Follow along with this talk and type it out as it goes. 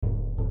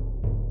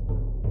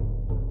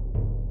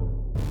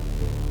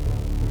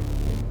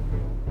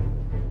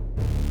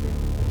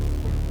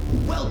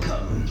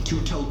Welcome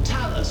to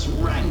Totalis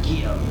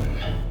Rankium.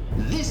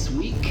 This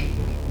week,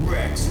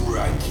 Rex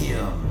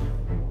Rankium.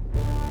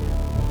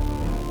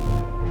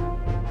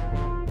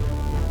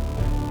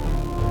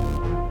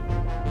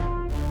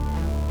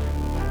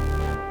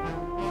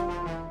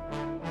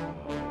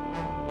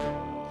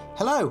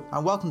 Hello,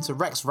 and welcome to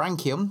Rex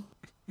Rankium.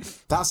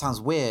 That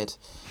sounds weird.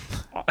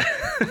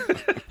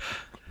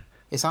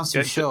 It sounds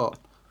too short.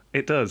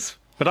 It does.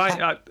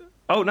 But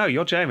oh no,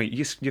 you're Jamie.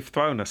 You've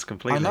thrown us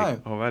completely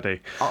already.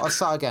 I'll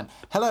start again.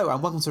 Hello,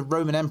 and welcome to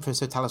Roman Emperor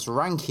Totalis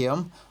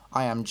Rankium.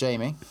 I am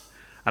Jamie.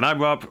 And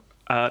I'm Rob,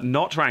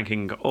 not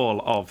ranking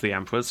all of the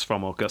emperors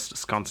from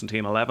Augustus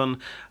Constantine 11,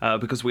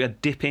 because we are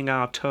dipping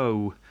our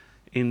toe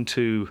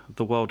into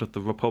the world of the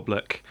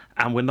Republic.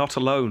 And we're not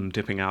alone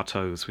dipping our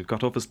toes. We've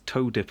got other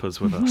toe dippers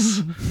with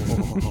us.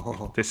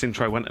 This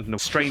intro went in a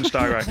strange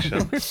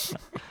direction.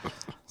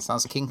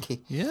 Sounds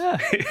kinky. Yeah.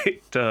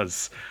 It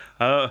does.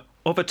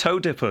 Other toe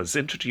dippers,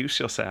 introduce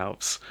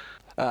yourselves.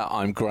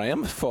 I'm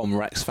Graham from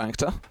Rex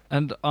Factor.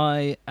 And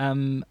I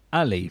am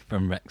Ali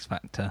from Rex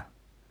Factor.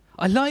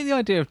 I like the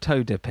idea of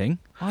toe dipping.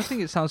 I think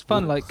it sounds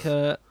fun, like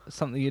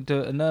something you do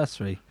at a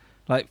nursery.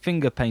 Like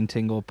finger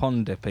painting or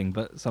pond dipping,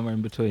 but somewhere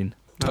in between.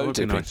 Toe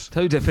dipping. Nice.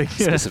 Toe dipping,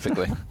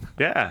 Specifically.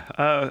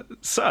 Yeah.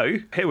 So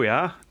here we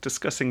are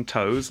discussing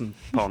toes and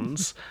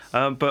ponds.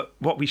 But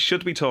what we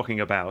should be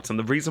talking about, and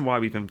the reason why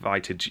we've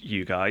invited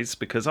you guys,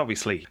 because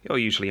obviously you're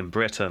usually in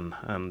Britain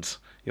and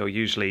you're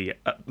usually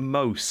at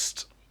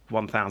most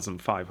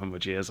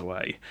 1,500 years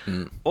away.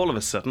 All of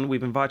a sudden,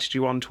 we've invited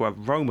you on to a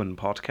Roman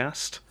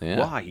podcast. Yeah.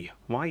 Why?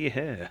 Why are you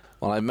here?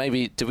 Well,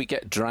 maybe did we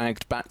get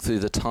dragged back through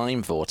the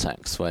time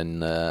vortex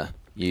when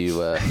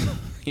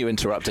you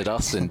interrupted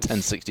us in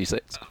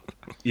 1066?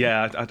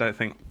 Yeah, I don't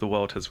think the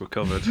world has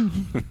recovered.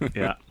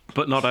 Yeah.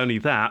 But not only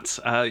that,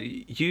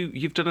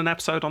 you've done an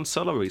episode on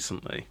Sulla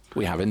recently.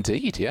 We have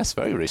indeed, yes,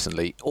 very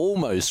recently.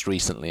 Almost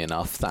recently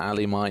enough that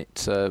Ali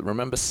might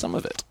remember some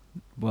of it.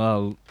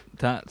 Well,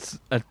 that's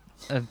a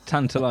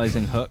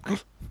tantalising hook.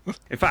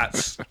 In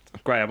fact,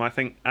 Graham, I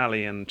think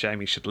Ali and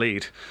Jamie should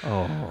lead.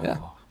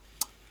 Oh.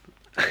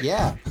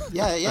 Yeah,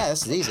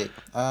 this is easy.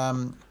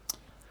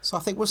 So I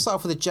think we'll start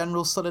off with a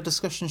general sort of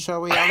discussion,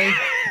 shall we, Ali?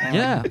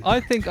 Yeah, I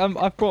think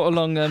I've brought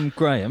along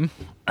Graham.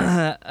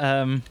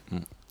 Oh,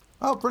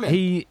 brilliant.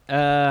 He,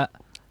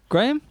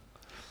 Graham?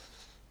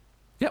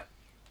 Yep.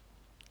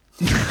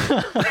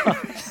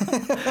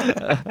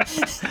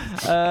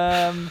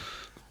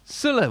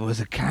 Sulla was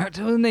a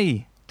character, wasn't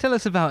he? Tell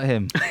us about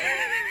him.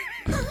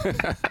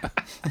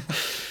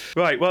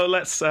 Right, well,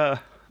 let's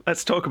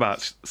talk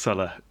about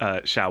Sulla,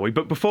 shall we?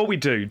 But before we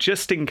do,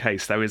 just in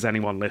case there is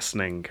anyone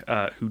listening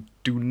who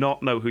do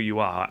not know who you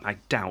are, and I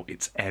doubt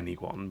it's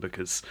anyone,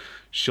 because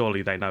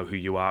surely they know who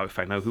you are if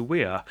they know who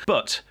we are.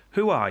 But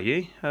who are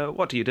you?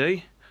 What do you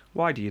do?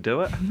 Why do you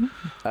do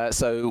it?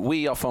 So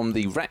we are from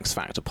the Rex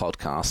Factor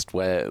podcast,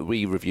 where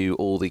we review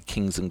all the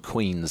kings and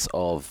queens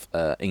of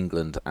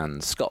England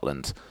and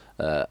Scotland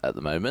at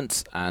the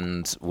moment,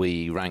 and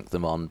we rank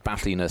them on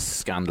battliness,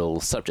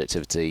 scandal,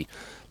 subjectivity,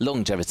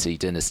 longevity,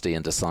 dynasty,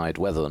 and decide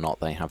whether or not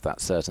they have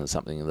that certain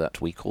something that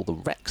we call the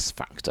Rex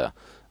Factor.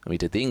 And we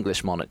did the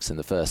English monarchs in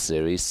the first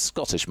series,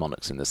 Scottish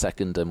monarchs in the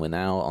second, and we're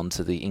now on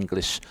to the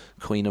English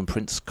queen and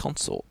prince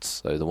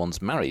consorts, so the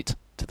ones married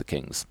to the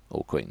kings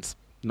or queens.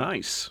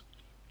 Nice.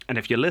 And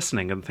if you're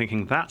listening and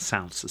thinking that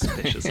sounds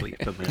suspiciously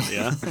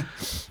familiar,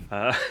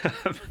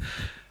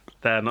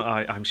 then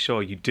I'm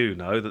sure you do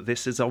know that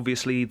this is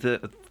obviously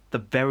the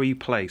very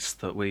place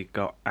that we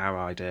got our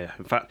idea.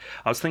 In fact,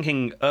 I was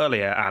thinking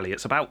earlier, Ali,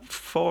 it's about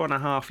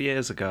 4.5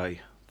 years ago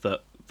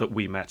that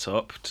we met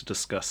up to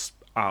discuss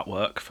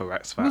artwork for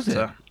Rex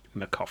Factor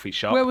in a coffee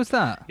shop. Where was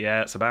that?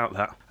 Yeah, it's about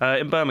that.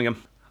 In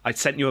Birmingham. I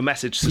sent you a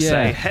message to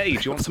say, hey,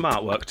 do you want some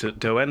artwork to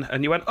do in?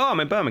 And you went, oh, I'm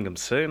in Birmingham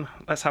soon.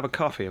 Let's have a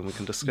coffee and we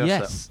can discuss it.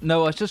 Yes.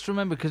 No, I just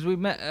remember because we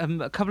met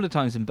a couple of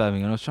times in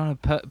Birmingham. I was trying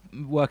to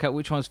work out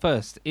which one's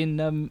first.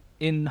 In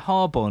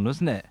Harborne,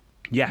 wasn't it?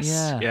 Yes.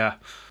 Yeah.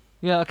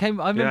 Yeah, I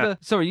remember... Yeah.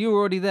 Sorry, you were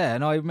already there,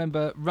 and I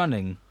remember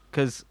running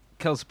because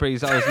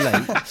Kelsurprise, I was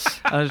late.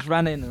 I just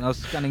ran in and I was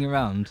scanning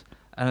around,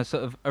 and I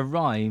sort of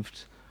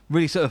arrived...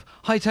 really sort of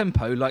high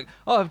tempo, like,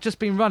 oh, I've just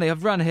been running,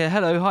 I've run here,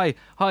 hello, hi.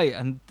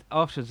 And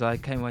afterwards I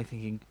came away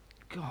thinking,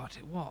 God,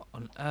 what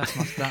on earth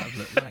must that have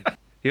looked like?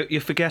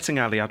 You're forgetting,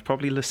 Ali, I'd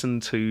probably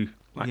listened to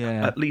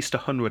at least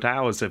 100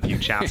 hours of you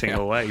chatting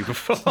away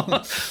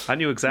before. I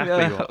knew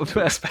exactly what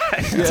to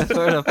expect. Yeah,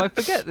 fair enough. I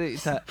forget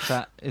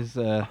that is,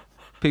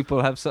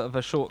 people have sort of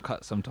a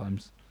shortcut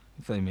sometimes.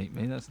 If they meet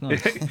me, that's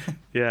nice.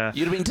 Yeah.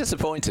 You'd have been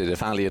disappointed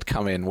if Ali had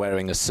come in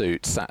wearing a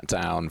suit, sat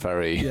down,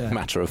 very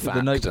matter of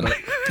fact.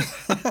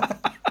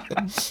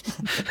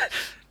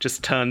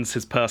 Just turns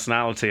his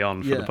personality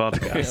on for the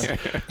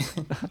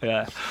podcast.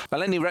 Yeah.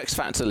 Well, any Rex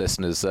Factor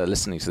listeners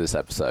listening to this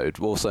episode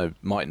also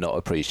might not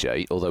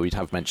appreciate, although we'd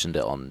have mentioned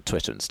it on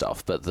Twitter and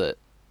stuff, but that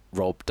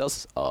Rob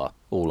does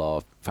all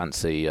our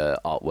fancy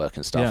artwork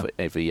and stuff,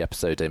 every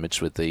episode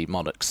image with the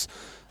monarchs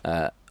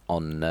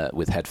on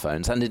with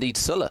headphones, and indeed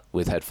Sulla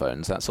with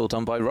headphones. That's all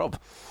done by Rob.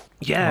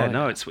 Yeah, Oh,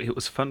 no, yeah. it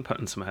was fun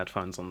putting some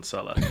headphones on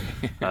Sulla.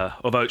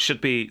 Although it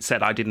should be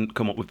said, I didn't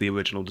come up with the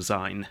original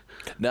design.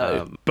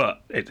 No.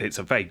 But it's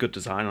a very good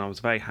design, and I was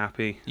very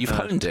happy. You've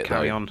honed to it,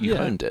 carry though. on. You've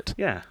Yeah. honed it.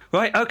 Yeah.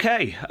 Right.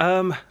 Okay.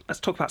 Let's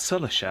talk about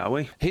Sulla, shall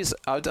we?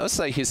 I'd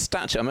say his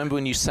stature. I remember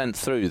when you sent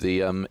through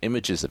the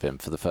images of him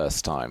for the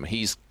first time.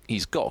 He's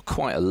got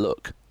quite a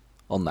look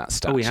on that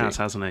statue. Oh, he has,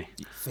 hasn't he?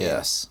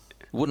 Yes.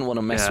 Wouldn't want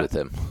to mess Yeah. with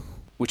him,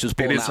 which was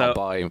borne is, out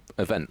by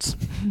events.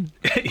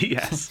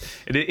 Yes,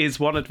 it is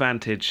one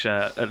advantage,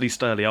 at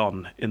least early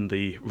on in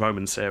the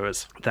Roman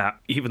series, that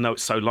even though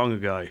it's so long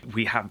ago,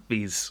 we have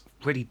these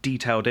really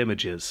detailed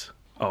images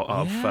of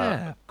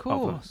of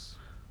course.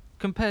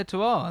 Compared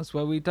to ours,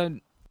 where we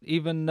don't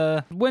even...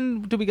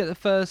 when do we get the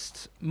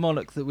first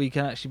monarch that we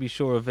can actually be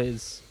sure of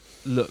his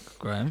look,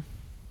 Graham?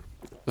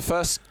 The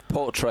first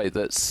portrait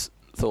that's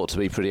thought to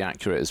be pretty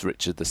accurate is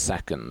Richard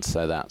II,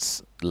 so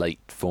that's late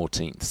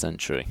 14th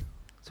century.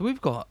 So we've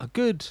got a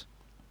good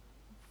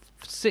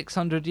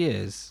 600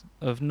 years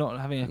of not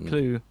having a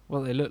clue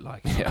what they look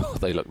like. Yeah,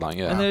 what they look like,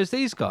 yeah. And there's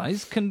these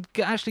guys can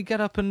actually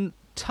get up and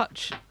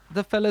touch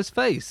the fella's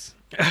face.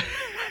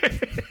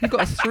 You've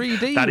got a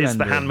 3D That is the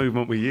rendering. hand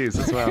movement we use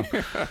as well.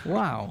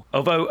 Wow.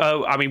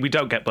 Although, I mean, we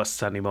don't get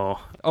busts anymore.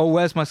 Oh,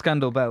 where's my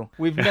scandal bell?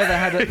 We've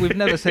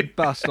never said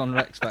bust on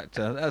Rex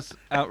Factor. That's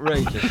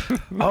outrageous.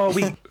 Oh,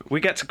 we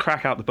get to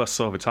crack out the busts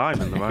all the time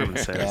in the Roman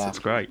series. Yeah. It's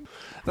great.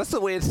 That's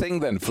the weird thing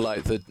then, for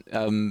like the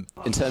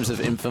in terms of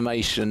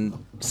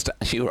information.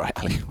 You're right,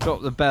 Ali.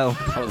 Drop the bell.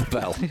 Oh, the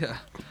bell. Yeah.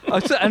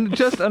 And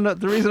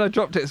the reason I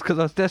dropped it is because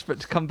I was desperate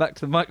to come back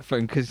to the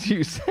microphone because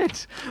you said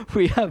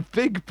we have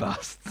big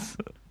busts.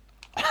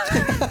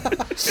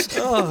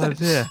 Oh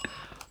dear.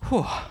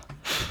 Whew.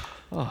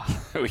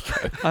 There we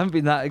go. I haven't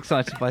been that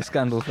excited by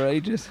Scandal for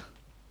ages.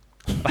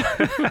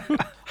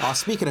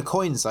 Speaking of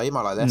coins, though, you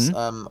might like this.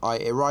 I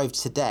arrived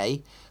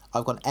today.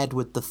 I've got an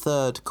Edward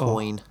III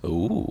coin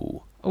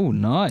Ooh. Oh,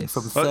 nice.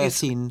 from Well,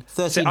 it's-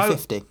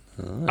 1350.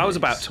 I was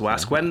about to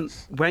ask, when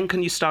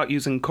can you start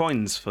using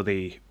coins for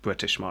the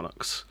British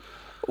monarchs?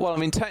 Well, I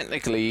mean,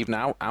 technically, even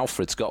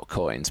Alfred's got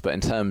coins, but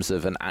in terms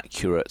of an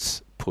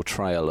accurate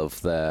portrayal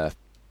of their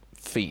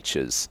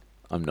features,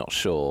 I'm not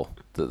sure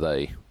that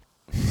they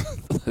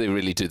they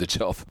really do the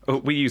job.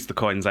 We used the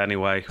coins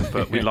anyway,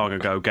 but we long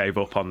ago gave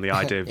up on the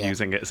idea of Yeah.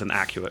 using it as an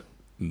accurate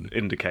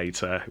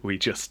indicator. We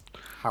just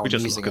How look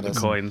amusing at it the is.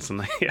 coins,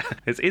 and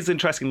it's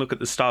interesting. Look at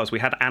the stars. We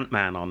had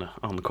Ant-Man on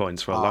the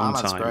coins for a long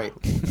Ant-Man's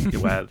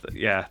time. Where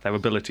their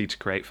ability to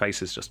create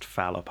faces just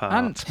fell apart.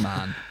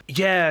 Ant-Man.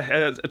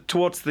 Yeah,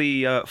 towards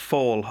the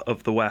fall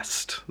of the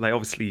West, they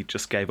obviously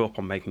just gave up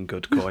on making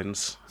good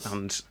coins,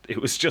 and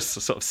it was just a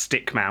sort of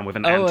stick man with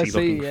an Oh, I anti-looking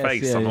see, yes,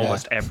 face yeah, on yeah.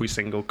 almost every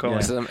single coin.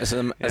 As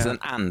an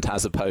ant,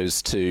 as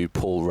opposed to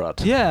Paul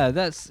Rudd. Yeah,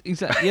 that's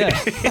exactly. Yeah,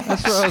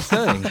 that's what I was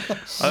saying.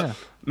 Yeah.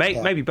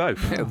 Maybe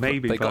both.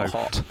 Maybe They both.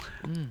 got hot.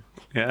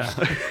 Yeah.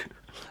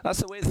 That's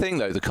the weird thing,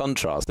 though, the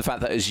contrast. The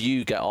fact that as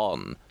you get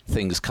on,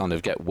 things kind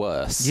of get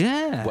worse.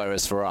 Yeah.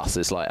 Whereas for us,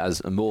 it's like as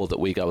the more that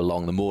we go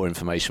along, the more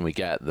information we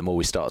get, the more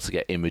we start to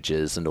get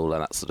images and all of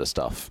that sort of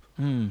stuff.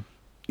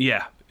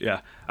 Yeah.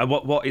 And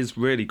what is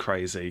really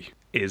crazy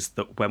is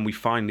that when we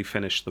finally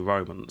finish the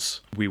Romans,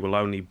 we will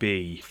only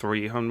be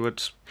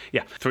 300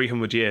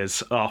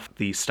 years off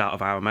the start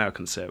of our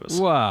American series.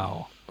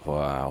 Wow.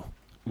 Wow.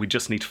 We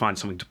just need to find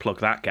something to plug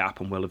that gap,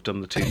 and we'll have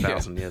done the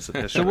 2,000 years of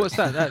history. So what's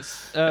that?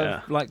 That's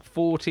like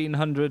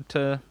 1400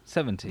 to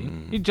 70.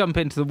 Hmm. You jump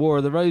into the War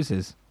of the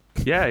Roses.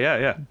 Yeah.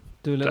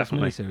 Do a little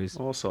Definitely. miniseries.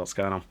 All sorts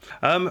going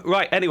on.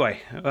 Right, anyway,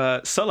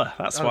 Sulla,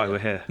 that's why we're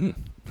here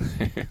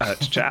to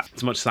chat.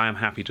 As much as I am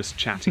happy just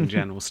chatting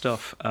general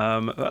stuff,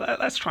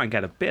 let's try and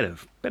get a bit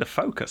of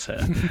focus here.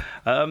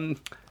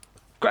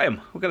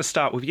 Graham, we're going to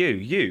start with you.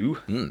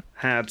 You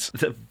had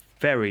the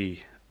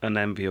very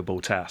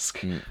unenviable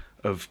task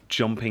of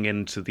jumping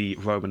into the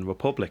Roman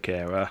Republic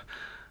era,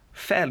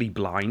 fairly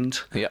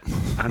blind, Yep.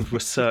 and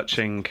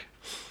researching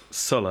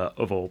Sulla,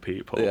 of all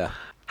people. Yeah.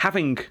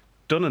 Having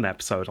done an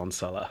episode on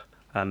Sulla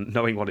and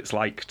knowing what it's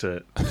like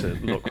to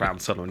look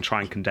around Sulla and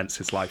try and condense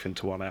his life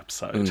into one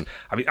episode.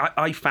 I mean,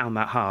 I found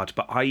that hard,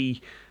 but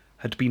I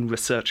had been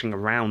researching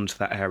around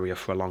that area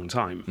for a long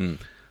time.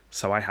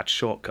 So I had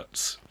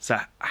shortcuts. So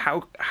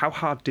how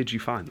hard did you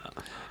find that?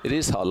 It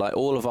is hard. Like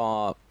all of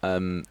our,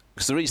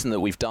 because the reason that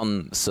we've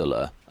done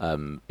Sulla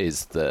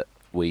is that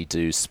we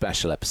do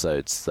special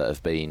episodes that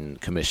have been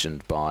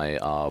commissioned by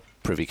our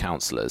privy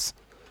councillors.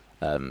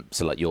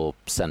 So like your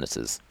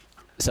senators.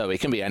 So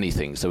it can be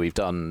anything. So we've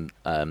done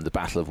the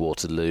Battle of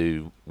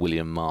Waterloo,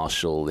 William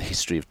Marshall, the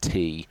history of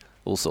tea,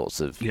 all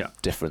sorts of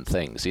different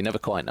things. You never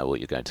quite know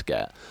what you're going to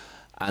get.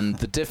 And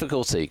the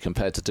difficulty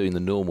compared to doing the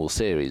normal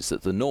series,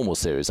 that the normal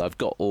series, I've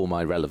got all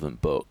my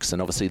relevant books,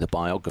 and obviously the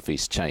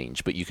biographies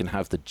change, but you can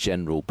have the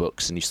general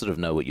books and you sort of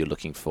know what you're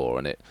looking for,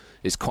 and it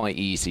is quite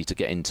easy to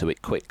get into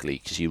it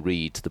quickly because you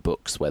read the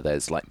books where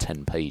there's like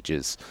 10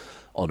 pages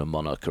on a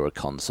monarch or a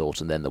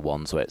consort, and then the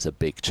ones where it's a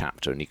big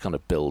chapter and you kind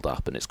of build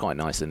up, and it's quite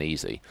nice and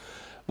easy.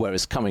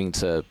 Whereas coming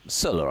to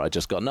Sulla, I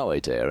just got no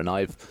idea. And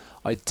I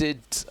did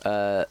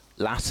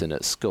Latin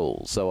at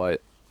school, so I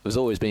was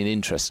always been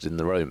interested in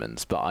the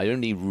Romans, but I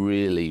only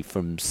really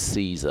from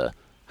Caesar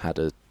had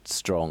a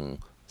strong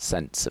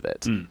sense of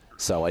it.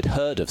 So I'd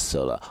heard of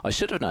Sulla. I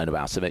should have known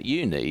about him at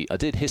uni. I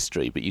did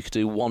history, but you could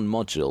do one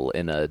module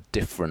in a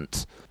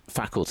different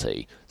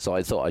faculty. So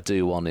I thought I'd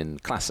do one in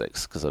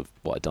classics because of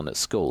what I'd done at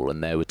school.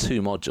 And there were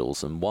 2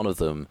 modules, and one of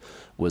them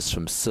was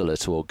from Sulla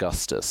to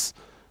Augustus,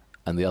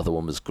 and the other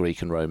one was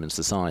Greek and Roman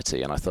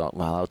society. And I thought,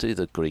 well, I'll do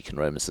the Greek and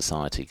Roman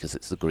society because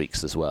it's the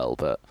Greeks as well.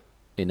 But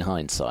in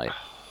hindsight,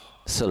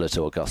 Sulla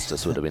to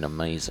Augustus would have been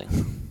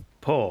amazing.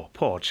 Poor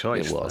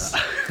choice. It was.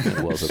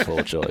 It was a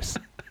poor choice.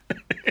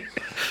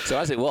 So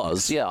as it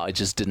was, I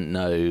just didn't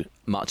know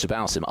much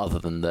about him other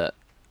than that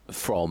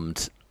from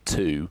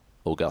to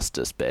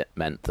Augustus bit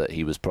meant that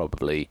he was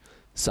probably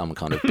some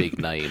kind of big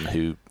name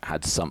who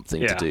had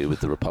something to do with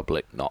the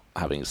Republic not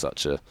having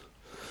such a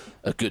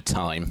good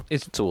time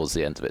towards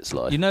the end of its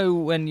life. You know,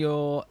 when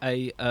you're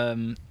a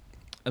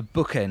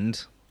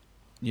bookend,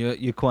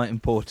 you're quite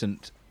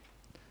important.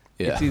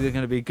 Yeah. It's either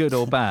going to be good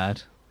or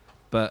bad,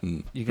 but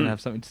you're going to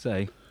have something to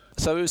say.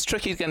 So it was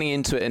tricky getting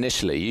into it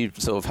initially. You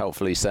sort of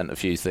helpfully sent a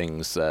few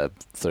things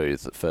through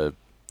for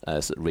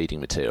reading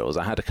materials.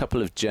 I had a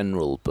couple of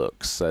general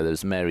books. So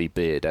there's Mary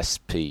Beard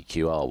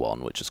SPQR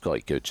one, which was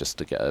quite good just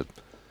to get a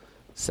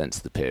sense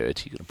of the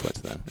period. You can point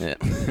to them. Yeah.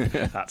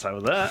 That's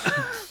over there.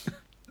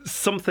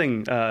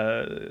 Something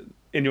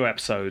in your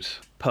episode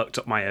perked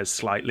up my ears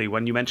slightly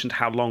when you mentioned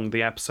how long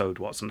the episode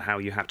was and how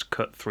you had to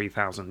cut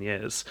 3,000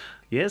 years.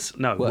 Years?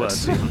 No,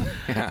 words.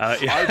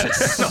 I did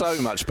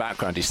so much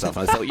backgroundy stuff.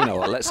 And I thought, you know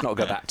what, let's not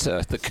go back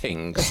to the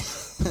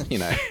kings. You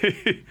know.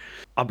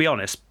 I'll be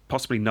honest,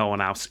 possibly no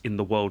one else in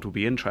the world will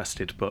be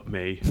interested but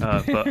me.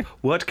 But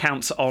word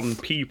counts on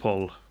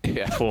people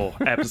for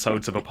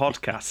episodes of a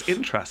podcast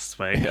interests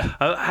me. Yeah.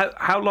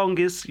 How long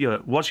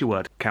was your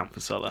word count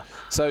for Sulla?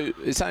 So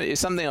it's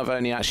something I've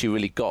only actually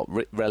really got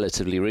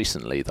relatively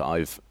recently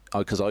that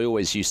because I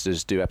always used to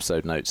just do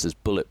episode notes as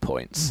bullet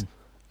points.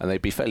 And they'd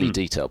be fairly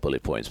detailed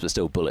bullet points, but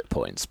still bullet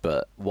points.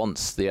 But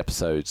once the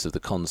episodes of the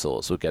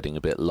consorts were getting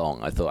a bit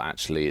long, I thought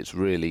actually it's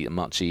really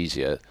much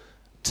easier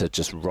to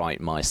just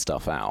write my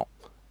stuff out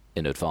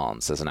in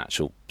advance as an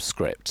actual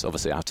script.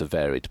 Obviously, I have to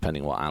vary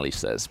depending what Ali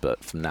says,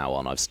 but from now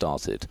on, I've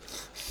started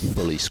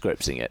fully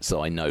scripting it,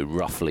 so I know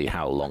roughly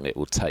how long it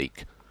will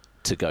take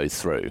to go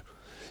through.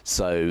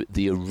 So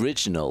the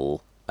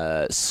original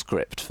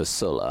script for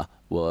Sulla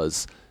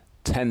was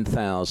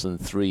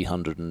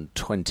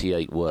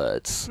 10,328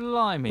 words.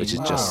 Blimey,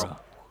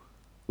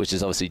 which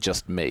is obviously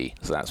just me,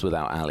 so that's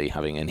without Ali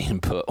having any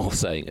input or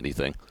saying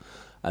anything.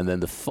 And then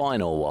the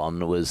final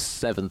one was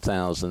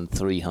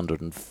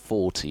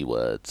 7,340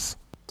 words.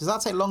 Does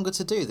that take longer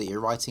to do, that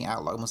you're writing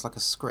out almost like a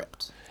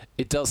script?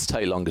 It does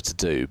take longer to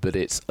do, but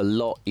it's a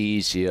lot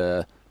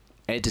easier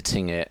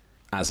editing it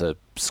as a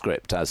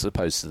script as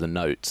opposed to the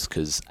notes,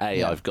 because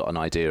I've got an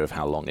idea of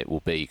how long it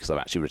will be because I've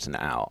actually written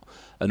it out.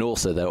 And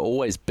also there are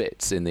always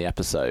bits in the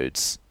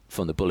episodes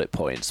from the bullet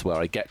points where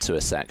I get to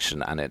a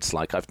section and it's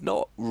like I've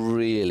not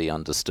really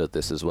understood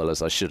this as well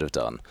as I should have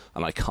done,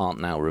 and I can't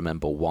now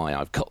remember why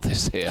I've got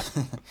this here.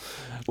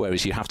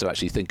 Whereas you have to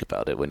actually think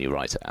about it when you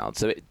write it out.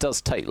 So it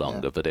does take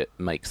longer, but it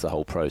makes the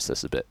whole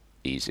process a bit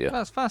easier.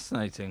 That's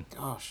fascinating.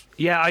 Gosh.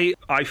 Yeah,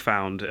 I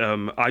found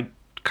I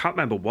can't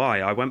remember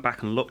why. I went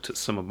back and looked at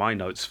some of my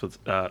notes for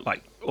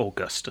like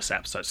Augustus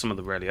episodes, some of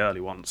the really early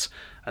ones,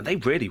 and they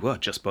really were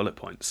just bullet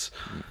points.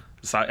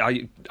 So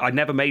I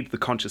never made the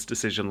conscious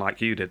decision like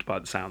you did by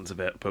the sounds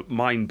of it, but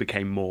mine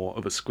became more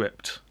of a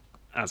script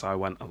as I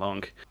went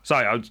along.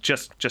 Sorry, I was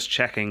just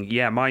checking.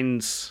 Yeah,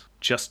 mine's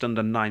just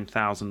under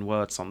 9,000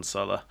 words on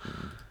Sulla.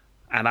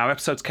 And our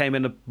episodes came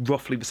in at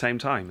roughly the same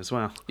time as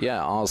well.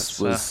 Yeah, ours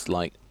was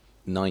like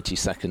 90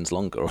 seconds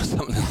longer or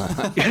something like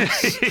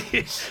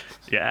that.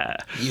 Yeah.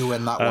 You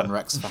win that one,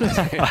 Rex.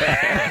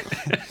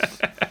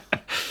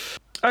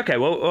 Okay,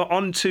 well,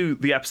 on to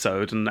the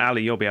episode, and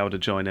Ali, you'll be able to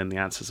join in the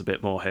answers a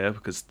bit more here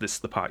because this is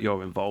the part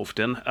you're involved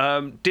in.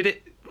 Did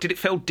it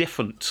feel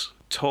different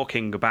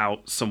talking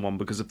about someone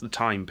because of the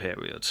time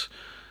period?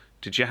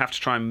 Did you have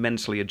to try and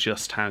mentally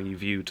adjust how you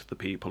viewed the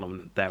people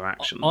and their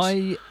actions?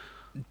 I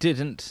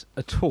didn't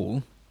at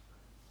all,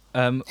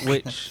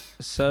 which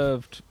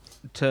served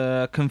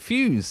to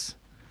confuse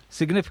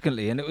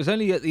significantly. And it was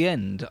only at the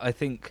end, I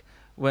think,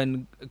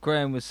 when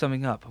Graham was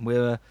summing up and we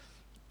were...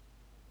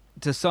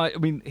 I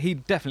mean, he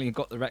definitely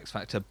got the Rex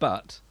factor,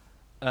 but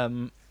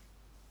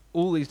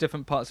all these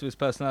different parts of his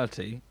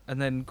personality,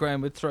 and then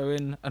Graham would throw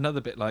in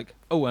another bit like,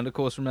 oh, and of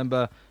course,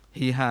 remember,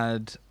 he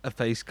had a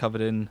face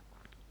covered in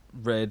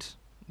red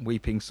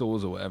weeping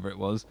sores or whatever it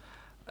was,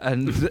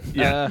 and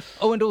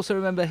and also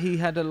remember, he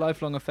had a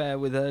lifelong affair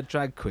with a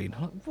drag queen.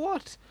 I'm like,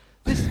 what?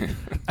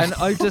 And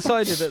I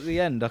decided at the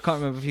end, I can't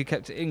remember if you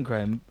kept it in,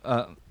 Graham.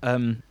 I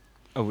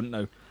wouldn't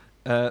know,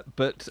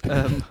 but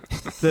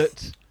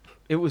that.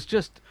 It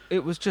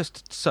was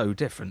just so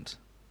different.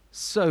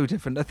 So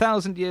different.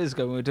 1,000 years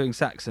ago when we were doing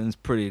Saxons,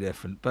 pretty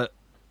different. But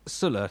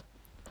Sulla,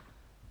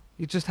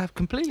 You just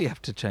completely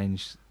have to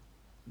change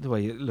the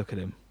way you look at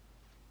him.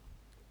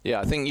 Yeah,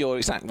 I think your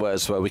exact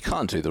words were, "We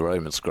can't do the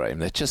Romans, Graham.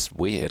 They're just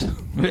weird."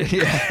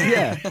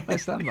 yeah, I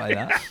stand by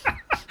that.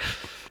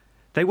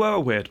 They were a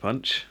weird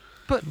bunch.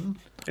 But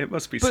It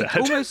must be but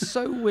said. almost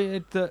so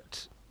weird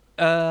that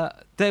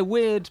they're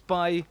weird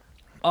by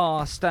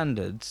our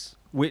standards,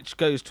 which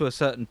goes to a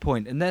certain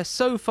point, and they're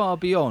so far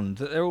beyond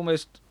that they're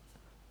almost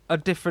a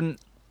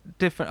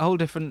whole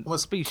different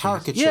Almost species.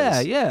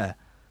 caricatures. Yeah,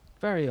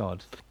 very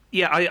odd.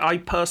 Yeah, I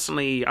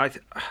personally, I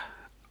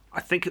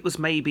think it was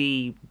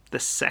maybe the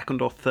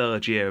second or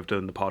third year of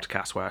doing the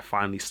podcast where I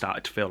finally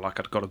started to feel like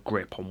I'd got a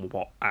grip on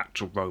what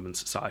actual Roman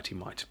society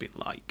might have been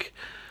like,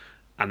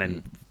 and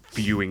then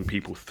viewing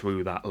people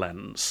through that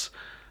lens,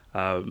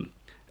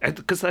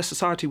 because their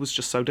society was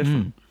just so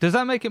different. Does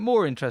that make it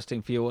more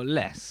interesting for you or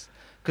less?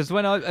 Because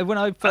when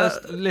I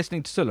first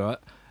listening to Sulla,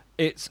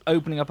 it's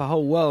opening up a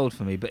whole world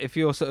for me. But if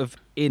you're sort of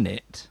in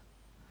it,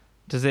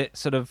 does it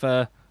sort of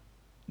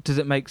does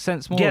it make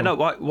sense more? Yeah, no,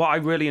 what I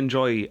really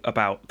enjoy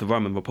about the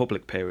Roman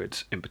Republic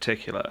period in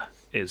particular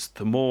is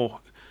the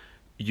more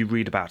you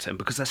read about it, and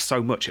because there's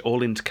so much, it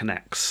all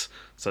interconnects.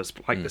 So it's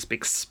like this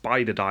big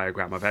spider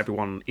diagram of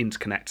everyone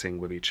interconnecting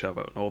with each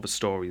other, and all the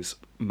stories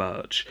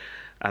merge.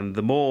 And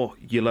the more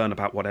you learn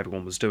about what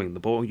everyone was doing,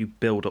 the more you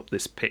build up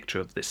this picture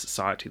of this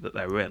society that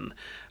they're in.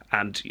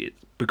 And it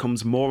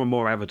becomes more and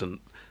more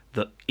evident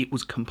that it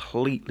was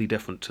completely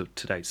different to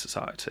today's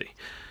society.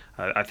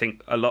 I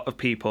think a lot of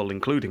people,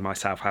 including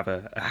myself, have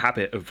a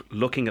habit of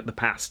looking at the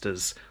past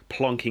as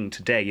plonking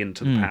today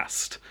into the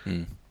past.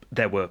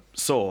 There were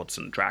swords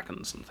and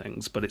dragons and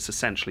things, but it's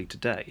essentially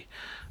today.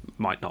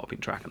 Might not have been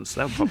dragons.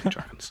 They were probably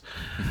dragons.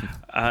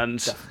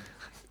 And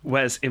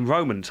whereas in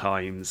Roman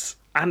times,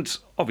 and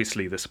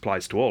obviously this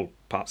applies to all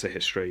parts of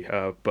history,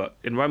 but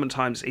in Roman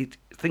times,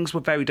 things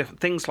were very different.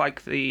 Things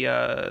like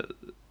the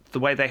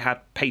way they had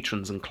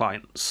patrons and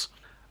clients,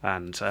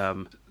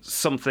 and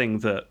something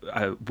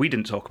that we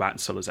didn't talk about in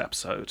Sulla's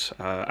episode,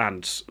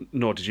 and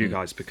nor did you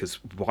guys, because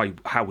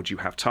how would you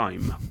have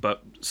time?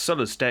 But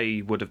Sulla's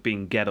day would have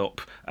been get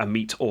up and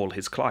meet all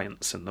his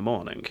clients in the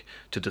morning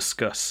to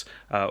discuss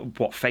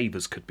what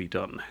favours could be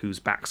done, whose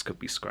backs could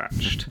be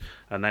scratched,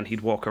 and then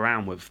he'd walk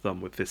around with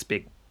them with this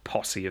big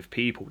posse of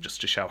people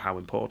just to show how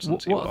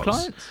important he was. What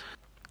clients?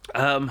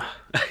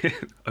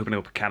 Opening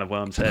up a can of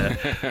worms here.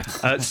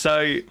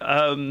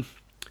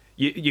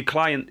 Your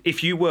client,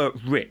 if you were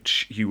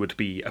rich, you would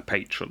be a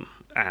patron,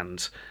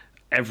 and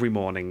every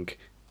morning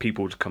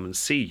people would come and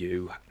see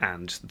you,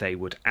 and they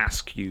would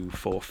ask you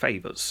for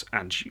favours,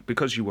 and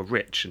because you were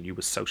rich and you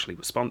were socially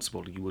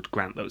responsible, you would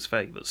grant those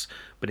favours,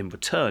 but in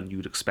return you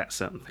would expect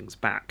certain things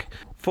back.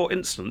 For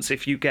instance,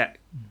 if you get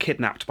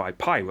kidnapped by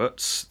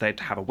pirates, they'd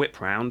have a whip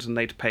round and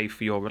they'd pay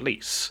for your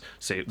release,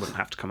 so it wouldn't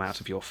have to come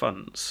out of your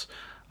funds.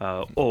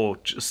 Or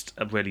just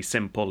a really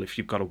simple, if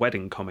you've got a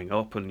wedding coming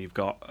up and you've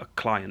got a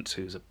client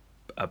who's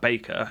a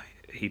baker,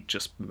 he'd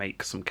just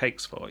make some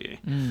cakes for you.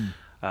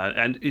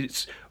 And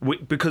it's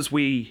because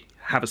we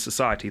have a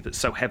society that's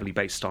so heavily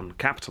based on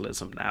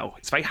capitalism now,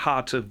 it's very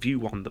hard to view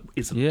one that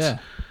isn't. Yeah.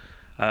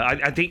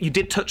 I think you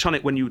did touch on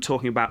it when you were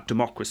talking about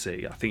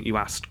democracy. I think you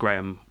asked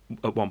Graham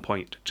at one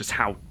point, just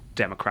how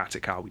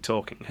democratic are we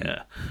talking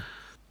here?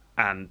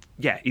 And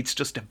yeah, it's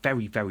just a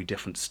very, very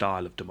different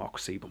style of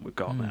democracy than we've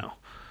got now.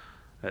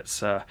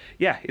 It's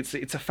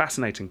it's a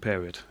fascinating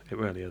period. It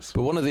really is.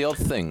 But one of the odd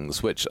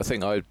things, which I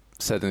think I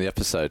said in the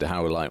episode,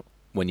 how like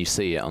when you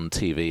see it on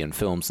TV and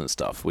films and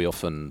stuff, we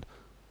often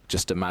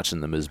just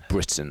imagine them as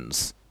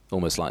Britons,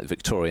 almost like the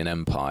Victorian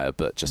Empire,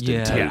 but just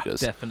in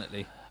togas. Yeah,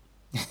 definitely.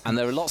 And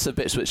there are lots of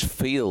bits which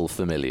feel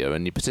familiar,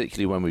 and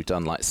particularly when we've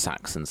done like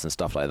Saxons and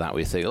stuff like that,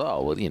 we think,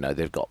 oh, well, you know,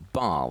 they've got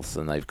baths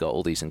and they've got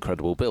all these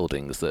incredible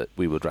buildings that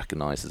we would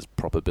recognise as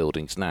proper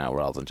buildings now,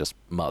 rather than just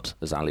mud,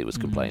 as Ali was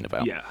complaining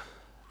about. Yeah.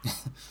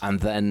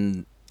 And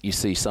then you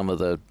see some of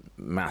the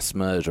mass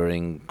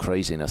murdering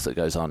craziness that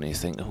goes on, and you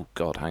think, oh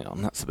God, hang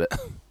on, that's a bit...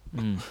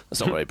 That's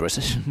not very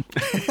British.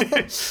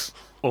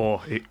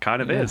 Or it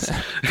kind of is.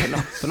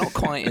 but not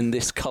quite in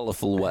this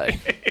colourful way.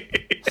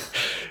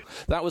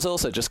 That was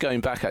also, just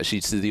going back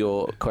actually to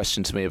your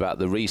question to me about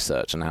the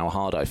research and how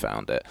hard I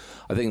found it,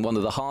 I think one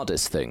of the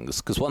hardest things,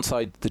 because once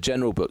the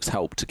general books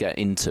helped to get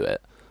into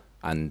it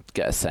and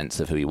get a sense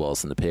of who he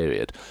was in the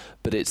period,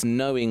 but it's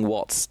knowing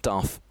what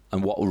stuff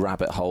and what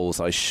rabbit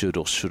holes I should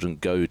or shouldn't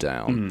go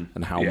down,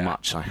 and how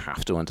much I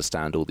have to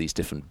understand all these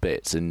different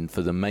bits. And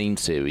for the main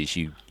series,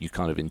 you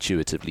kind of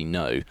intuitively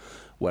know,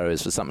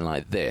 whereas for something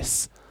like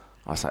this,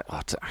 I was like,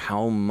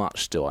 how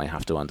much do I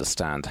have to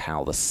understand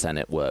how the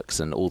Senate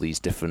works and all these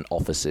different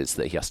offices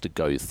that he has to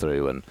go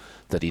through and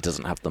that he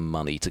doesn't have the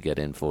money to get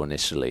in for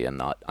initially,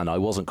 and I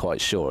wasn't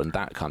quite sure, and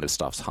that kind of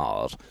stuff's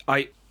hard.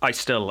 I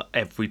still,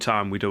 every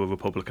time we do a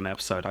Republican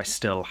episode, I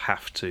still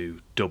have to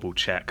double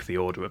check the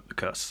order of the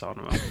cursus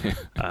honorum.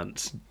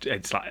 And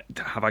it's like,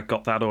 have I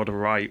got that order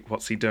right?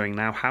 What's he doing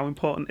now? How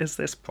important is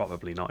this?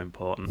 Probably not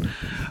important.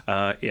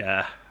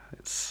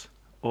 It's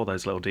all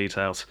those little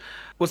details.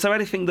 Was there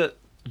anything that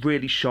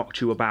really shocked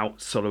you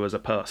about Sulla as a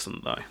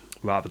person, though,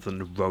 rather than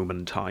the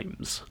Roman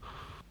times?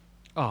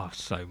 Oh,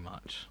 so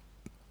much.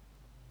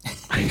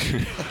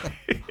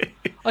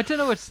 I don't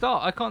know where to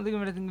start. I can't think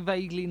of anything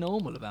vaguely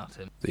normal about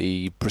him.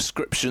 The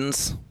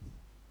prescriptions,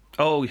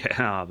 Oh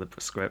yeah, the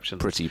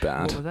prescriptions. pretty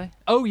What were bad. they?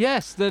 Oh,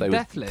 yes, the They were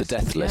death list. The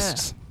death Yeah.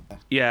 lists.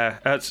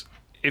 Yeah,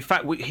 in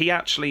fact, he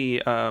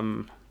actually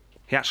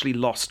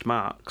lost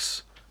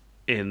marks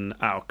in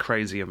our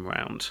Crazium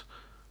round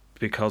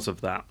because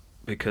of that.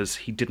 Because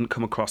he didn't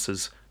come across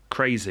as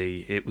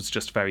crazy. It was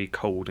just very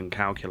cold and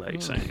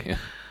calculating. Yeah.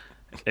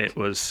 It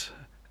was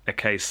a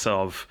case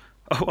of,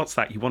 oh, what's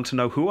that? You want to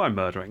know who I'm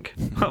murdering?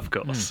 Of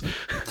course.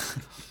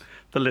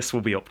 The list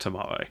will be up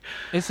tomorrow.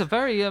 It's a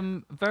very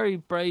very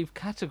brave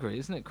category,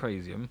 isn't it,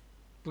 Crazium?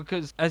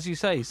 Because, as you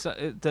say,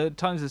 the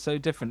times are so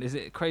different. Is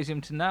it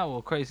Crazium to now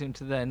or Crazium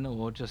to then,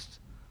 or just...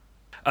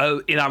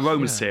 Oh, in our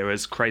Roman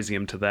series,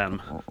 Crazium to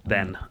them,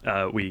 then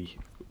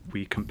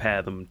we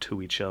compare them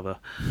to each other,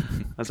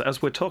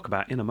 as we'll talk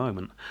about in a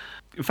moment.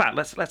 In fact,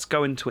 let's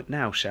go into it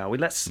now, shall we?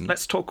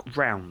 Let's talk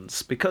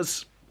rounds,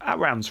 because our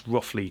rounds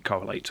roughly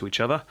correlate to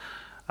each other,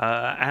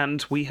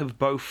 and we have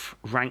both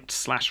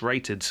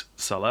ranked/rated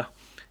Sulla.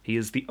 He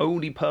is the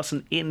only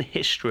person in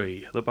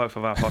history that both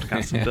of our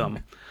podcasts have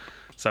done.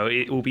 So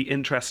it will be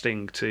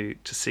interesting to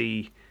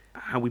see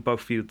how we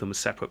both viewed them as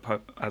separate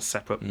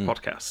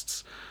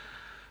podcasts.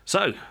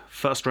 So,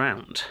 first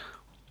round.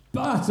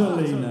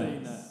 Phytius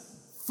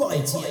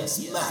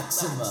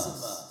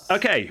Maximus.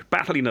 Okay,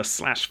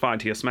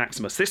 Battlinus/Phytius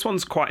Maximus. This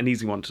one's quite an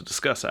easy one to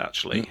discuss,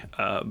 actually,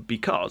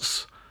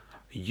 because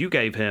you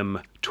gave him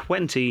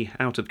 20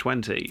 out of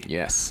 20.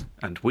 Yes.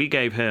 And we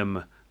gave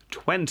him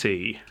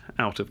 20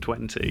 out of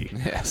 20.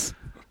 Yes.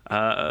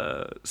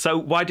 So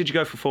why did you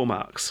go for 4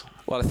 marks?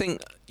 Well, I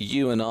think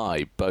you and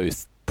I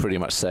both pretty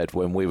much said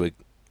when we were,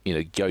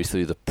 go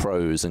through the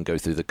pros and go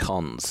through the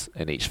cons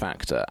in each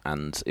factor,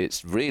 and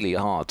it's really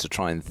hard to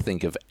try and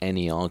think of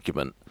any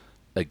argument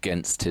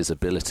against his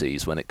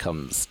abilities when it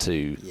comes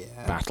to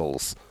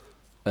battles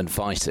and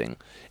fighting.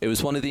 It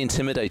was one of the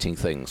intimidating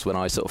things when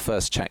I sort of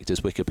first checked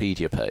his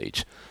Wikipedia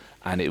page,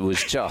 and it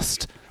was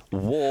just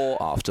war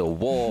after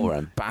war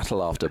and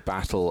battle after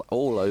battle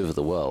all over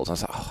the world. I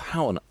was like, oh,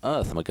 how on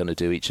earth am I going to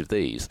do each of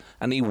these?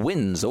 And he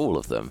wins all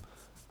of them,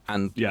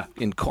 and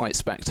in quite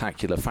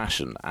spectacular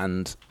fashion.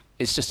 And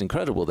it's just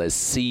incredible. There's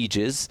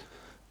sieges,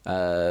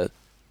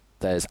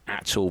 there's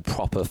actual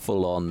proper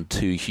full-on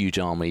 2 huge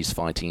armies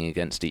fighting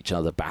against each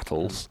other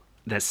battles.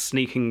 There's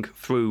sneaking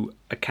through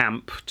a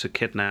camp to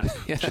kidnap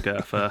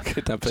Jugurtha,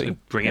 to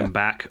bring him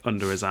back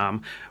under his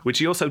arm, which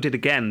he also did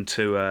again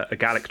to a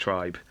Gallic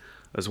tribe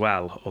as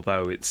well,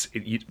 although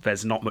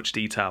there's not much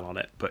detail on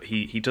it, but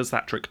he does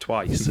that trick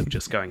twice of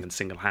just going and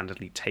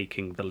single-handedly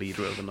taking the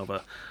leader of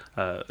another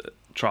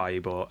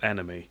tribe or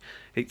enemy.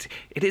 It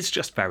is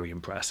just very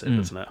impressive,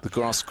 isn't it? The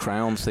grass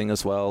crown thing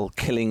as well,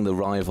 killing the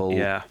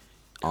rival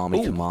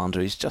army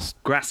commander. He's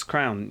just... Grass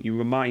crown, you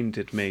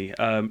reminded me.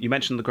 You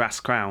mentioned the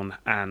grass crown,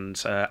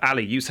 and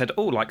Ali, you said,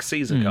 like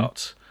Caesar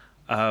got.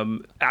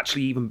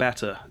 Actually, even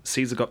better.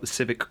 Caesar got the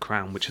civic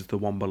crown, which is the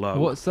one below.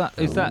 What's that?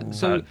 Is that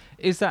so?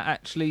 Is that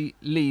actually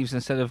leaves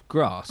instead of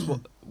grass?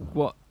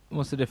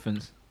 What's the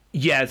difference?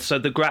 Yeah, so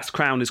the grass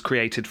crown is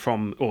created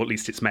from, or at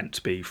least it's meant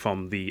to be,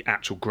 from the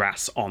actual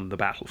grass on the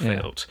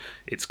battlefield.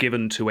 Yeah. It's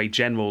given to a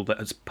general that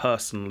has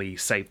personally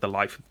saved the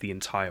life of the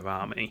entire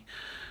army,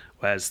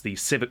 whereas the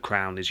civic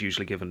crown is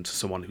usually given to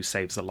someone who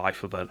saves the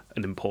life of an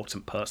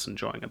important person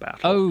during a battle.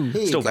 Oh,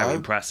 still very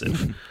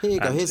impressive. Here you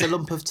go. Here's a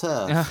lump of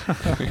turf.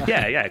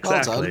 Yeah,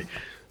 exactly. Well done.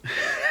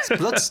 It's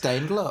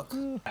blood-stained, look.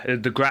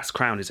 The grass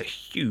crown is a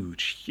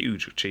huge,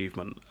 huge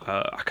achievement.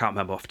 I can't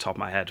remember off the top of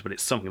my head, but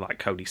it's something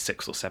like only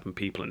 6 or 7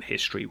 people in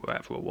history were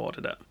ever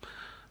awarded it.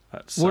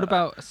 What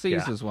about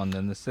Caesar's one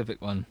then, the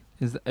civic one?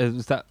 Is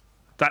that...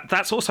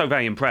 That's also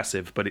very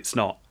impressive, but it's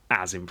not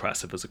as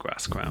impressive as a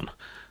grass crown.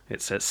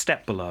 It's a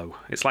step below.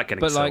 It's like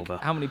getting silver.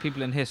 But how many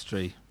people in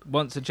history?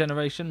 Once a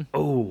generation?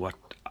 Oh,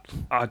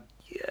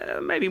 yeah,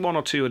 maybe 1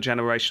 or 2 a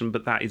generation,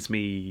 but that is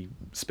me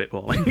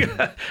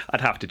spitballing.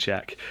 I'd have to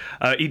check.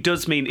 It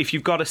does mean if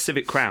you've got a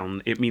civic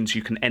crown, it means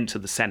you can enter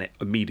the Senate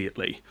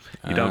immediately.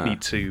 You don't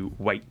need to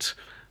wait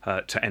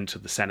to enter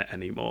the Senate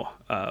anymore.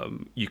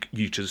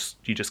 You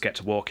just get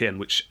to walk in,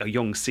 which a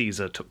young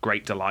Caesar took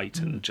great delight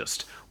in,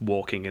 just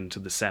walking into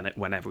the Senate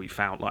whenever he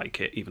felt like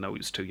it, even though he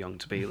was too young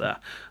to be there,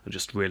 and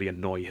just really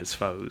annoy his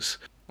foes.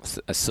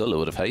 Sulla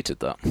would have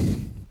hated that.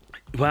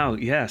 Well,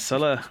 yeah,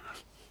 Sulla...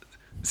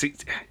 See,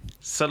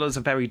 Sulla's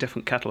a very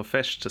different kettle of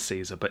fish to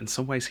Caesar, but in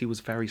some ways he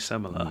was very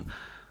similar.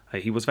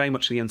 He was very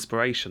much the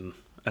inspiration,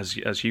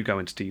 as you go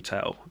into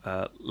detail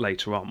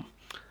later on.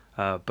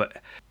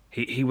 But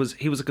he was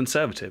a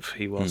conservative.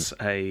 He was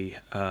an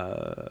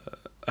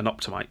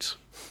Optimite,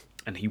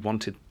 and he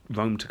wanted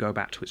Rome to go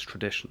back to its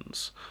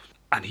traditions.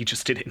 And he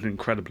just did it in an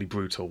incredibly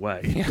brutal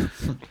way.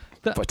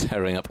 By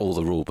tearing up all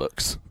the rule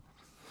books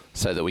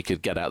so that we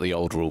could get out the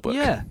old rule book.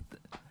 Yeah.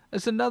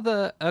 There's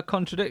another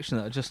contradiction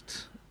that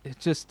it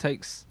just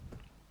takes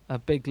a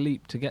big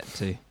leap to get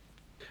to.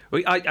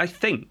 I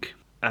think,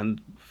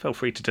 and feel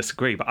free to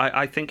disagree, but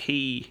I think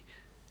he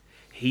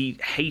he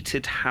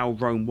hated how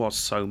Rome was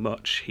so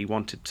much, he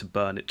wanted to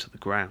burn it to the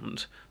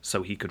ground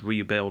so he could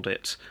rebuild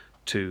it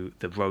to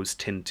the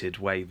rose-tinted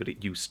way that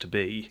it used to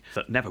be,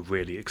 that never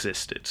really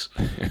existed.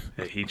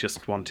 He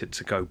just wanted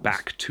to go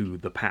back to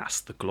the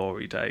past, the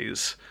glory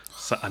days.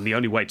 So, and the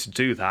only way to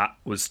do that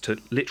was to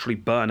literally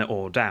burn it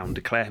all down,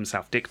 declare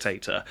himself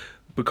dictator,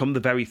 become the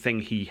very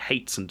thing he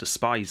hates and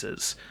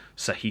despises,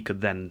 so he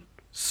could then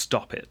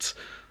stop it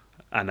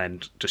and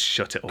then just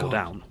shut it all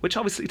down, which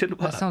obviously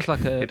didn't work. That sounds like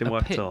It didn't a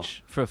work at all.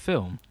 pitch for a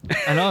film.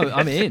 And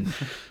I'm in.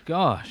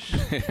 Gosh.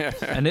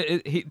 And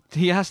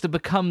he has to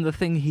become the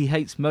thing he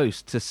hates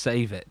most to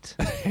save it.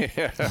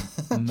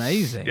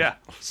 Amazing. Yeah.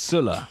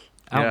 Sulla,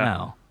 out Yeah.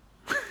 now.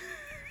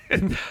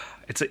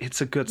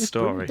 It's a good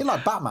story. You're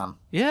like Batman.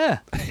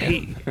 Yeah,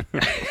 He,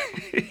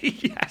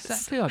 yes,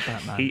 exactly like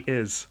Batman. he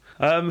is.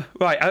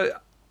 Right,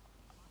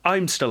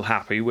 I'm still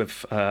happy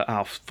with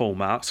our full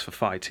marks for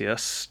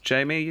Phytius.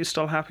 Jamie, are you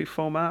still happy for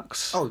full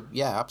marks? Oh,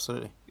 yeah,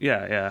 absolutely.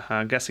 Yeah.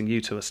 I'm guessing you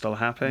two are still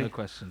happy. No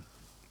question.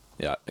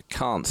 Yeah, I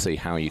can't see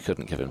how you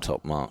couldn't give him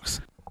top marks.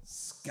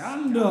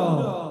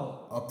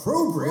 Scandal.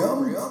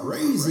 Opprobrium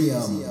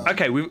Crazium.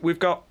 Okay, we've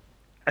got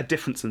a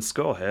difference in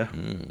score here,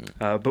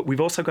 but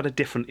we've also got a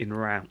difference in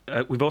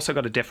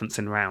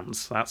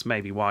rounds. That's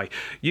maybe why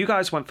you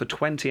guys went for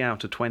 20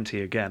 out of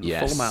 20 again.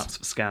 Yes. Full marks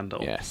for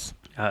Scandal. Yes.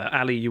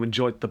 Ali, you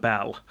enjoyed the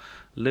bell,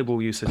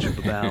 liberal usage of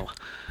the bell.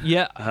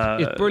 Yeah,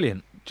 it's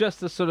brilliant. Just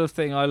the sort of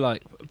thing I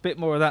like. A bit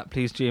more of that,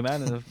 please,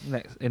 G-Man,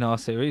 in our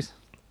series.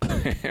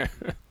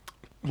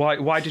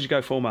 Why did you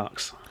go full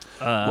marks?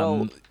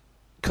 Well,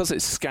 because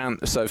it's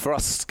so for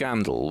us,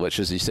 Scandal, which,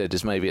 as you said,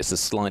 is maybe it's a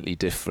slightly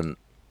different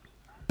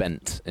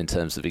bent in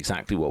terms of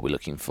exactly what we're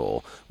looking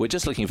for. We're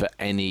just looking for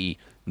any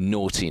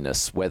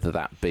naughtiness, whether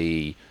that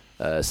be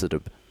sort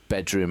of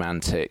bedroom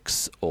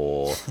antics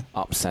or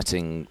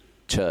upsetting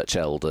church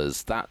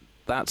elders, that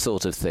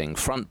sort of thing.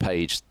 Front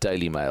page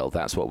Daily Mail,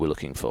 that's what we're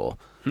looking for.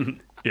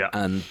 Yeah.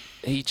 And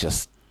he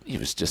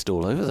was just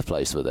all over the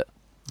place with it.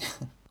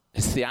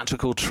 His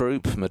theatrical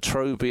troupe,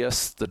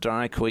 Metrobius, the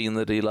drag queen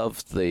that he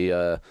loved,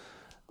 the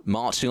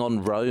marching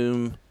on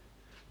Rome.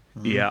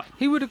 Yeah.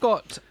 He would have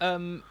got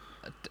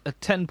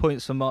 10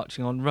 points for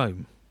marching on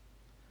Rome.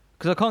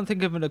 Because I can't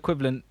think of an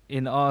equivalent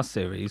in our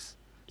series.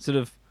 Sort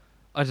of,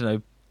 I don't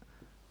know,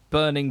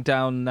 burning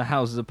down the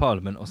Houses of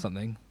Parliament or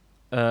something.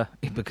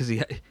 Because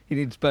he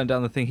needs to burn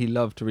down the thing he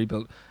loved to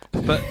rebuild.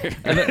 But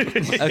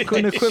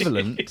an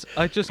equivalent,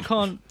 I just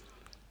can't...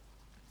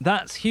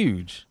 That's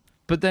huge.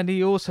 But then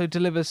he also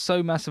delivers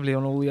so massively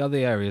on all the other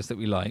areas that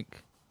we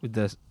like, with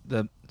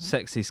the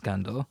sexy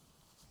Scandal.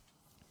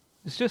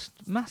 It's just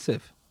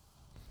massive.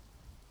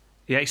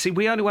 Yeah, you see,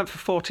 we only went for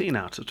 14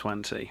 out of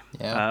 20.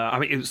 Yeah. I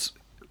mean, it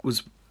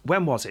was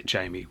when was it,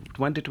 Jamie?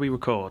 When did we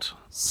record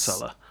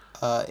Sulla?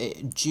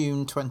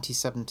 June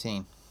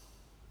 2017.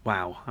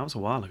 Wow, that was a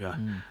while ago.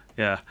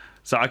 Yeah.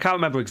 So I can't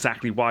remember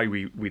exactly why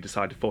we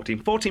decided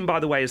 14. 14, by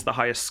the way, is the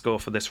highest score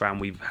for this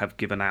round we have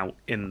given out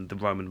in the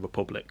Roman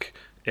Republic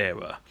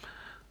era.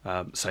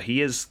 So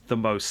he is the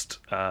most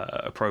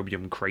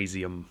opprobrium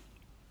crazium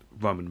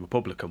Roman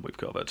Republican we've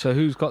covered. So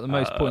who's got the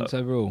most points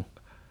overall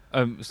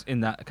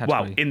in that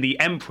category? Well, in the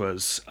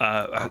emperors,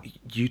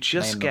 you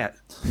just Name get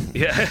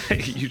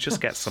you just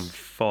get some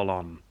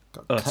full-on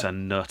utter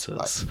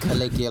nutters. Like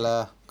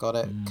Caligula got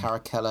it,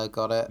 Caracalla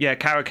got it. Yeah,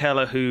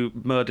 Caracalla, who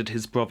murdered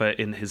his brother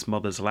in his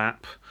mother's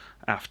lap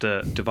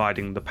after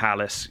dividing the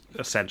palace.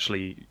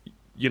 Essentially,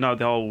 you know,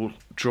 the whole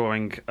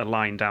drawing a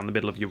line down the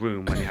middle of your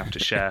room when you have to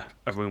share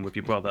a room with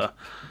your brother.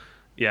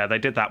 Yeah, they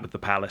did that with the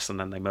palace, and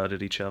then they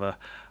murdered each other.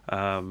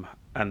 And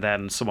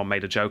then someone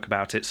made a joke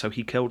about it, so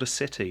he killed a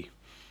city.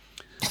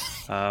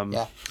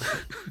 Yeah.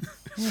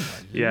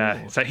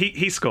 Yeah, so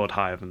he scored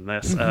higher than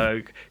this.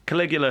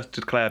 Caligula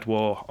declared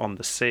war on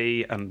the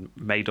sea and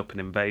made up an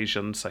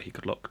invasion so he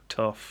could look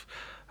tough.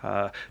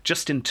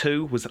 Justin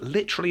II was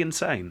literally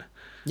insane.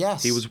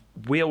 Yes. He was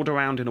wheeled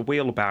around in a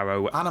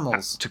wheelbarrow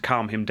Animals. to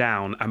calm him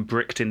down and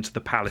bricked into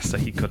the palace so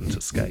he couldn't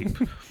escape.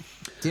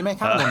 Do you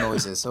make animal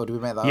noises, or do we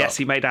make that Yes, up?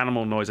 he made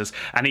animal noises,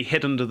 and he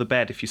hid under the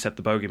bed if you said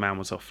the bogeyman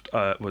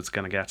was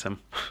going to get him.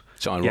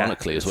 Which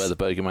ironically is where the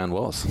bogeyman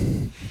was.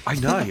 I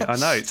know.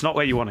 It's not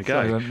where you want to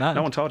go. Sorry, man.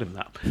 No one told him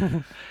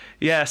that.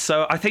 Yeah,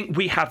 so I think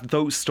we had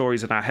those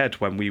stories in our head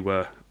when we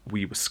were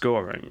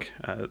scoring.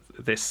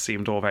 This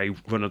seemed all very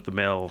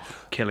run-of-the-mill,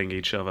 killing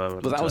each other.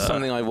 But that was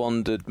something I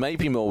wondered,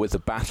 maybe more with the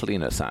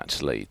battliness,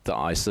 actually, that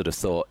I sort of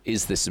thought,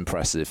 is this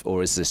impressive,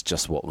 or is this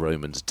just what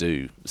Romans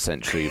do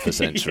century for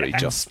century, Yes.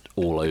 just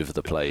all over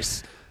the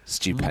place,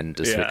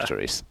 stupendous Yeah.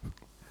 victories?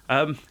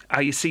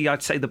 You see,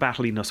 I'd say the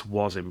battliness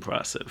was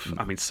impressive.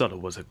 I mean, Sulla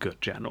was a good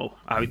general.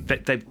 I mean,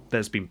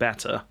 there's been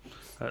better.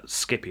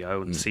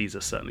 Scipio and Caesar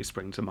certainly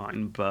spring to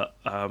mind, but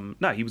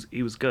no,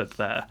 he was good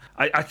there.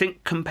 I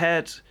think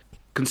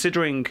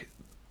considering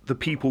the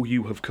people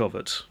you have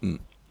covered,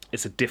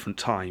 it's a different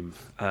time,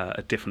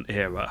 a different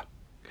era.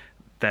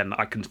 then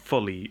I can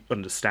fully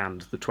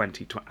understand the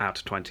 20 out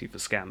of 20 for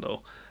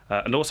Scandal.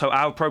 And also,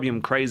 our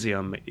Opprobrium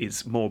Crazium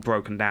is more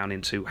broken down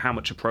into how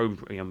much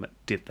opprobrium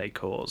did they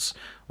cause.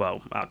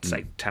 Well, I'd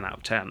say 10 out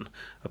of 10.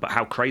 But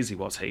how crazy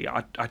was he?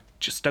 I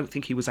just don't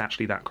think he was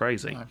actually that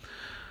crazy.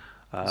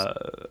 No.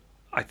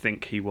 I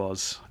think he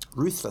was...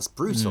 Ruthless,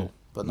 brutal,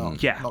 but not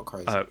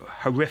crazy.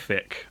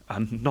 Horrific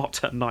and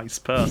not a nice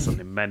person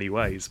in many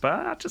ways. But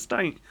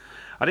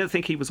I didn't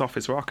think he was off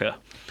his rocker.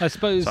 I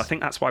suppose. So I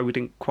think that's why we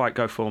didn't quite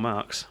go full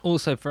marks.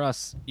 Also, for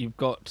us, you've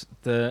got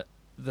the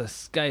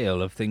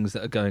scale of things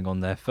that are going on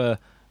there. For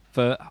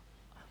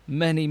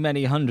many,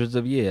 many hundreds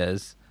of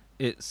years,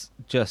 it's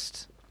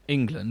just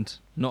England,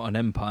 not an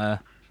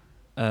empire.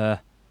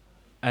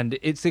 And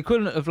it's the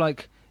equivalent of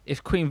like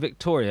if Queen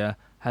Victoria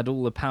had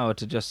all the power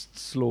to just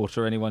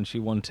slaughter anyone she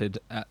wanted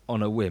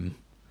on a whim.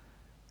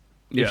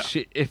 Yeah.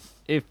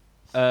 If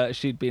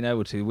she'd been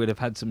able to, we'd have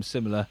had some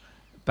similar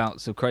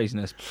bouts of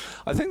craziness.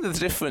 I think the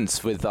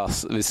difference with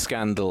us, with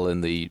Scandal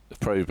and the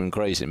Opprobrium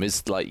Crazium,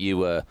 is like you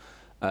were,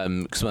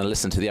 because when I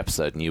listened to the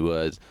episode and you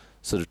were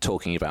sort of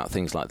talking about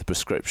things like the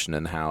prescription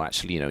and how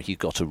actually, he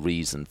got a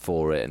reason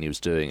for it and he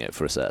was doing it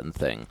for a certain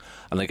thing.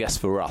 And I guess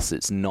for us,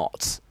 it's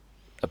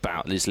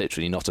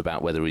literally not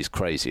about whether he's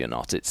crazy or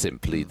not. It's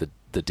simply the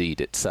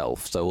deed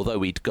itself. So although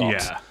we'd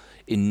got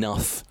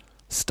enough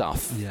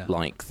stuff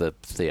like the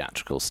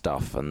theatrical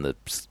stuff and the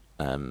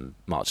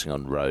marching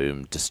on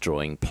Rome,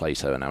 destroying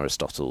Plato and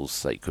Aristotle's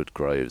sacred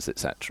groves,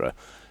 etc.,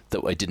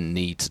 that I didn't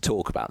need to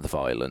talk about the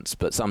violence,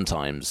 but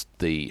sometimes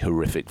the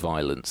horrific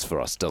violence for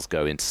us does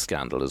go into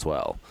Scandal as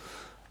well.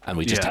 And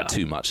we just had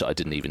too much that I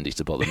didn't even need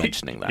to bother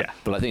mentioning that.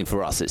 But I think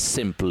for us it's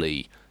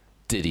simply,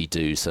 did he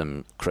do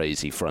some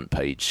crazy front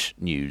page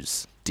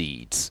news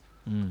deeds?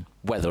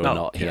 Whether or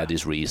not he had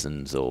his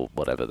reasons or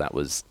whatever, that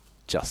was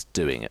just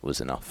doing it was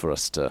enough for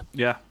us to...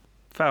 Yeah,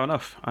 fair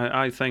enough.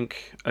 I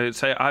think...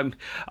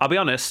 I'll be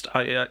honest,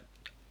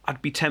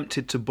 I'd be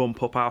tempted to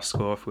bump up our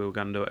score if we were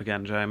going to do it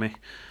again, Jamie.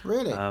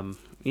 Really?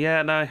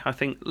 I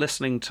think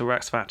listening to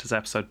Rex Factor's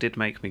episode did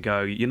make me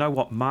go, you know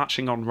what,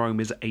 marching on Rome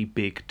is a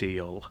big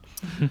deal.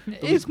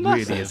 It's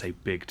massive. Really is a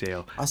big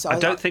deal. I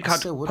don't think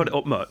I'd put it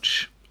up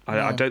much.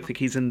 I don't think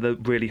he's in the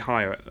really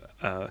higher...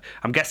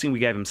 I'm guessing we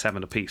gave him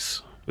 7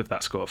 apiece with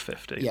that score of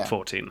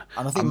 14.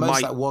 And I think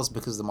most of that was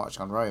because of the March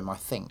on Rome, I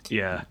think.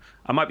 Yeah.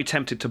 I might be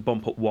tempted to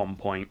bump up 1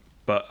 point,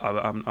 but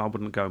I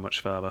wouldn't go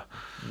much further.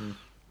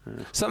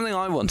 Something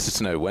I wanted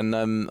to know,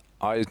 when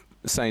I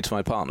was saying to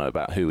my partner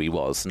about who he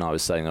was, and I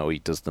was saying, he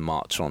does the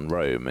March on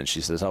Rome, and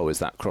she says, is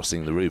that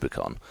crossing the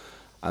Rubicon?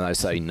 And I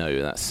say,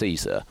 no, that's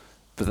Caesar.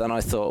 But then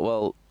I thought,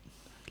 well,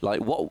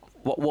 like,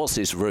 what was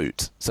his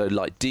route? So,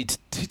 like, did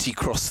he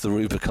cross the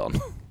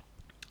Rubicon?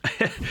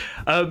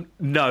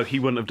 No, he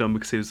wouldn't have done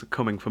because he was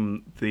coming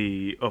from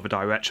the other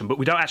direction. But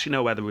we don't actually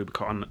know where the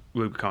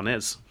Rubicon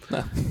is.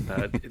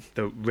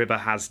 The river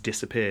has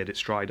disappeared. It's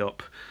dried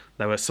up.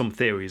 There are some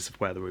theories of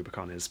where the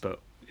Rubicon is, but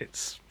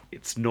it's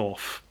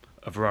north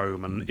of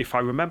Rome. And if I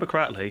remember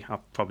correctly,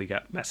 I'll probably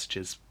get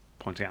messages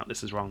pointing out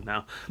this is wrong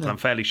now, but I'm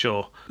fairly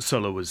sure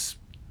Sulla was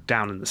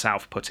down in the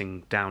south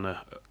putting down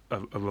a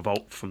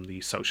revolt from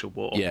the social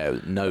war. Yeah,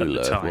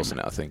 Nola,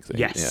 wasn't it, I think?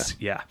 Yes,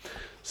 yeah.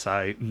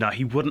 So, no,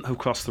 he wouldn't have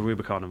crossed the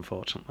Rubicon,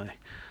 unfortunately.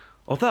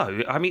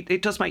 Although, I mean,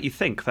 it does make you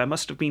think there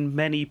must have been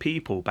many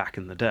people back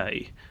in the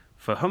day,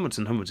 for hundreds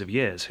and hundreds of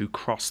years, who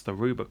crossed the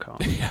Rubicon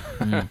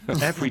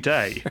every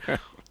day.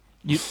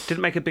 You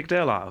didn't make a big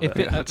deal out of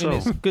it.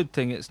 It's a good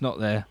thing it's not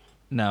there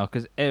now,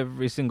 because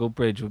every single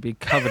bridge would be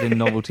covered in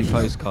novelty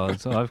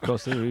postcards. So I've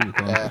crossed the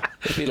Rubicon. Yeah.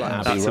 It'd be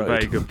like That's a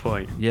very good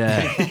point.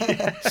 Yeah.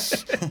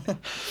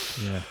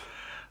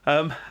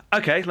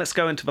 Okay, let's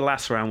go into the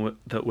last round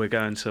that we're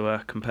going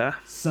to compare.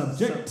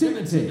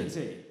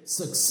 Subjectivity.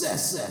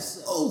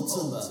 Successus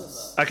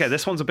Ultimus. Okay,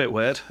 this one's a bit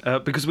weird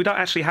because we don't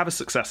actually have a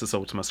Successus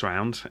Ultimus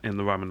round in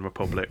the Roman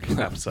Republic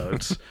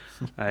episodes.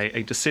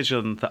 A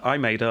decision that I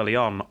made early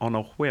on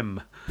a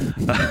whim,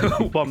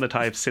 one that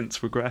I have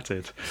since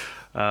regretted,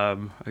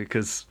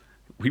 because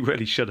we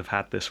really should have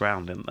had this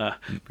round in there,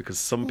 because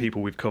some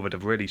people we've covered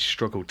have really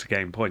struggled to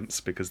gain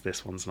points because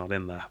this one's not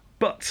in there.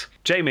 But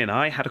Jamie and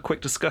I had a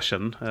quick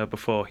discussion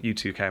before you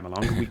two came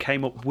along. We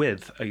came up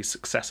with a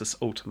Successus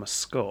Ultimus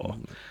score.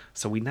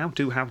 So we now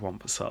do have one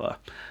for Sulla.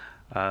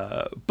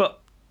 But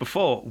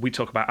before we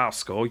talk about our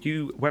score,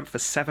 you went for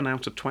 7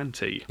 out of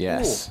 20.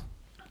 Yes.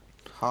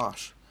 Ooh.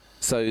 Harsh.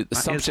 So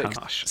the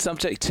harsh.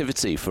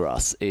 subjectivity for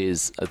us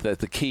is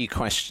the key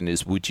question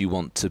is, would you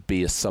want to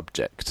be a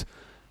subject?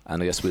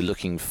 And I guess we're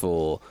looking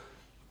for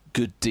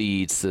good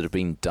deeds that have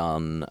been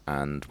done,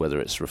 and whether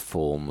it's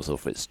reforms or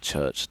if it's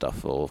church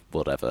stuff or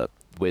whatever,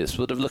 we're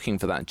sort of looking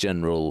for that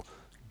general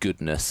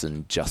goodness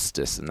and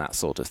justice and that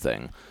sort of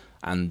thing.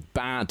 And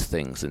bad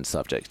things in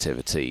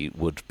subjectivity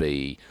would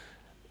be,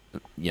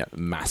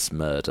 mass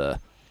murder,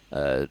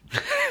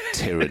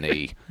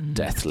 tyranny,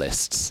 death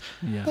lists.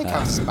 I think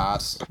that's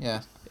bad.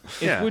 Yeah.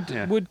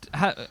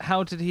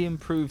 How did he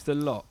improve the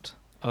lot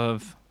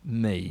of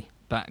me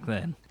back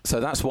then? So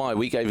that's why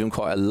we gave him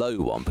quite a low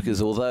one,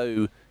 because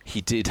although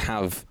he did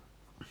have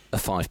a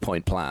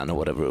 5-point plan or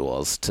whatever it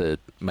was to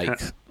make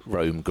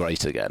Rome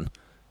great again,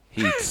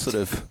 he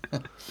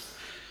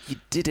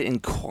did it in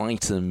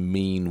quite a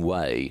mean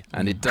way,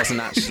 and it doesn't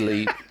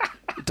actually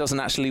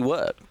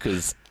work,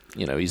 because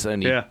he's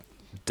only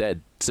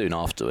dead soon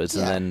afterwards,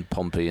 and then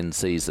Pompey and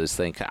Caesars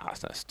think,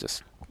 let's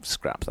just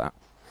scrap that.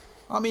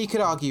 I mean, you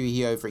could argue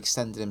he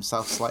overextended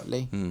himself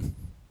slightly,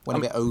 went a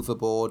bit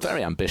overboard.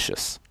 Very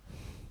ambitious.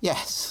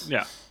 Yes.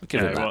 Yeah,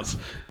 it was.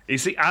 You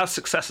see, our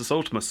Successus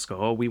Ultimus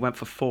score, we went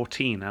for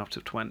 14 out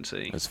of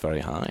 20. It's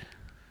very high.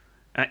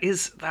 That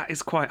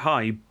is quite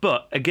high,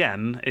 but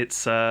again,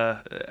 it's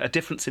a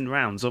difference in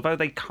rounds. Although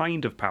they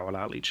kind of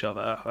parallel each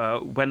other,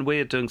 when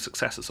we're doing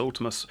Successus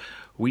Ultimus,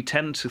 we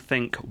tend to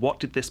think, what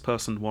did this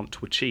person want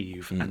to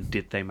achieve, and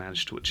did they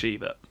manage to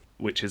achieve it?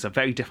 Which is a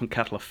very different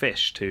kettle of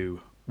fish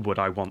to, would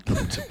I want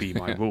them to be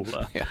my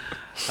ruler?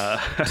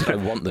 I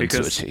want them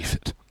to achieve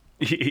it.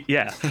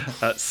 Yeah,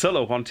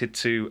 Sulla wanted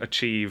to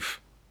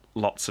achieve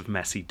lots of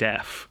messy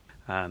death,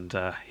 and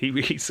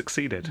he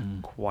succeeded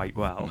quite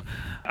well.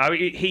 I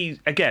mean,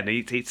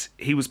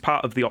 he was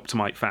part of the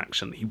Optimite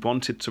faction. He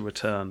wanted to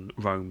return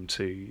Rome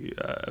to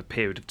a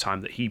period of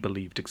time that he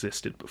believed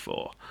existed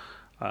before.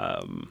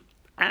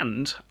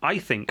 And I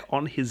think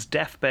on his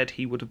deathbed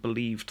he would have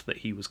believed that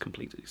he was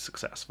completely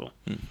successful.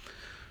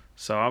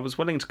 So I was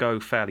willing to go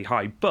fairly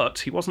high, but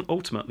he wasn't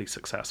ultimately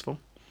successful.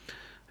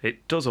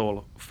 It does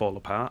all fall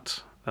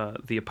apart.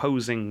 The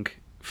opposing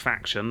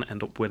faction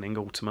end up winning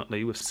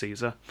ultimately with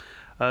Caesar.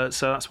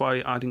 So that's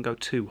why I didn't go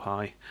too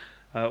high.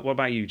 What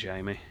about you,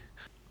 Jamie?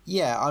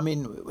 Yeah, I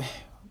mean,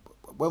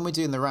 when we're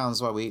doing the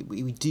rounds, well, we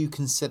do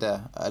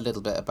consider a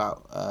little bit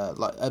about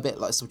a bit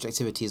like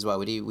subjectivity as well.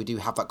 We do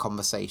have that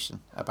conversation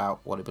about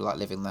what it'd be like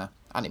living there,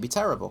 and it'd be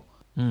terrible.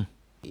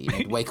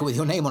 You'd wake up with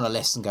your name on a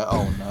list and go,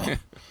 oh no.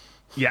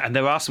 Yeah, and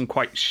there are some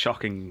quite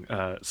shocking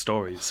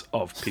stories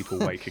of people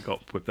waking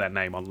up with their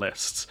name on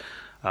lists.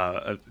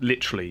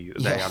 Literally,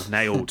 they are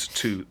nailed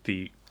to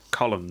the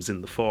columns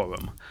in the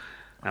forum,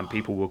 and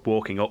people were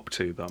walking up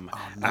to them,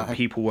 and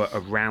people were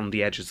around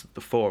the edges of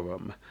the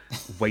forum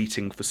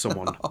waiting for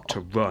someone to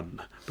run,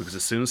 because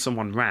as soon as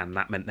someone ran,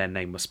 that meant their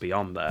name must be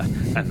on there,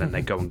 and then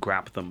they go and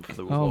grab them for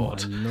the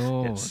reward. Oh, my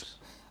Lord.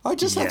 I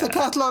just left the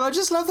catalogue.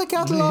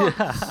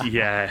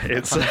 Yeah,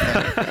 it's...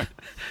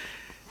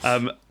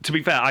 to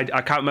be fair, I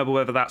can't remember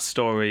whether that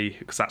story,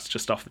 because that's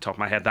just off the top of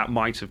my head, that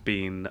might have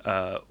been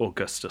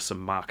Augustus and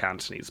Mark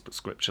Antony's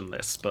prescription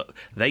lists, but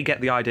they get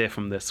the idea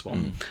from this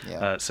one.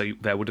 So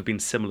there would have been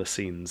similar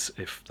scenes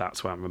if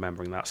that's where I'm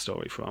remembering that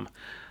story from.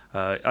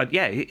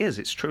 Yeah, it is.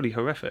 It's truly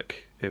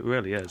horrific. It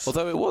really is.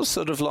 Although it was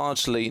sort of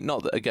largely,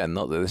 not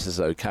that this is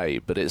okay,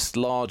 but it's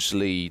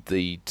largely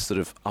the sort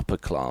of upper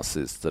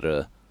classes that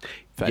are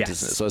affected,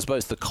 isn't it? So I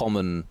suppose the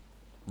common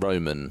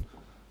Roman,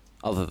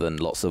 other than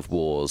lots of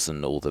wars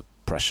and all the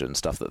pressure and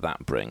stuff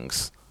that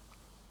brings,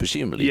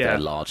 presumably they're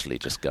largely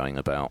just going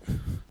about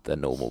their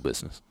normal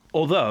business.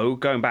 Although,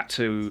 going back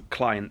to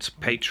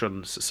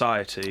client-patron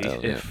society,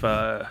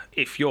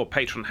 if your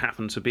patron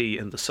happened to be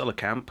in the Sulla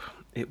camp,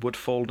 it would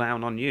fall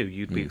down on you.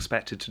 You'd be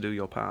expected to do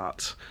your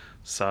part.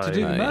 So to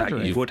do the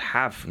murdering? You would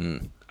have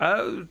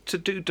to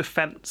do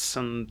defence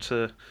and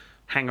to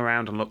hang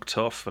around and look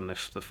tough, and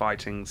if the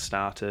fighting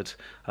started,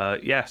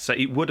 so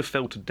it would have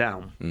filtered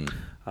down.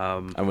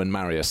 And when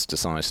Marius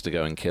decides to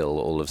go and kill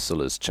all of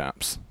Sulla's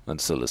chaps, and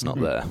Sulla's not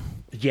there.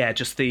 Yeah,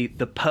 just the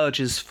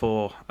purges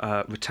for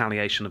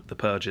retaliation of the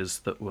purges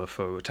that were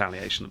for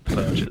retaliation of the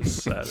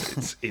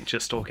purges. It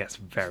just all gets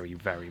very,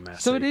 very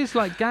messy. So it is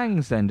like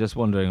gangs then, just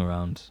wandering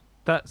around.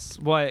 That's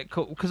why it...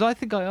 Because I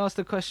think I asked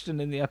a question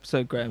in the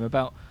episode, Graham,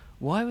 about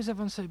why was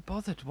everyone so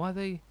bothered? Why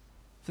they...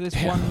 for this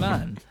one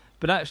man?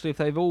 But actually, if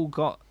they've all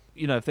got,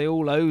 if they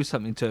all owe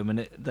something to him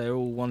and they're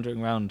all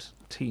wandering around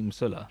Team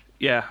Sulla.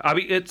 Yeah, I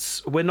mean,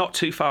 we're not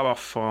too far off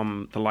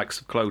from the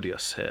likes of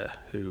Clodius here,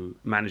 who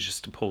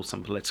manages to pull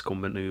some political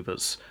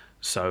manoeuvres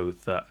so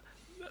that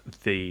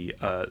the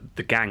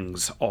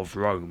gangs of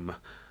Rome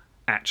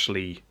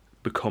actually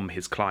become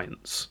his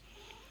clients.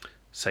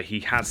 So he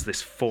has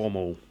this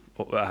formal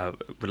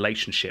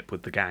relationship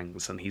with the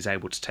gangs, and he's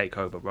able to take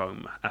over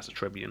Rome as a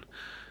tribune.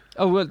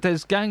 Oh, well,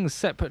 there's gangs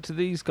separate to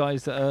these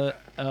guys that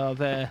are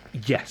there.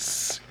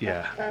 Yes,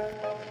 yeah.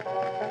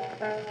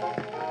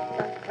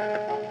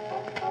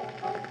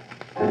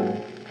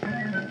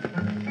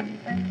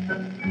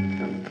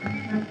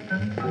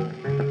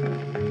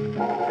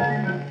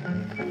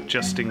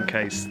 Just in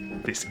case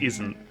this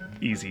isn't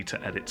easy to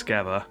edit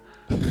together,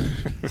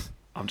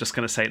 I'm just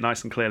going to say it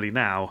nice and clearly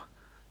now.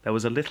 There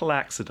was a little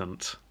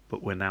accident,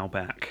 but we're now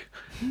back.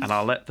 And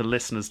I'll let the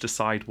listeners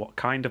decide what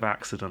kind of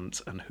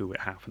accident and who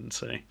it happened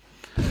to.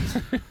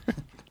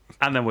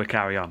 And then we'll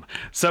carry on.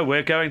 So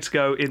we're going to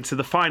go into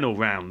the final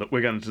round that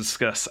we're going to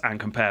discuss and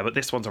compare, but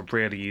this one's a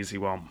really easy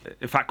one.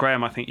 In fact,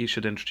 Graham, I think you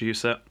should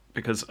introduce it,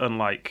 because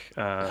unlike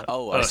us,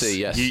 I see,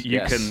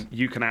 yes.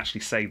 You can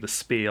actually say the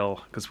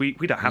spiel, because we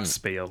don't have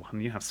spiel,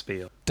 and you have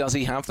spiel. Does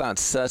he have that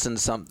certain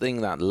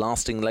something, that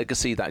lasting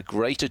legacy, that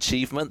great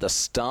achievement, the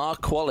star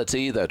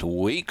quality that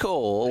we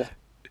call...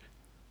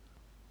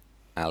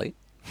 Ali?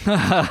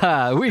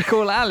 We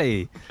call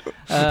Ali.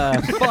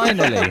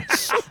 Finally.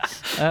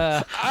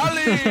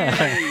 Ali!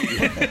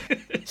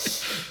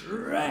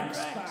 Rex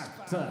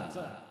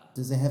Factor.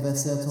 Does it have a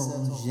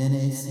certain je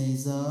ne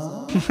sais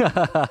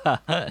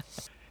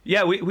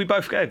Yeah, we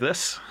both gave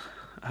this.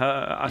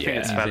 I think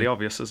it's Yeah. fairly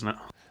obvious, isn't it?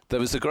 There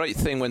was a great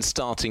thing when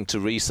starting to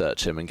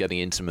research him and getting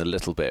into him a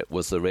little bit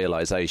was the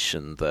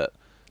realisation that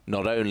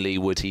not only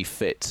would he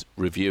fit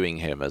reviewing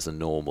him as a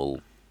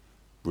normal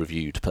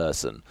reviewed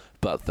person,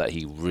 but that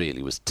he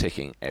really was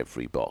ticking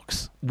every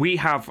box. We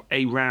have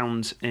a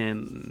round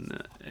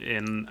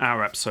in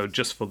our episode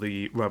just for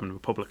the Roman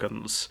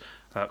Republicans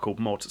called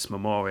Mortis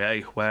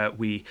Memoriae, where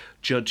we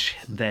judge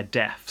their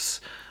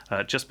deaths.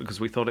 Just because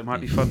we thought it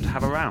might be fun to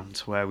have a round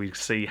where we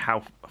see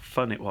how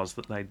fun it was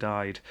that they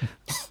died.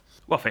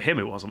 Well, for him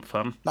it wasn't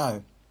fun.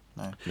 No.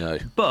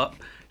 But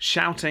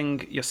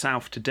shouting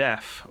yourself to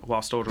death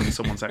whilst ordering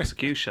someone's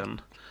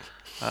execution,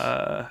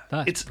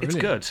 it's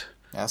good.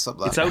 Yeah, that's up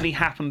there. It's only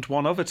happened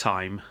one other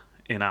time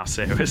in our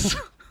series.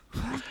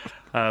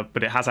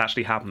 But it has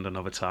actually happened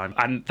another time.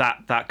 And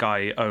that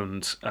guy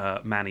owned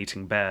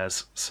man-eating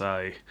bears,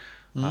 so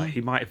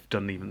he might have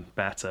done even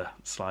better,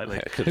 slightly.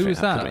 Yeah, Who was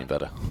that? Could have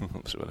been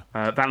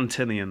better.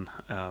 Valentinian.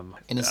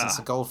 Innocence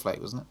of Goldflake,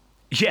 wasn't it?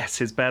 Yes,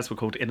 his bears were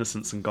called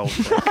Innocence and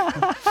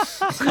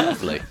Goldflake.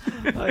 Lovely.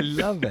 I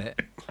love it.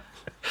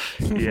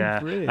 Yeah.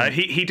 Brilliant.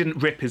 He didn't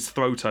rip his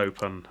throat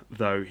open,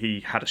 though.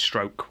 He had a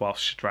stroke while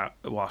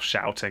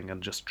shouting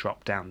and just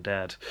dropped down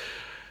dead.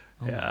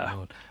 Yeah.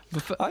 Lord.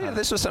 Oh yeah,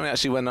 this was something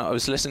actually when I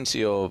was listening to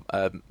your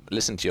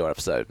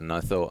episode, and I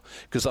thought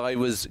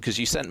because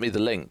you sent me the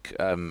link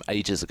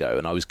ages ago,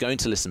 and I was going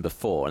to listen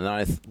before, and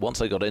then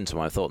once I got into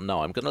them, I thought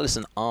no, I'm going to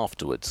listen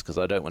afterwards because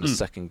I don't want to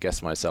second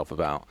guess myself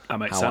about how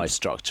makes I sense.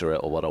 structure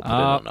it or what I'll put in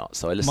or not.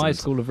 So I listened. My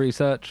school of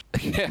research.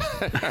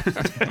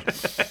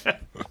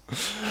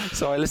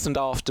 So I listened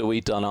after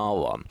we'd done our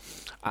one,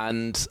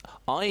 and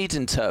I'd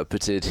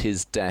interpreted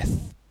his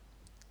death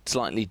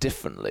slightly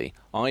differently.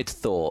 I'd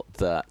thought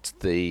that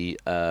the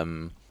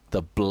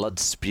blood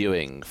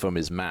spewing from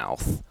his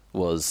mouth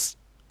was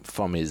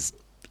from his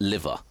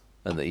liver,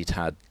 and that he'd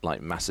had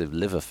like massive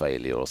liver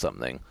failure or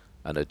something,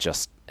 and had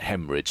just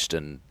hemorrhaged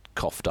and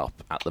coughed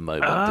up at the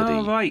moment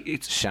that he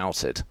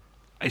shouted.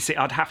 I see.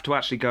 I'd have to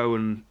actually go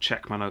and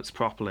check my notes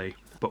properly.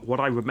 But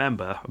what I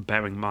remember,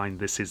 bearing in mind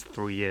this is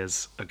 3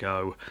 years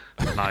ago,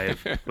 and I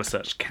have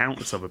researched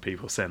countless other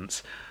people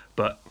since,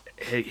 but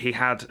he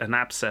had an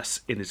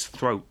abscess in his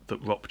throat that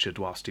ruptured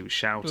whilst he was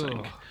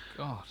shouting. Oh,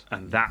 God.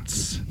 And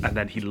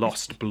then he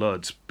lost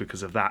blood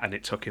because of that, and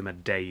it took him a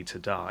day to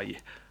die.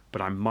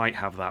 But I might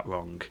have that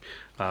wrong.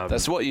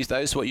 That's what you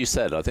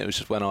said. I think it was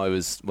just when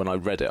I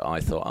read it,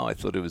 I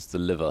thought it was the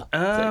liver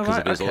because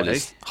right, it was all okay.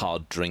 this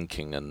hard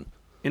drinking and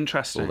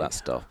Interesting. all that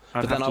stuff.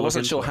 I'd But have then to I look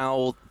wasn't into sure it.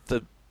 how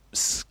the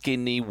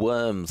skinny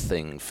worm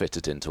thing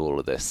fitted into all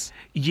of this.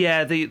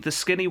 Yeah, the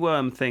skinny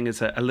worm thing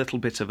is a little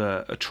bit of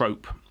a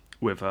trope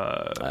with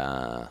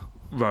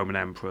Roman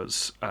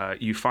emperors.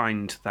 You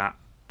find that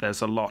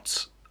there's a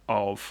lot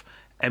of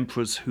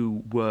emperors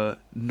who were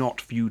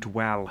not viewed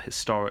well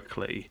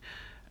historically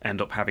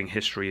end up having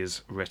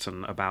histories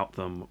written about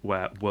them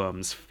where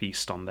worms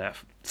feast on their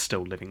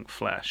still living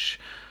flesh.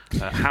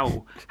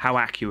 How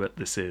accurate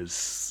this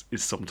is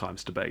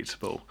sometimes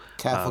debatable.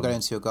 Careful going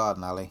into your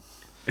garden, Ali.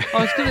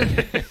 I was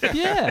gonna,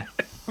 yeah.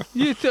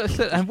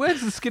 And where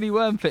does the skinny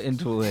worm fit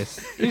into all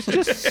this?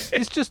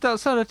 It's just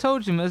outside. I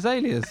told you,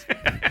 azaleas.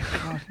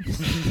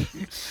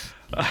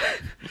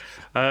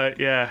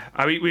 Yeah,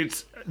 I mean,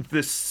 it's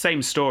the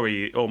same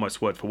story,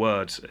 almost word for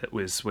word. It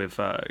was with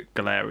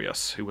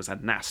Galerius, who was a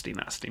nasty,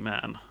 nasty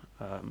man,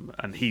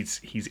 and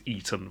he's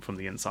eaten from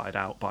the inside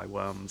out by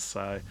worms.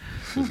 So,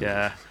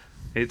 yeah,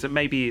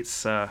 maybe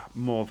it's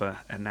more of a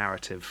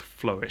narrative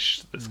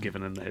flourish that's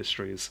given in the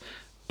histories,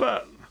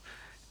 but.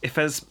 If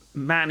there's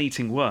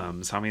man-eating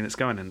worms, I mean, it's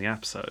going in the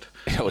episode.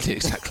 Yeah, well,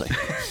 exactly.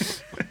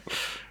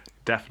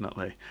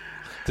 Definitely.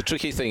 The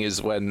tricky thing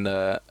is when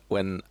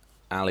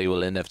Ali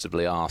will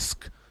inevitably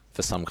ask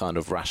for some kind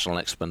of rational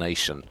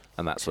explanation,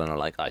 and that's when I'm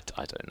like, I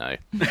don't know.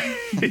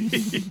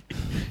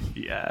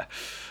 Yeah.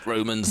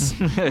 Romans,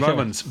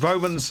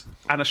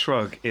 and a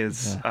shrug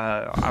is.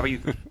 I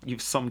mean,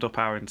 you've summed up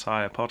our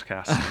entire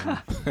podcast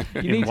You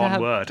in need to one have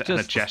word and a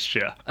just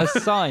gesture. a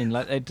sign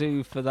like they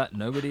do for that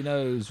nobody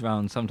knows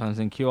round sometimes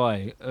in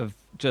QI of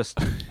just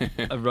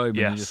a Roman.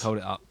 Yes. You just hold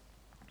it up.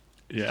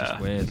 It's Yeah.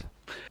 just weird.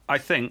 I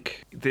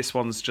think this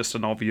one's just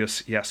an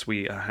obvious. Yes,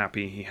 we are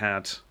happy he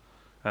had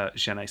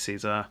Gene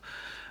Caesar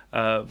 /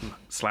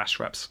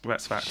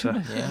 Rex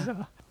Factor.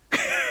 Yeah.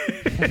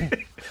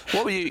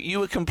 what were you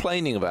were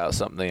complaining about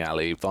something,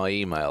 Ali, by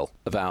email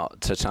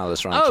about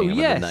Tertullus Oh ranking him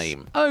yes. in the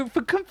name. Oh,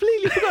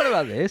 completely forgot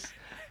about this.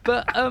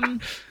 But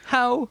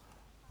how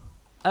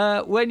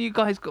when you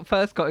guys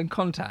first got in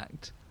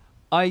contact,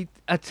 I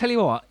tell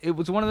you what, it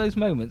was one of those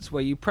moments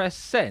where you press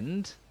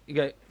send, you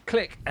go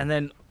click, and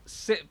then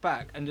sit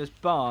back and just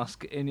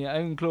bask in your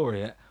own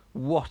glory at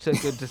what a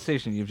good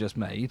decision you've just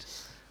made.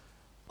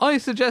 I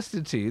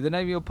suggested to you the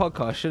name of your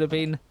podcast should have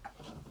been,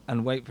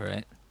 and wait for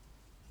it,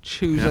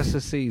 choose us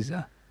a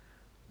Caesar.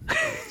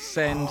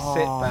 Send,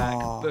 sit back,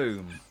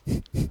 boom.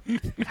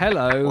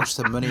 Hello, Watch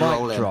the money mic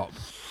roll in. drop.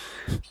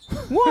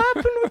 What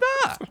happened with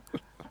that?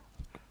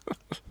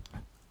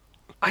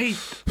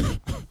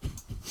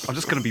 I'm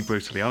just going to be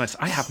brutally honest.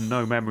 I have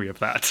no memory of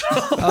that.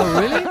 Oh,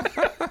 really?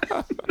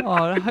 Oh,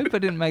 I hope I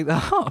didn't make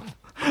that up.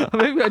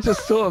 Maybe I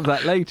just thought of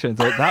that later and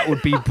thought that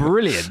would be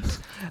brilliant.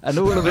 And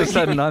all of a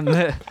sudden I'm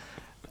there.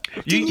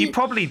 You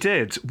probably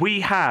did. We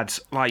had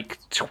like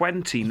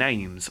 20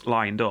 names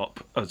lined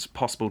up as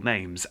possible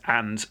names,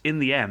 and in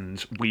the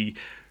end, we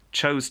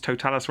chose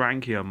Totalis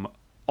Rankium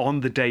on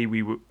the day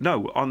we were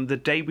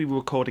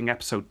recording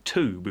episode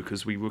 2,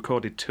 because we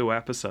recorded 2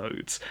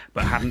 episodes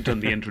but hadn't done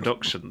the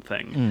introduction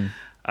thing.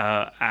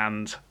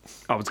 And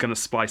I was going to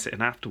splice it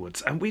in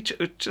afterwards, and we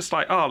just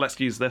like, oh, let's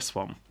use this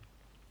one.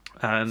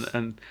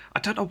 And I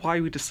don't know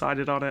why we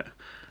decided on it.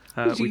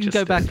 You can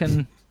go back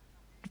and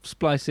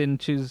splice in,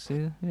 choose.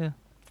 Yeah.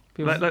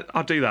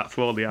 I'll do that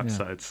for all the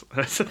episodes.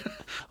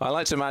 I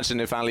like to imagine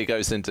if Ali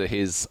goes into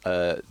his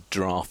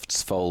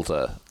drafts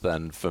folder,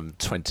 then from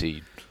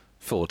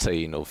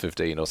 2014 or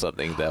 15 or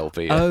something, there'll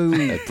be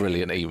a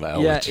brilliant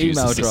email. Yeah, with choose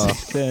email a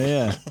draft.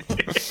 Yeah.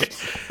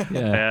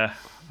 Yeah,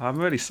 I'm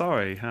really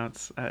sorry.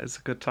 It's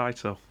a good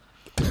title.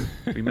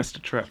 We missed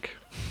a trick.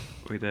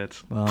 We did.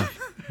 Well,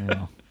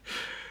 yeah.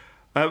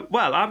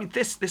 Well, I mean,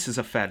 this is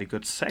a fairly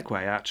good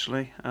segue,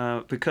 actually,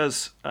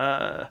 because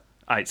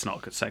it's not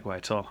a good segue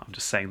at all. I'm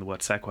just saying the word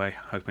segue,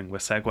 hoping we're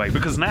segue,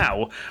 because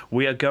now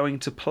we are going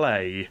to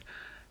play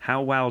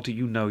How Well Do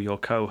You Know Your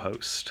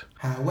Co-Host?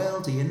 How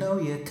well do you know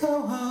your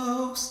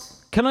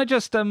co-host? Can I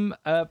just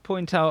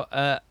point out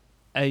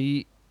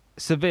a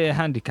severe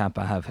handicap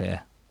I have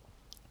here?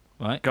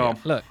 Right? Go on.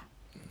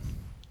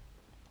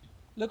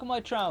 Look at my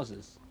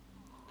trousers.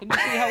 Can you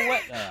see how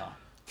wet they are?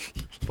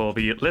 For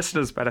the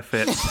listeners'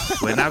 benefit,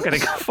 we're now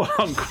getting a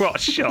full-on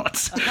crotch shot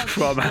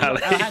from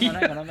Ali. Hang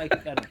on, I'll make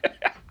it better.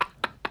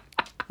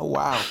 Oh,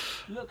 wow.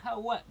 Look how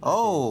wet.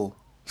 Oh,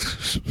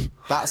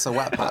 that's a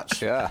wet patch.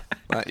 Yeah,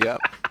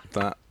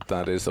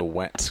 that is a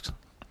wet.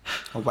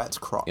 A wet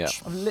crotch. Yeah.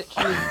 I'm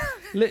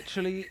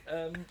literally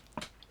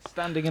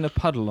standing in a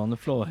puddle on the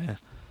floor here.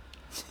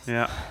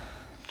 Yeah.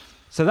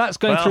 So that's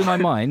going through my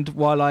mind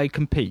while I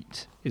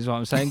compete, is what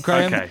I'm saying.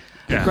 Graham, Okay.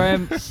 Yeah.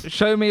 Graham,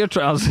 show me your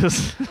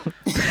trousers.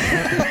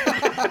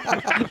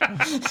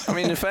 I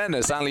mean, in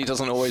fairness, Ali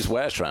doesn't always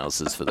wear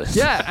trousers for this.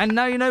 Yeah, and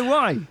now you know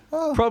why.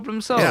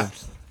 Problem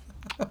solved.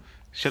 Yeah.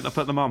 Shouldn't have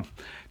put them on.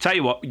 Tell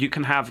you what, you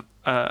can have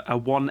a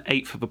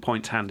 1/8 of a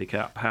point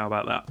handicap. How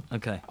about that?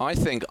 Okay. I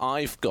think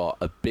I've got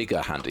a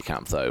bigger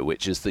handicap, though,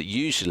 which is that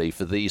usually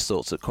for these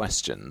sorts of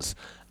questions,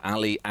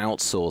 Ali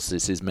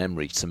outsources his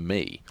memory to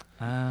me.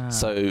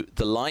 So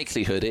the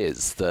likelihood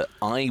is that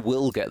I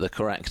will get the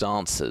correct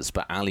answers,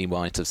 but Ali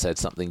might have said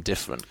something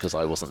different because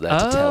I wasn't there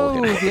to tell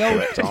him what the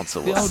correct answer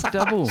was. The old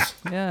double,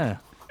 yeah.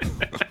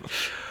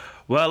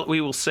 Well,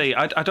 we will see.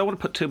 I don't want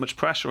to put too much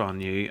pressure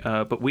on you,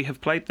 but we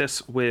have played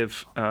this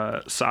with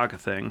Saga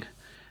Thing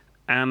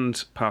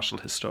and Partial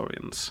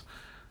Historians,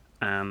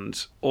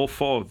 and all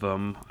 4 of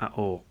them,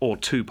 or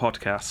 2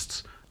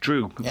 podcasts,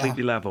 drew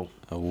completely level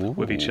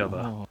with each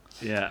other.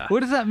 Yeah. What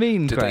does that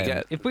mean, Did Graham? they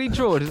get- If we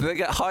draw, Do they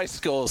get high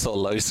scores or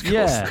low scores?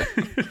 Yeah.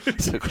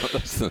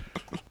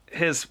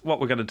 Here's what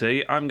we're going to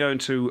do. I'm going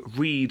to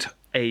read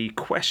a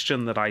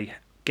question that I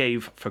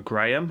gave for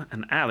Graham,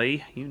 and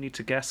Ali, you need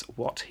to guess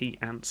what he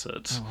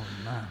answered. Oh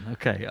man,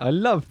 okay, I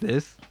love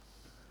this.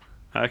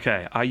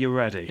 Okay, are you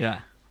ready?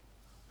 Yeah.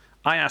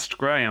 I asked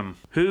Graham,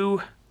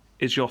 who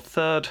is your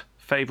 3rd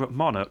favourite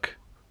monarch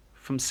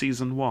from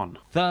season 1?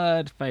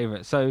 3rd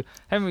favourite. So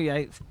Henry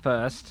VIII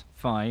first,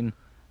 fine.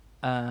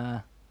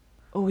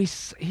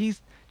 He's. Do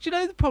you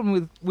know the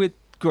problem with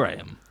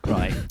Graham?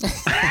 Right.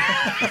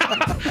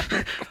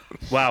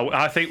 Wow,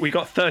 I think we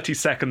got 30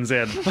 seconds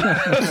in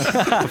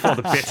before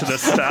the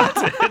bitterness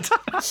started.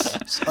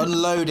 It's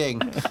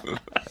unloading.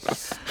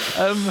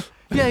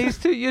 Yeah,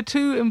 you're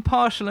too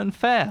impartial and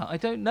fair. I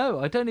don't know.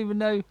 I don't even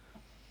know.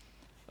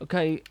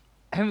 Okay,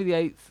 Henry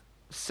VIII.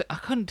 I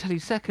couldn't tell you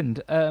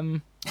second.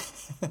 Hang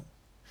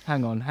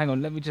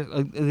on. Let me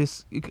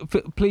just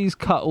please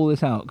cut all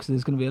this out because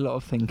there's going to be a lot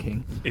of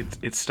thinking.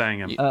 It's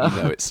staying in. You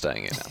know it's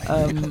staying in,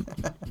 Ali.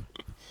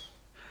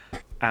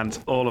 And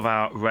all of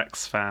our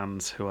Rex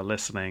fans who are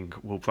listening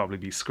will probably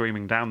be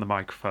screaming down the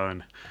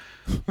microphone.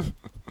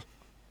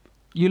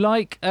 You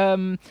like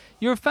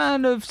you're a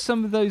fan of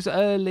some of those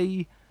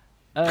early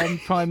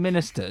prime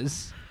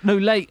ministers. No,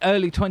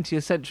 early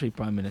 20th century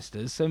prime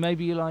ministers. So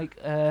maybe you like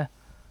a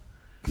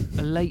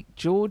late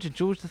George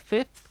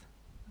V?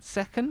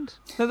 Second?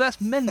 No,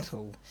 that's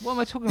mental. What am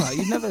I talking about?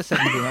 You've never said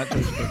anything about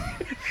George V.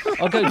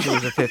 I'll go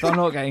George V. I'm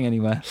not getting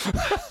anywhere.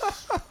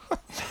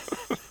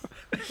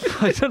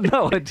 I have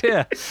no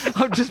idea.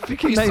 I'm just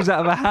picking names out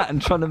of a hat and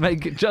trying to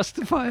make it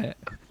justify it.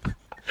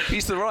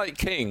 He's the right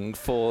king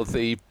for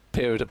the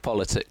period of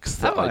politics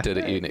that I did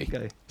at uni.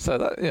 Okay. So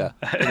that, yeah,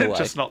 in a way.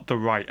 Just not the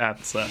right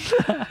answer.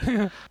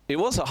 It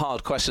was a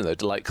hard question, though.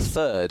 Like,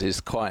 3rd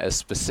is quite a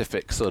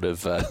specific sort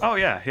of... Oh,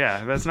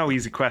 yeah. There's no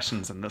easy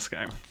questions in this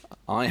game.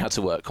 I had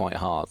to work quite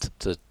hard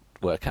to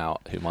work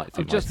out who might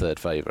be my third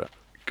favourite.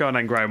 Go on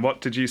then, Graham.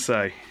 What did you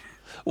say?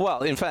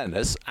 Well, in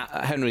fairness,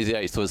 Henry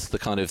VIII was the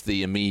kind of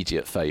the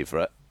immediate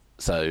favourite,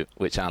 so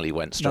which Ali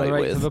went straight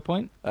Another with. eighth of a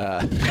point?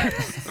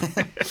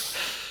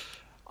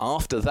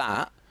 After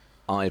that,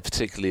 I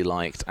particularly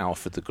liked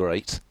Alfred the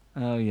Great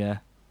Oh, yeah.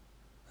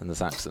 and the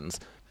Saxons.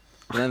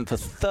 And then for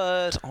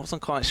third, I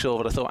wasn't quite sure,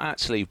 but I thought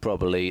actually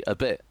probably a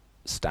bit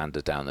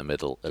standard down the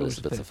middle, George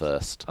Elizabeth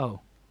I.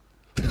 Oh.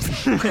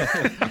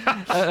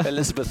 Elizabeth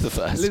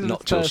I, Elizabeth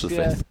not George I,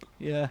 V.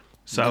 Yeah.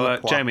 So, Another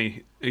point.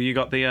 Jamie, you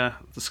got the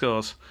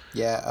scores?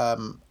 Yeah,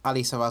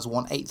 Ali so has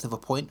 1/8 of a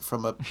point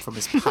from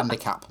his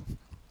handicap.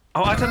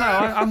 Oh, I don't know.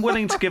 I'm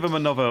willing to give him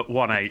another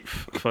 1/8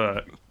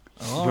 for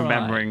All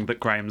remembering that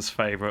Graham's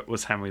favourite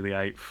was Henry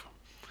VIII.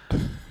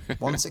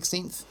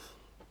 1/16.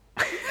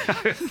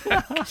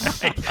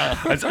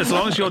 As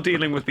long as you're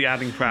dealing with the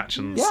adding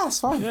fractions. Yeah, it's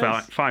fine.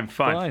 Yeah. Fine.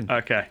 Fine.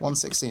 Okay.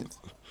 1/16.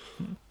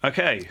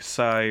 Okay,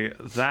 so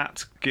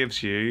that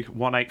gives you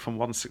 1/8 from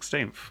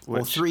 1/16,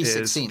 which Or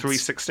 3/16. is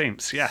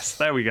 3/16. Yes,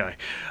 there we go.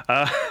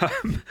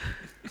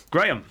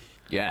 Graham.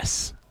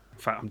 Yes. In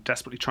fact, I'm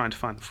desperately trying to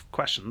find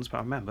questions, but I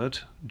remembered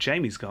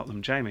Jamie's got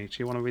them. Jamie, do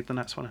you want to read the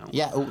next one out?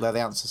 Yeah, they're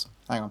the answers.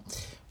 Hang on.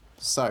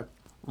 So,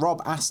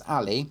 Rob asked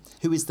Ali,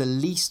 who is the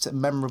least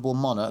memorable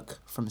monarch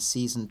from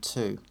season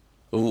 2?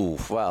 Ooh,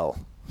 well.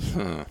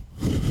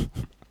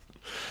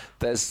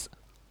 There's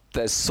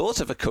sort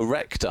of a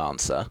correct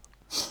answer.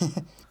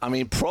 I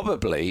mean,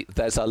 probably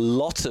there's a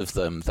lot of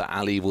them that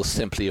Ali will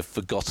simply have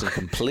forgotten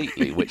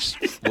completely, which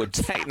would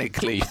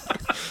technically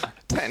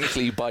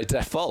by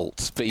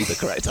default be the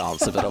correct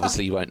answer, but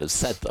obviously you won't have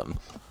said them.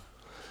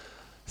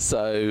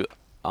 So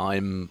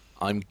I'm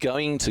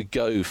going to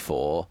go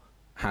for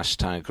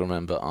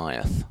 #remember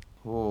Ayeth,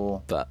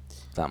 Oh. but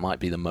that might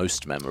be the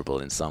most memorable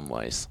in some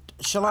ways.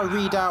 Shall I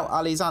read out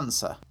Ali's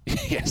answer?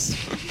 Yes.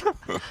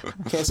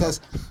 Okay, it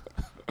says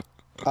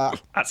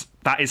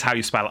That is how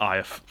you spell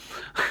Ayeth.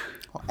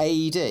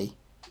 AED.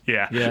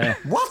 Yeah. Yeah.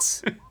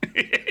 What?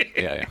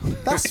 Yeah.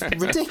 That's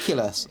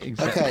ridiculous.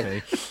 Exactly.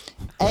 Okay.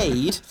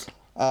 Aid,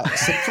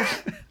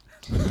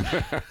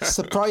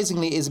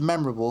 surprisingly, is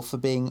memorable for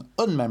being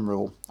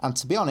unmemorable. And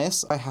to be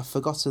honest, I have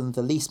forgotten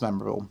the least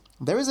memorable.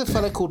 There is a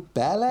fellow called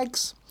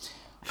Barelegs.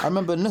 I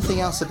remember nothing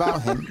else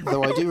about him,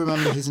 though I do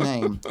remember his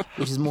name,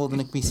 which is more than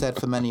can be said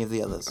for many of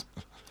the others.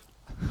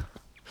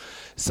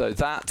 So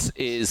that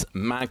is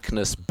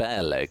Magnus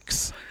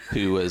Barelegs,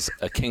 who was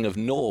a king of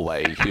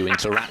Norway who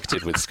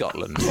interacted with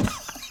Scotland,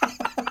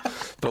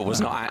 but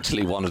was not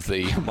actually one of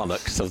the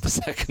monarchs of the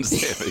second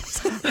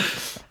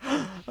series.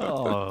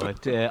 Oh,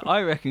 dear.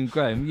 I reckon,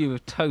 Graham, you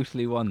have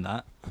totally won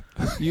that.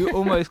 You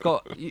almost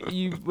got...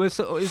 You were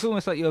it's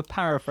almost like you were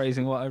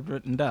paraphrasing what I've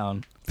written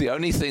down. The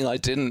only thing I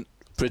didn't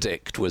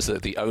predict was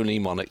that the only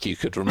monarch you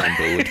could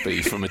remember would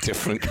be from a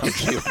different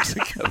country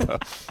altogether.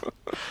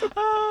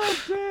 Oh,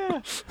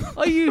 dear.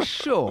 Are you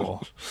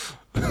sure?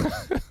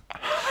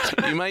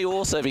 You may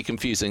also be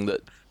confusing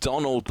that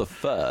Donald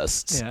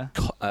I's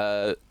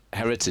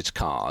heritage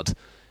card,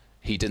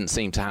 he didn't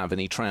seem to have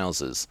any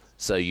trousers.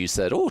 So you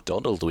said, oh,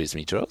 Donald wears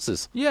me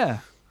trousers. Yeah.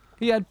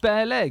 He had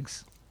bare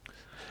legs.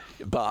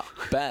 But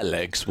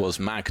Barelegs was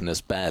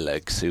Magnus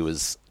Barelegs, who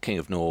was King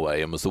of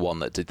Norway and was the one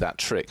that did that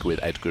trick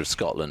with Edgar of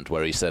Scotland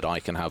where he said, I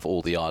can have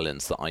all the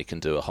islands that I can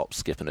do a hop,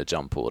 skip and a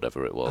jump or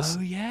whatever it was. Oh,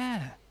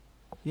 yeah.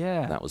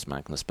 Yeah. That was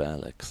Magnus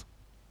Barelegs.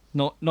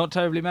 Not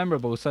terribly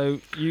memorable,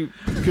 so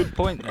good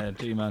point there,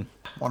 G-Man.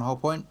 1 whole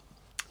point.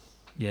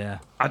 Yeah.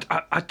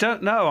 I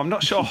don't know. I'm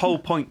not sure whole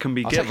point can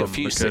be I'll given take a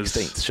few because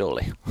 16ths,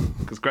 surely.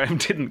 because Graham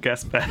didn't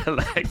guess bare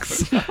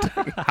legs.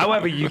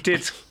 However, you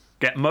did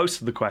get most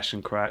of the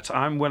question correct.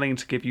 I'm willing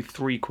to give you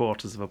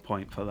 3/4 of a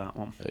point for that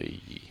one. Hey.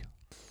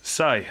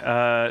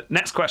 So,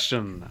 next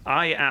question.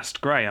 I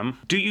asked Graham,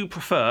 do you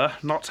prefer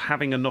not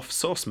having enough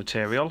source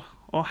material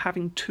or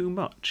having too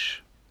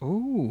much?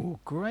 Ooh,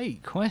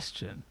 great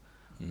question.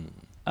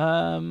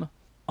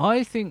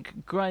 I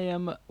think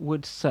Graham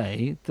would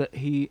say that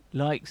he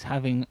likes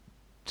having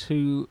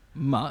too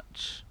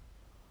much,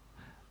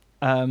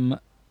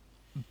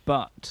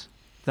 but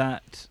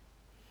that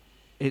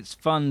it's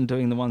fun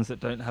doing the ones that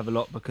don't have a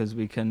lot because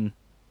we can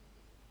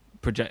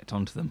project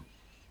onto them.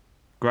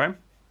 Graham?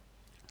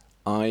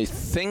 I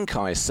think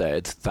I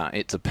said that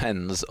it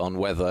depends on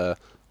whether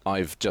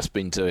I've just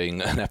been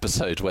doing an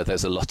episode where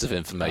there's a lot of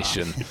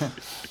information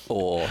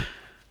or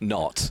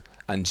not.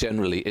 And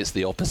generally it's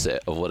the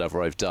opposite of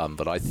whatever I've done.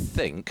 But I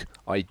think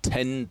I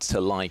tend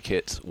to like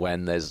it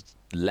when there's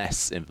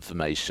less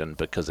information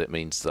because it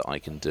means that I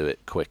can do it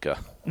quicker.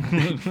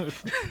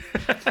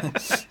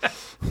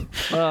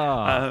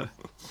 Well,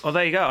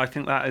 there you go. I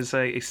think that is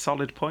a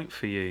solid point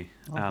for you,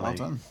 Ali. Well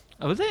done.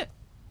 Oh, was it?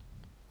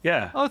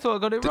 Yeah. Oh, I thought I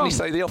got it Didn't wrong. he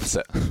say the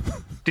opposite?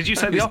 Did you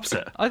say the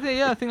opposite? I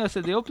think I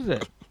said the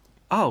opposite.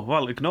 Oh,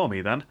 well, ignore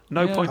me then.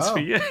 No Yeah. points Oh. for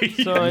you.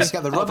 Sorry. Let's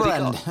get the rubber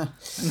end.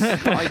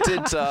 I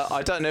did.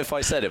 I don't know if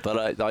I said it,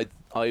 but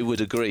I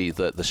would agree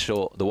that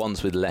the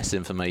ones with less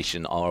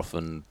information are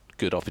often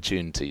good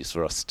opportunities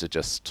for us to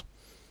just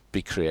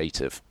be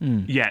creative.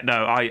 Yeah,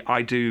 no,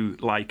 I do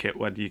like it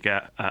when you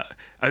get...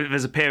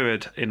 there's a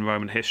period in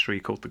Roman history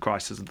called the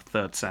Crisis of the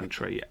 3rd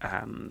century,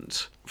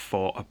 and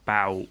for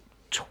about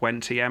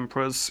 20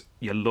 emperors,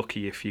 you're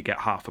lucky if you get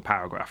half a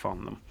paragraph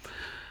on them.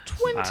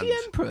 20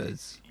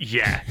 emperors?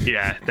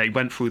 Yeah, they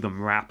went through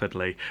them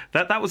rapidly.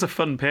 That was a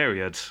fun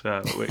period.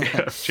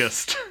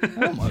 Just...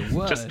 Oh, my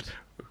word. Just,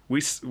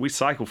 we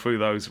cycle through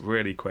those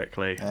really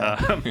quickly.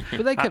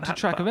 But they kept a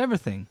track of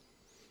everything.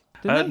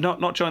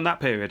 Not during that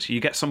period.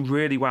 You get some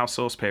really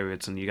well-sourced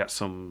periods, and you get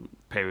some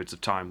periods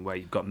of time where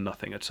you've got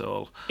nothing at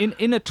all.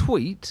 In a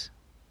tweet,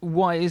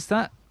 why is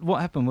that?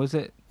 What happened? Was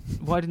it?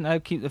 Why didn't they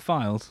keep the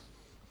files?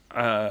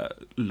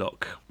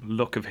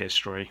 Luck of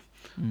history.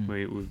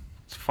 We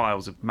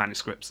files of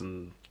manuscripts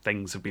and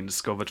things have been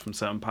discovered from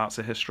certain parts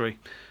of history,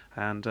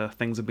 and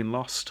things have been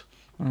lost.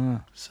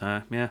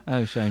 So yeah.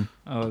 Oh, shame.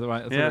 Oh,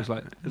 right. I thought it was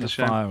like it's a a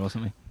shame. fire or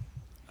something.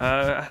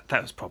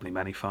 That was probably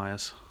many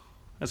fires.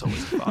 There's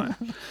always a fire.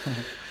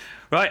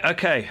 Right,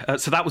 okay.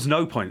 So that was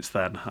no points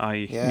then.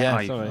 I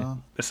sorry.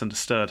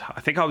 misunderstood.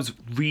 I think I was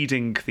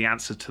reading the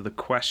answer to the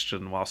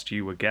question whilst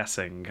you were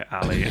guessing,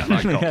 Ali, and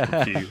I got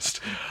confused.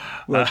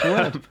 Word for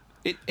word.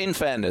 In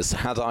fairness,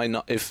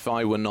 if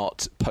I were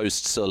not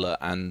post Sulla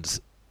and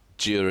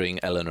during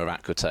Eleanor of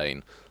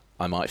Aquitaine,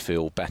 I might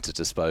feel better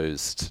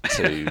disposed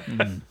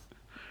to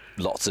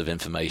lots of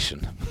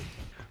information.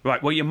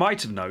 Right, well, you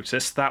might have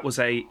noticed that was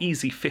a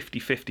easy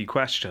 50-50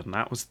 question.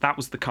 That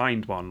was the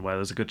kind one where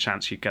there's a good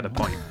chance you'd get a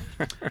point.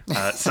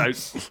 So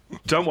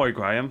don't worry,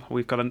 Graham.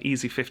 We've got an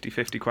easy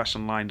 50-50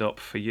 question lined up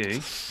for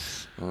you.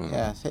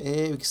 Yeah,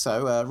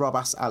 so Rob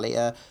asks Ali,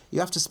 you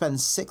have to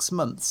spend 6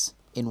 months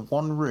in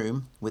one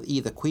room with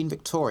either Queen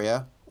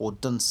Victoria or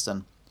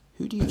Dunstan.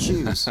 Who do you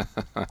choose?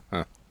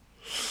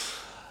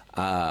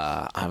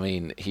 I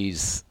mean,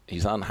 he's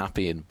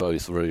unhappy in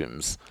both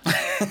rooms.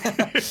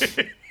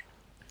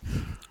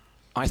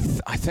 I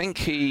think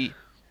he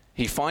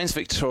finds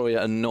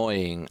Victoria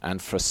annoying and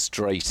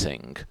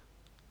frustrating,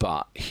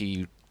 but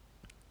I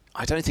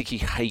don't think he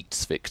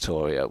hates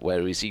Victoria,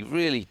 whereas he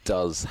really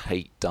does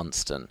hate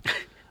Dunstan.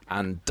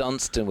 And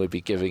Dunstan would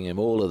be giving him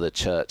all of the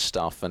church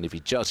stuff and he'd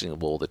be judging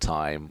him all the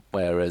time,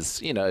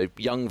 whereas,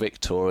 young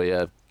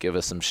Victoria, give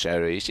her some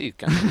sherry, she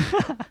can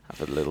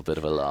have a little bit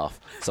of a laugh.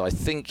 So I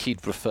think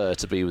he'd prefer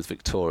to be with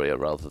Victoria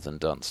rather than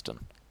Dunstan.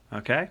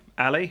 Okay,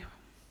 Ali?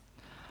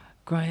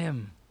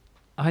 Graham,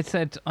 I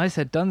said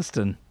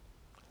Dunstan.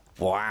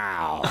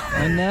 Wow.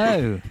 I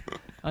know.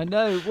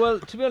 Well,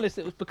 to be honest,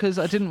 it was because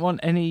I didn't want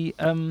any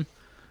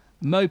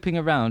moping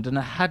around, and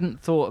I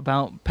hadn't thought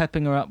about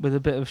pepping her up with a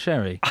bit of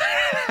sherry.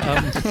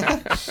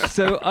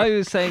 So I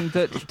was saying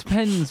that it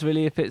depends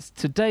really if it's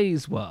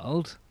today's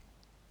world,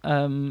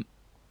 Dunstan,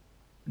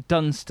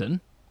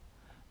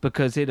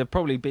 because he'd have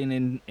probably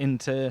been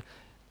into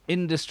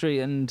industry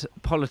and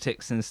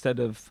politics instead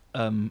of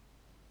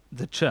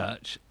the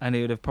church, and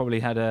he would have probably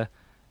had a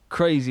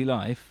crazy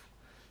life.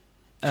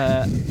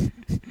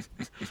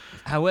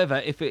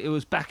 However, if it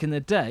was back in the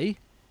day,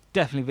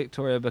 definitely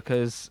Victoria,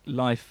 because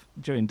life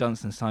during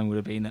Dunstan's time would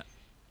have been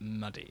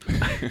muddy.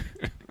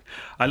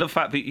 I love the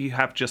fact that you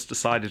have just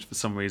decided for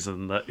some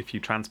reason that if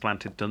you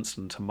transplanted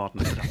Dunstan to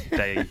modern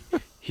day,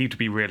 he'd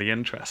be really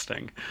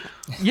interesting.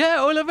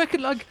 Yeah, well, I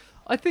reckon,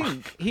 I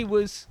think he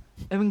was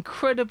an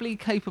incredibly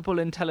capable,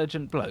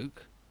 intelligent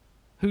bloke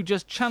who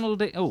just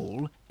channeled it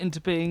all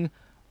into being...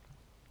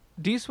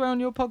 Do you swear on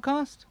your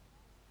podcast?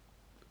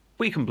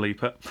 We can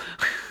bleep it.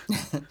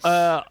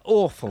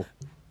 Awful.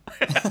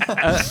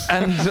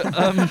 I'm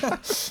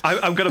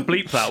going to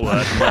bleep that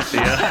word.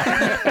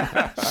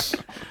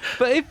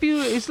 But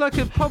it's like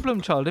a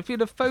problem child. If you'd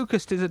have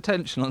focused his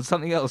attention on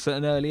something else at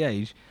an early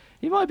age,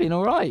 he might have been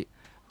all right.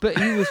 But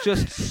he was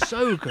just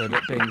so good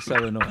at being so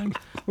annoying.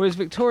 Whereas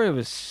Victoria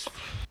was...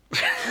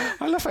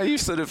 I love how you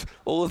sort of,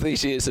 all of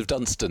these years of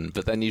Dunstan,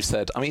 but then you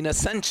said, I mean,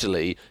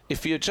 essentially,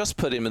 if you just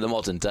put him in the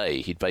modern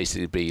day, he'd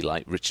basically be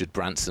like Richard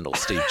Branson or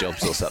Steve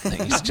Jobs or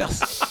something. He's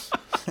just...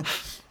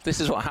 This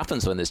is what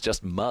happens when there's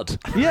just mud.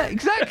 Yeah,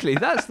 exactly.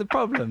 That's the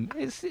problem.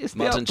 It's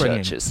mud the and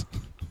upbringing. churches.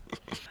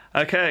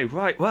 Okay,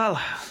 right.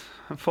 Well,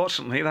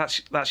 unfortunately,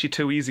 that's your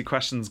 2 easy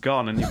questions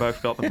gone, and you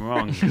both got them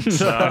wrong.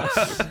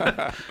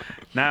 So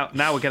now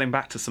we're getting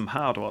back to some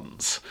hard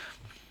ones.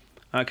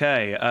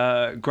 Okay,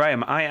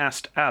 Graham, I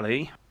asked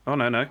Ali. Oh,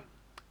 no.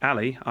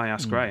 Ali, I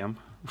asked Graham.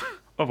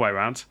 Other way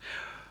around.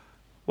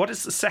 What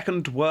is the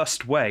second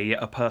worst way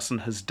a person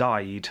has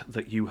died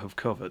that you have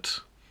covered?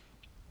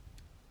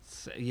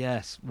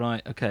 Yes,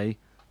 right, okay.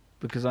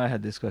 Because I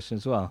had this question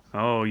as well.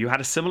 Oh, you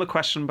had a similar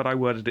question, but I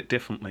worded it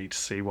differently to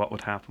see what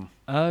would happen.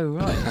 Oh,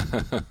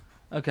 right.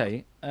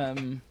 Okay.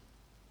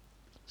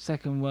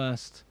 Second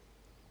worst.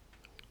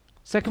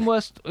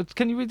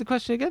 Can you read the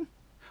question again?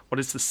 What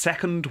is the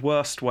second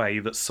worst way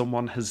that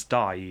someone has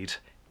died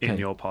in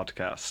your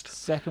podcast?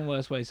 Second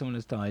worst way someone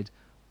has died.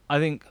 I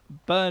think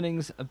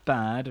burnings are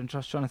bad. I'm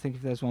just trying to think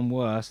if there's one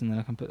worse, and then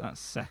I can put that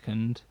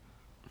second.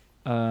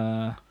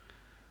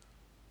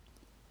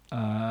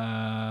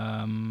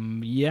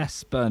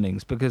 Yes,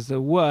 burnings, because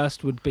the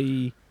worst would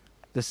be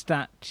the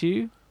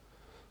statue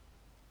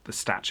the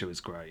statue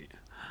is great.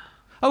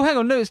 Oh, hang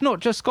on. No, it's not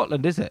just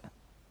Scotland, is it?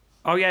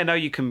 Oh yeah, no,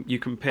 you can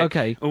pick.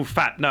 Okay. Oh,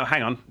 no,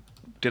 hang on.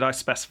 Did I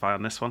specify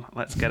on this one?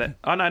 Let's get it.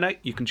 Oh no,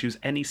 you can choose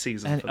any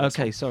season. For this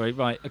okay, one. sorry.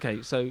 Right.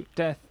 Okay. So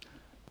death.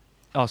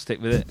 I'll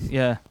stick with it.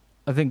 Yeah.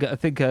 I think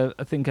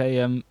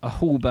a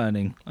hall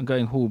burning. I'm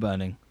going hall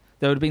burning.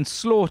 There would have been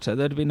slaughter.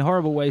 There would have been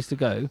horrible ways to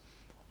go,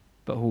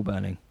 but hall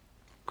burning.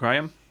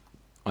 Graham?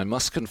 I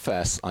must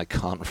confess, I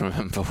can't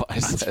remember what I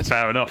said.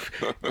 Fair enough.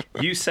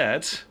 You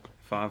said,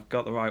 if I've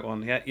got the right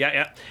one,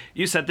 yeah.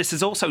 You said this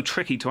is also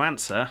tricky to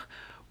answer.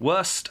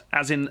 Worst,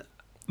 as in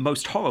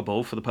most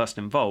horrible for the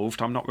person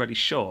involved. I'm not really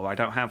sure. I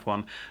don't have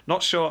one.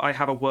 Not sure I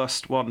have a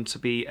worst one to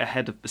be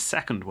ahead of the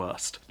second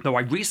worst. Though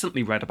I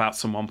recently read about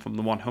someone from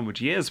the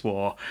 100 Years'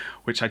 War,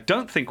 which I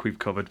don't think we've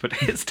covered, but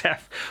his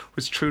death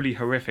was truly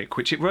horrific,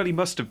 which it really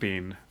must have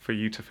been for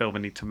you to feel the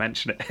need to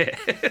mention it here.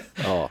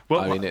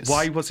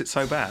 Why was it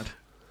so bad?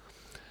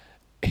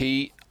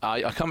 I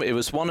can't. It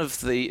was one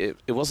of the.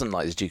 It wasn't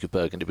like the Duke of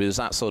Burgundy, but it was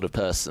that sort of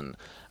person,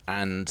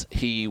 and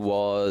he'd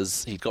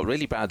got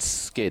really bad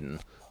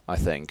skin, I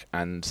think,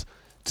 and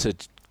to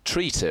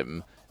treat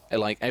him,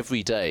 like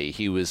every day,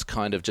 he was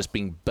kind of just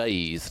being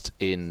bathed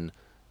in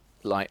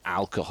like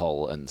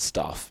alcohol and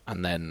stuff,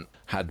 and then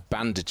had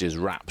bandages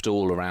wrapped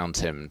all around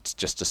him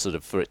just to sort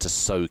of for it to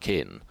soak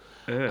in.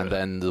 Ew. And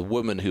then the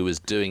woman who was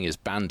doing his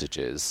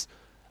bandages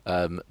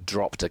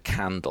dropped a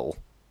candle.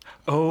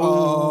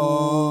 Oh.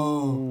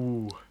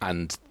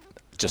 And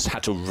just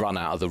had to run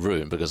out of the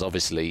room because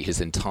obviously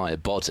his entire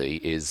body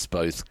is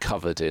both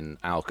covered in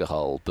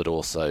alcohol but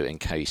also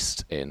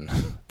encased in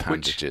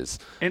bandages.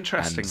 Which,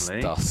 interestingly,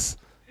 and thus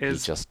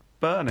is just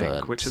burning,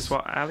 burnt. which is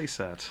what Ali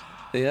said.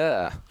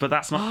 Yeah. But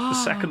that's not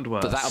the second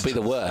worst. But that'll be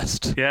the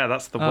worst. Yeah,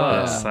 that's the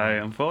worst. So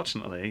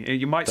unfortunately,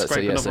 you might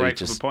scrape another 8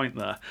 for the point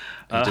there.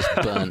 He just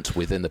burnt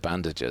within the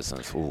bandages,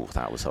 and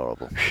that was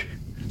horrible.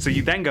 So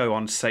you then go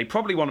on to say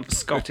probably one of the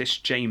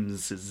Scottish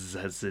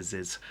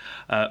Jameses,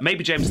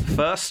 maybe James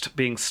I,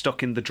 being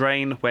stuck in the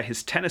drain where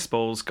his tennis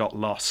balls got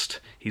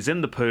lost. He's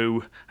in the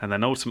poo, and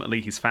then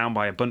ultimately he's found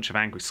by a bunch of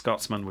angry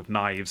Scotsmen with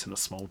knives in a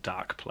small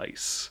dark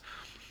place.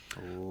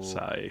 Ooh.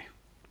 So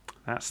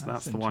that's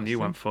the one you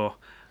went for.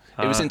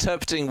 It was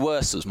interpreting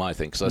worse was my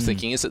thing, because I was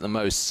thinking, is it the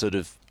most sort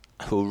of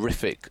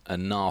horrific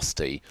and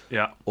nasty,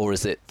 or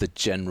is it the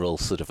general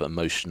sort of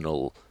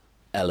emotional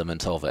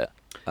element of it?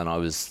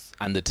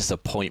 And the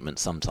disappointment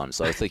sometimes.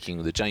 So I was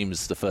thinking the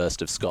James I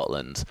of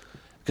Scotland,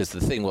 because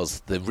the thing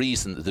was, the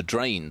reason that the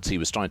drains he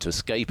was trying to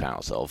escape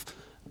out of,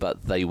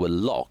 but they were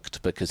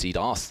locked because he'd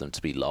asked them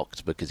to be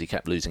locked because he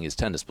kept losing his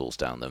tennis balls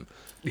down them.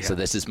 Yeah. So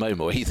there's this moment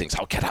where he thinks,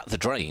 I'll get out the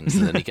drains,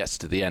 and then he gets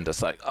to the end,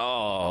 it's like,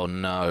 oh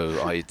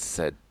no, I'd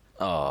said,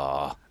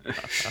 oh.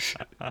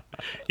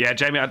 Yeah,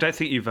 Jamie, I don't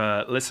think you've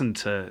listened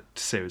to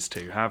Series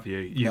 2, have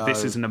you? No.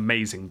 This is an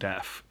amazing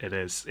death. It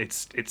is.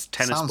 It's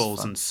tennis Sounds balls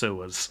fun. and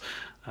sewers,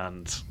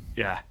 and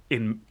yeah,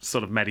 in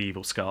sort of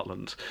medieval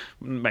Scotland.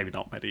 Maybe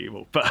not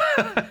medieval, but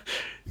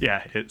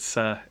yeah, it's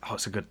a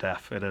good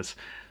death. It is.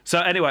 So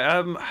anyway,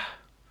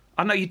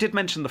 I know you did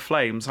mention the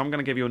flames. I'm going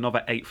to give you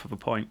another 8 for the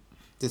point.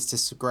 This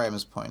is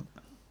Graham's point.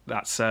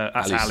 That's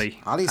Ali.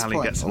 Ali's Ali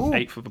point. gets an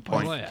 8 for the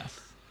point. Oh, yeah.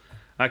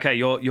 Okay,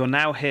 you're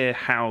now hear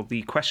how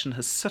the question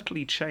has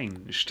subtly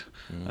changed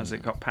as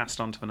it got passed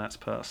on to the next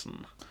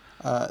person.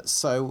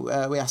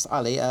 So we asked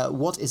Ali,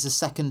 what is the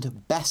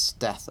second best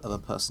death of a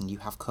person you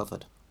have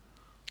covered?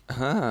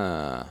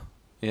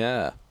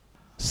 Yeah.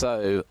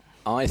 So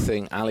I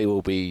think Ali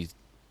will be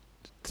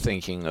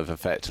thinking of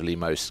effectively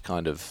most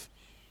kind of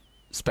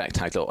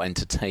spectacular or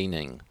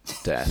entertaining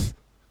death.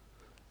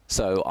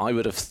 So I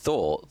would have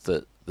thought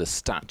that the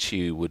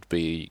statue would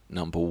be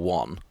number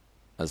 1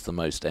 as the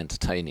most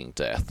entertaining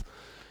death.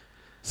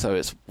 So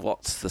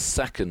what's the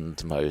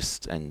second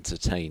most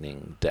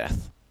entertaining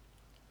death?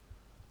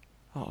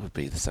 What would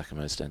be the second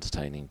most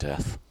entertaining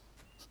death?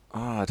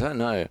 I don't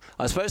know.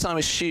 I suppose I'm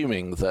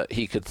assuming that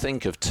he could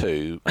think of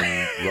 2,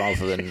 and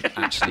rather than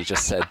actually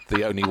just said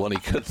the only one he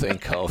could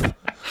think of,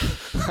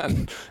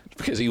 and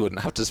because he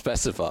wouldn't have to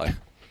specify.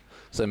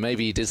 So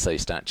maybe he did say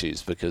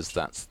statues because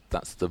that's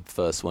the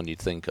first one you'd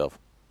think of.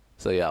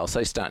 So yeah, I'll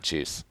say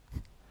statues.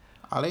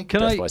 Ali?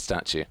 Death by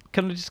statue.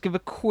 Can I just give a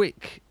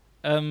quick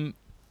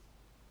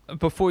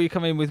before you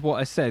come in with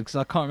what I said, because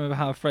I can't remember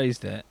how I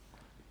phrased it,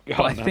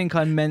 but I think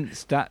I meant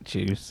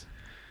statues.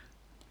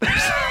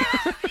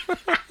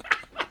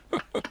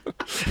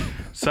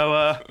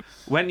 So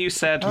when you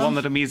said one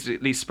that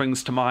immediately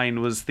springs to mind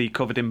was the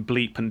covered in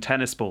bleep and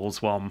tennis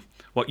balls one,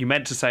 what you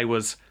meant to say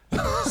was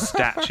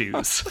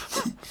statues.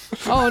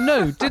 Oh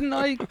no, didn't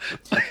I?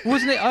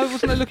 Wasn't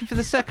I looking for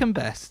the second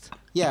best?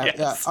 Yeah, Yes.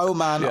 yeah. Oh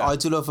man, Yeah. I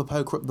do love a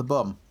poker up the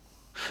bum.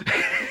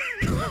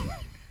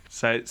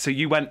 So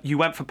you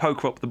went for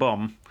poker up the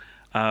bum,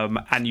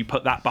 and you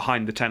put that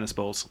behind the tennis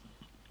balls.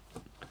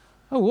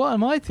 Oh, what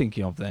am I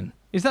thinking of then?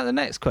 Is that the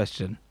next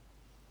question?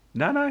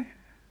 No.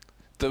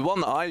 The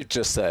one that I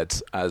just said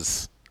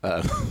as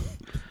a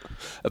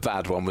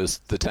bad one was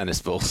the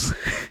tennis balls.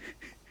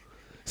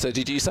 So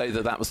did you say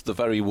that was the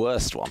very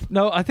worst one?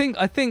 No, I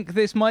think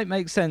this might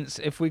make sense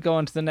if we go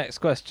on to the next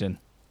question.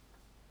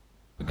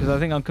 Because I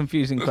think I'm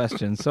confusing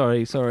questions.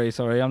 Sorry.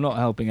 I'm not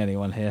helping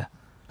anyone here.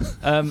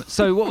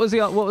 So what was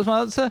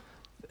my answer?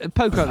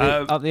 Poke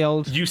up the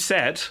old. You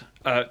said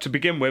to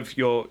begin with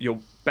your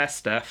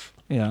best death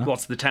Yeah.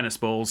 was the tennis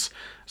balls,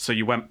 so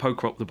you went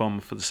poker up the bum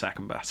for the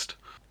second best.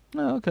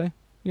 Oh, okay.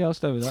 Yeah, I'll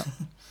stay with that.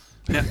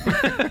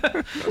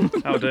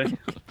 That'll do.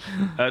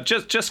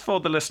 Just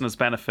for the listeners'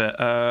 benefit,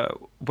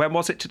 when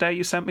was it today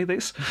you sent me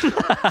these? It's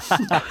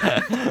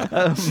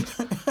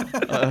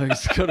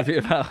got to be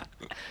about.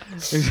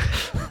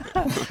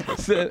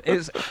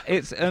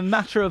 It's a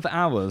matter of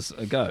hours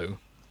ago.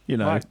 You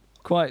know, Right.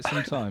 quite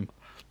some time.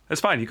 It's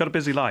fine. You've got a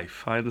busy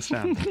life. I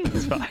understand.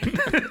 It's fine.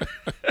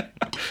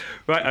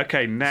 Right.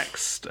 Okay.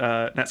 Next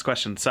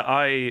question. So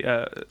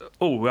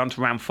we're on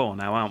to round 4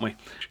 now, aren't we?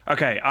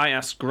 Okay. I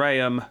asked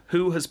Graham,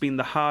 who has been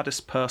the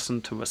hardest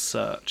person to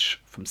research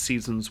from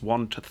seasons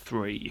 1 to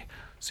 3?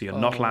 So you're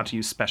not allowed to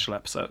use special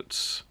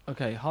episodes.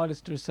 Okay,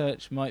 hardest to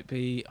research might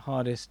be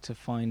hardest to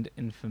find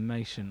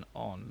information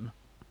on.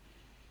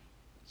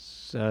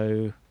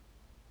 So,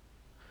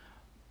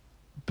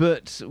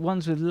 but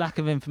ones with lack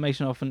of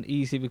information are often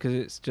easy because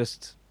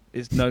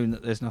it's known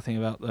that there's nothing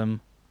about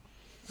them.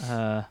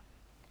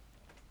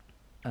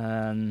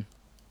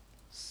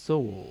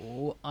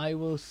 So I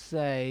will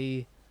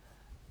say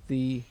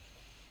the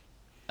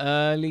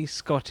early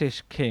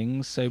Scottish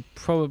kings. So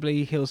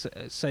probably he'll say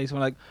something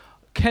like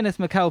Kenneth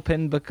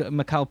MacAlpine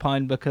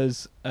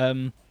because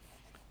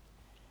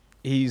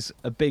he's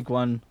a big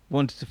one.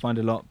 Wanted to find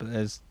a lot, but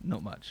there's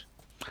not much.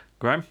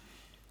 Graham?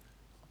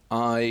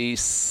 I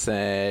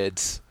said,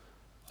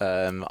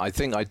 I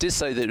think I did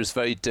say that it was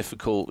very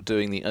difficult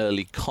doing the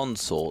early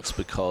consorts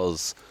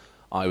because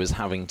I was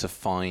having to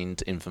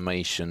find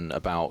information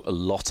about a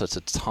lot at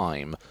a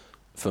time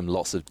from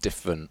lots of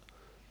different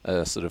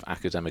sort of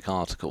academic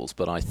articles.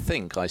 But I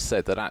think I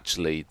said that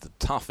actually the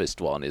toughest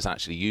one is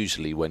actually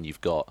usually when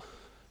you've got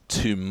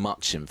too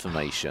much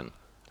information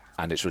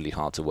and it's really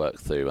hard to work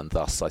through, and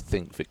thus I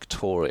think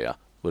Victoria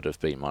would have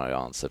been my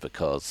answer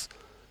because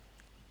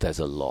there's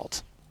a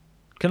lot.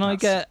 Can I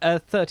get a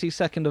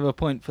 30-second of a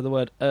point for the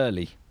word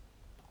early?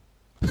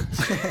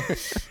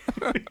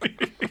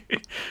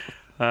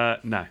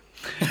 No.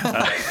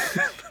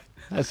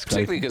 That's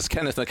Particularly great. because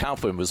Kenneth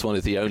MacAlpine was one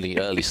of the only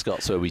early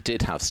Scots where we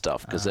did have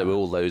stuff, because there were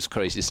all those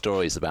crazy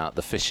stories about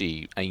the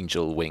fishy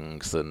angel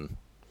wings and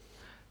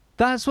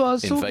That's what I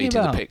was talking invading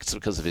about. the Picts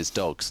because of his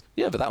dogs.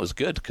 Yeah, but that was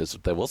good because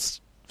there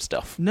was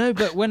stuff. No,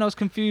 but when I was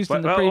confused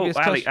in the previous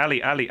Ali,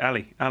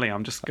 question... Ali,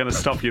 I'm just going to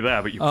stop you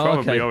there, but you Oh,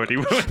 probably okay. already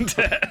ruined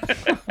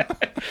it.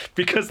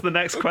 Because the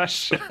next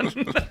question.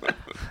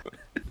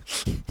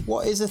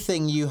 What is a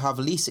thing you have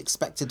least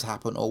expected to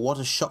happen, or what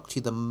has shocked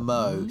you the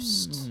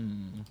most?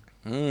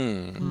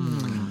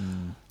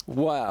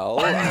 Well,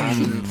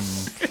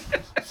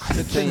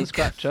 The Chin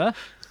Scratcher.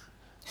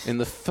 in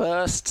the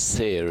first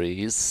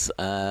series,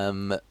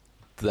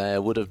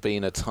 there would have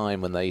been a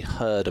time when they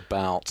heard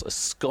about a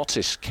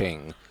Scottish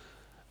king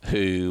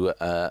who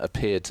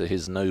appeared to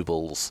his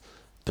nobles,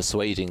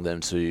 persuading them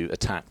to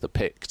attack the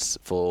Picts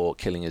for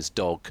killing his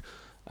dog,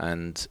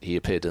 and he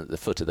appeared at the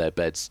foot of their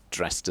beds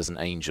dressed as an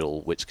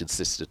angel, which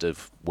consisted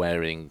of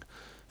wearing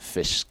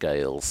fish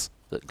scales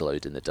that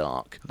glowed in the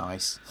dark,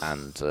 Nice.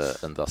 and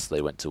thus they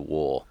went to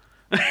war.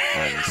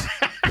 And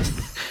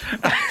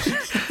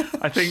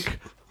I think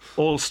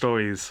all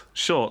stories,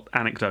 short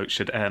anecdotes,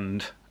 should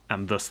end,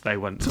 and thus they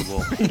went to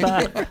war.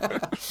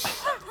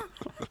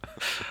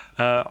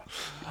 Yeah.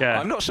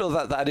 I'm not sure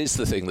that is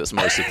the thing that's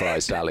most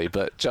surprised Ali,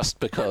 but just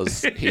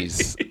because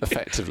he's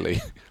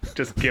effectively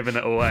Just giving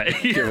it away.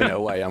 giving it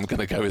away, I'm going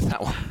to go with that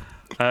one.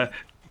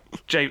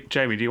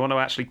 Jamie, do you want to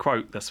actually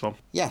quote this one?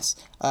 Yes,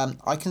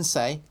 I can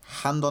say,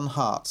 hand on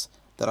heart,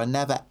 that I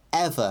never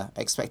ever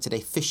expected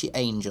a fishy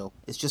angel.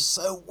 It's just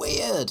so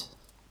weird.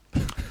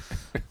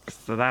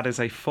 So that is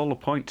a full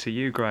point to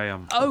you,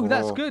 Graham. Oh,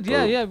 that's good.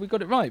 Yeah, we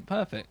got it right.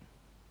 Perfect.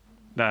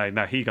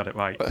 No, he got it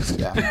right.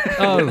 Yeah,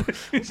 Oh,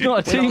 it's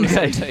not a We're team not on the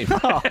game. same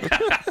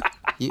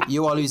team.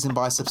 you are losing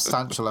by a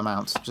substantial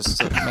amount. Just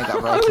to make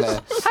that very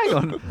clear. Hang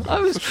on. I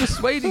was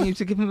persuading you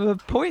to give him a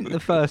point the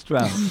first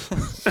round.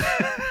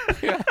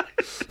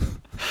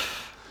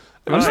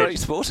 It was Right. very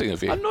sporting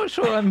of you. I'm not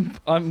sure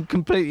I'm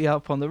completely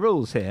up on the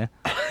rules here.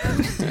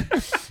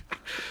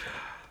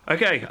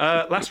 Okay,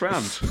 last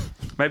round.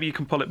 Maybe you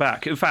can pull it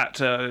back. In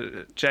fact,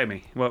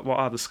 Jamie, what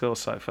are the scores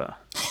so far?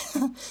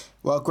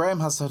 Well, Graham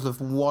has a total of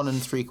 1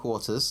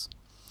 3/4.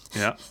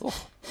 Yeah.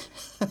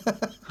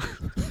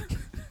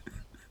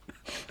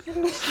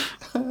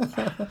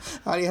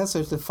 Ali has a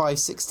total of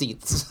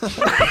 5/16.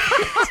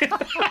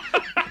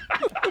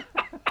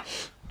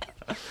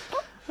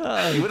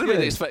 You would have been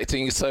good.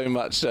 expecting so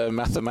much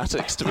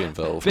mathematics to be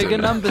involved. Bigger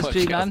in numbers,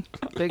 working G-Man.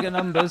 Bigger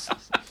numbers.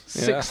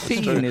 Yeah,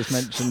 16 is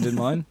mentioned in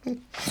mine.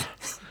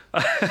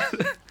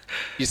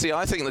 You see,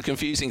 I think the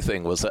confusing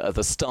thing was that at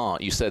the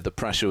start you said the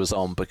pressure was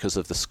on because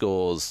of the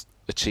scores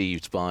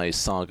achieved by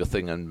Saga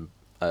Thing and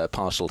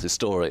partial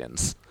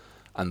historians.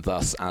 and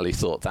thus Ali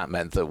thought that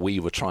meant that we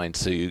were trying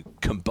to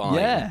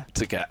combine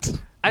to get.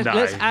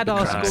 Let's add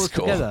our no. scores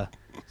Score. together.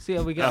 See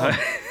how we get on.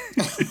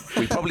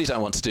 We probably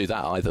don't want to do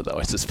that either, though,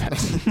 I suspect.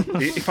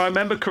 If I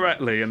remember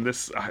correctly, and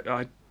this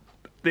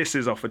this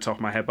is off the top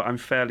of my head, but I'm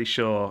fairly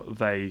sure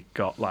they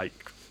got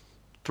like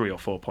 3 or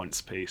 4 points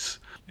apiece.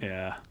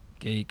 Yeah.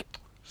 Geek.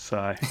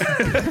 So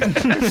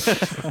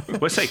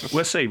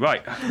we'll see.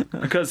 Right,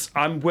 because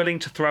I'm willing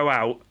to throw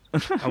out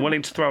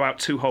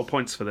 2 whole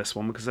points for this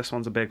one because this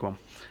one's a big one.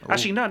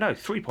 Actually, no,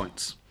 3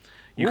 points.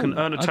 You can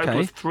earn a total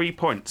of 3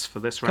 points for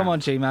this round. Come on,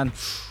 G-Man.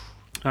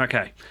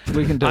 Okay.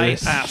 We can do I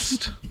this.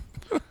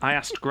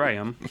 asked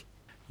Graham,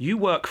 you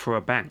work for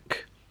a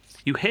bank.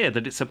 You hear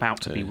that it's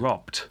about to be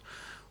robbed.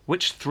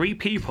 Which 3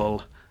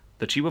 people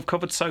that you have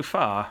covered so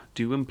far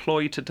do you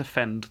employ to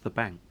defend the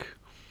bank?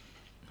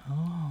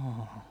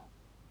 I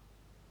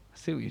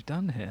see what you've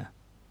done here.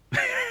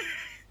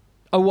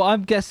 Oh, well,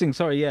 I'm guessing.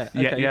 Sorry, yeah.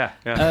 Okay. Yeah.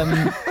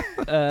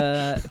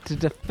 To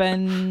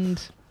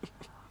defend,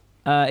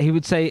 he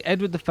would say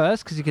Edward I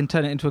because he can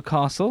turn it into a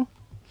castle.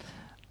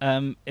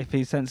 If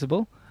he's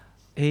sensible,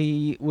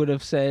 he would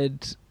have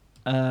said.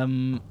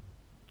 Who's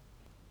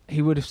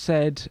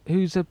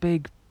a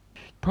big,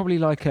 probably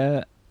like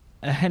a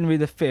Henry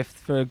V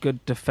for a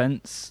good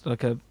defence,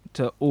 like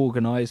to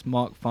organise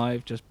Mark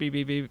V, just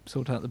beep,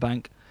 sort out the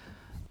bank.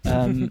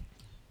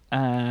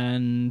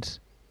 And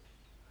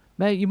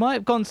mate, you might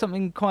have gone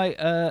something quite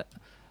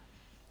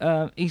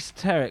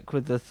esoteric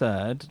with the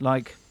third,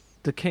 like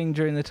the king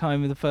during the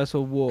time of the First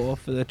World War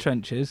for the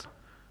trenches.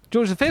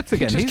 George V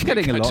again. He's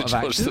getting a lot of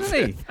action,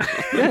 isn't he?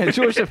 Yeah,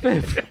 George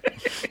V.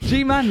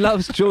 G-Man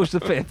loves George V.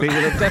 He would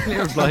have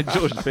definitely replied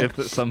George V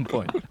at some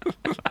point.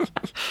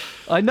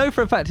 I know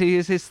for a fact he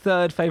is his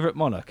 3rd favourite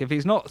monarch. If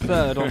he's not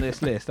 3rd on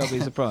this list, I'll be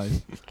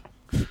surprised.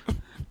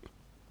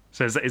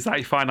 So is that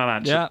your final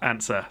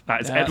answer?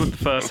 That is Edward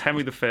I,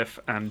 Henry V,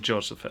 and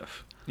George V.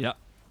 Yeah.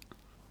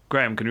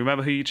 Graham, can you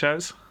remember who you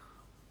chose?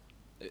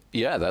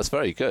 Yeah, that's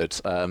very good.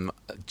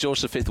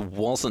 George V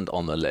wasn't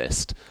on the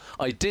list.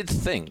 I did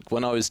think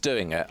when I was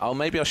doing it,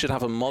 maybe I should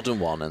have a modern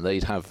one and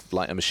they'd have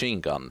like a machine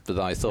gun. But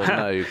I thought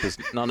no, because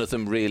none of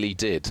them really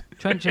did.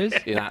 Trenches?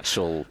 In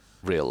actual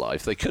real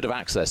life. They could have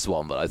accessed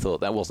one, but I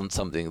thought that wasn't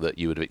something that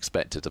you would have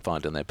expected to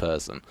find in their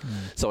person.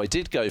 So I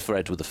did go for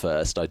Edward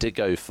I. I did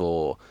go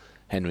for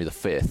Henry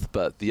V,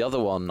 but the other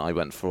one I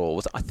went for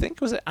was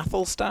it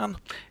Athelstan?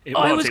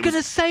 I was going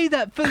to say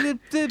that for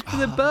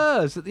the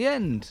Burrs at the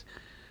end.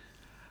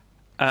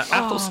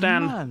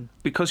 Athelstan,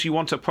 because you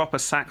want a proper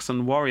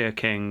Saxon warrior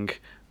king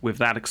with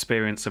that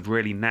experience of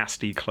really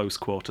nasty close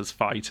quarters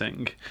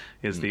fighting,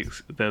 is the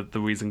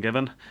reason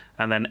given.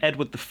 And then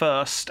Edward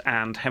I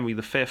and Henry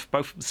V,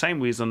 both for the same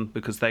reason,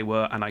 because they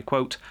were, and I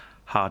quote,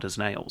 hard as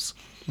nails.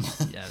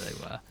 Yeah, they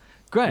were.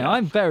 Great,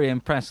 I'm very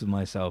impressed with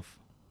myself.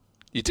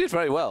 You did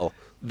very well.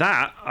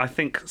 That, I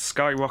think,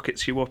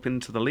 skyrockets you up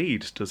into the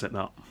lead, does it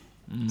not?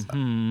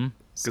 Mm-hmm.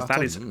 Because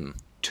that is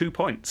 2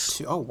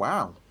 points. Oh,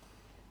 wow.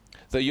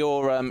 So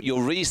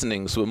your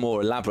reasonings were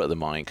more elaborate than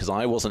mine, because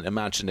I wasn't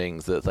imagining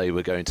that they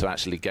were going to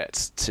actually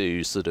get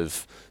to sort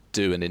of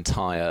do an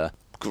entire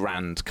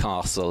grand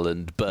castle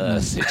and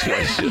burr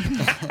situation.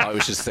 I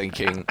was just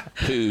thinking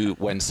who,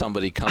 when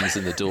somebody comes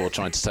in the door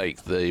trying to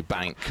take the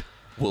bank,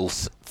 will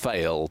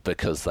fail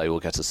because they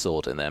will get a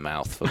sword in their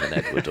mouth from an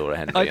Edward or a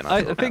Henry.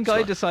 I think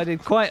I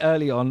decided quite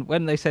early on,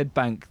 when they said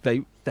bank,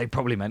 they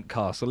probably meant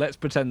castle. Let's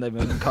pretend they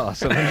meant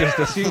castle and just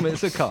assume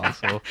it's a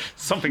castle.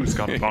 Something's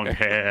gone wrong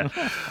here.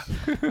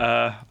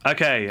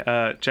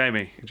 Okay,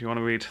 Jamie, do you want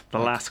to read the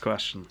last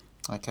question?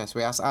 Okay, so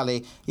we asked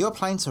Ali, you're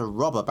planning to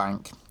rob a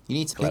bank. You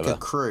need to pick a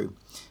crew.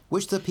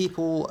 Which of the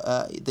people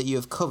that you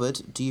have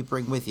covered do you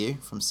bring with you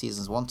from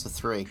seasons 1 to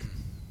 3?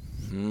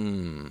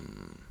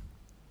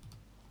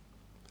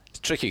 It's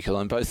tricky because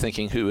I'm both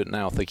thinking who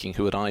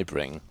would I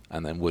bring,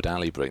 and then would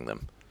Ali bring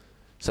them?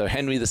 So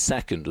Henry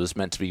II was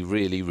meant to be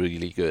really,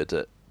 really good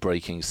at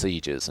breaking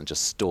sieges and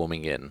just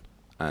storming in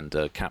and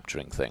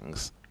capturing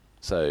things.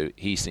 So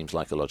he seems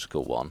like a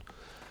logical one.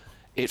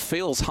 It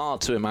feels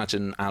hard to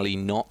imagine Ali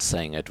not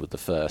saying Edward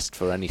I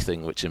for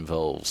anything which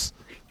involves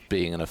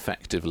being an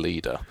effective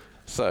leader.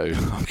 So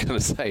I'm going to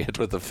say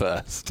Edward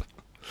I.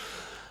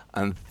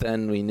 And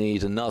then we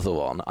need another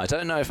one. I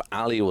don't know if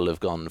Ali will have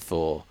gone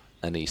for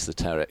an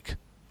esoteric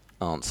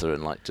answer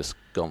and like just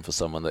gone for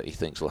someone that he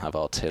thinks will have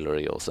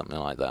artillery or something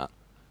like that.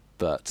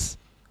 But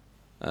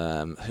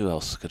who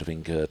else could have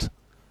been good?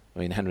 I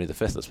mean, Henry V,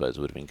 I suppose,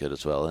 would have been good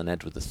as well, and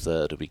Edward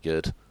III would be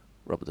good.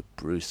 Robert the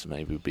Bruce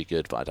maybe would be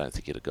good, but I don't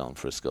think he'd have gone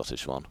for a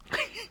Scottish one.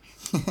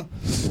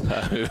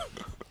 So,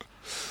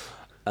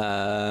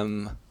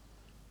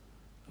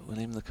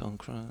 William the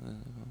Conqueror.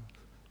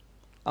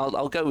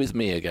 I'll go with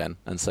me again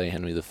and say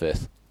Henry V.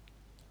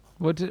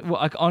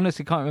 I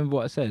honestly can't remember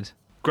what I said.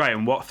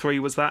 Graham, what 3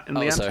 was that in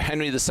the end? So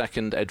Henry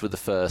II, Edward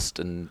I,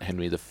 and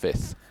Henry V.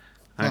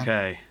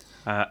 Okay.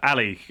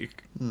 Ali,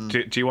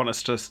 do you want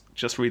us to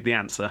just read the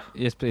answer?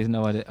 Yes, please.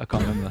 No, I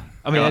can't remember.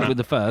 I mean, Edward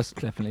I,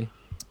 definitely.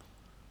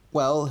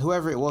 Well,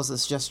 whoever it was that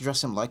suggested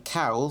dressing him like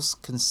cows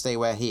can stay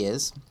where he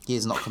is. He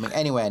is not coming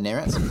anywhere near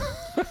it.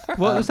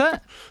 What was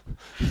that?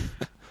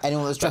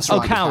 Anyone that's dressed Oh,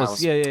 like cows.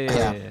 cows.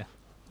 Yeah.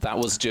 That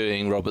was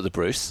during Robert the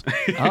Bruce,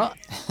 Ah,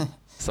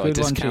 so I Good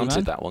one, discounted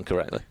G-Man. that one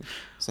correctly.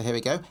 So here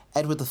we go.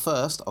 Edward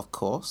I, of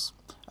course,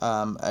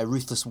 a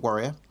ruthless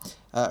warrior.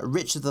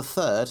 Richard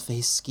III for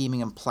his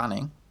scheming and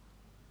planning.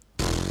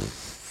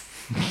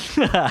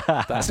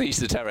 That's the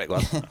esoteric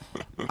one.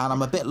 And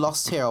I'm a bit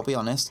lost here, I'll be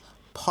honest.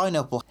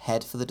 Pineapple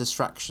Head for the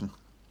distraction.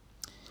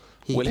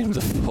 William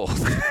the Fourth.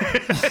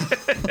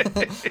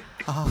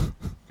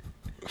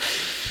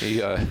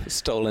 He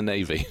stole a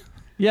navy.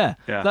 Yeah,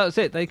 Yeah. that was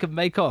it. They could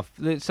make off.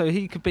 So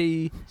he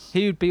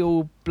would be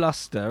all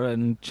bluster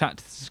and chat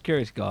to the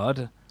security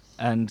guard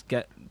and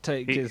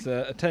take his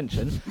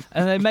attention,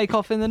 and they make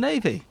off in the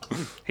navy.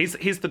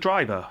 He's the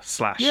driver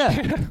 /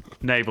 Yeah,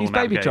 naval he's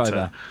baby navigator.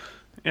 driver.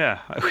 Yeah,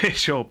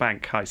 which your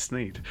bank heist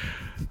need.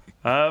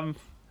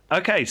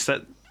 Okay,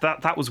 so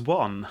that was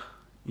one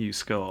you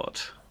scored,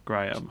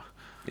 Graham.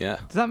 Yeah.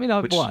 Does that mean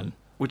I've Which, won?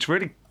 which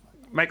really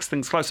makes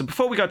things closer.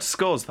 Before we go to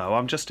scores, though,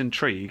 I'm just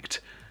intrigued.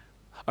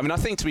 I mean, I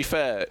think to be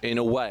fair, in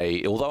a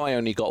way, although I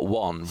only got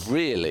one,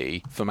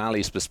 really, from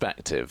Ali's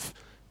perspective,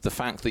 the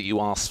fact that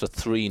you asked for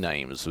 3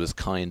 names was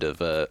kind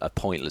of a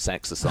pointless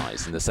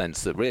exercise in the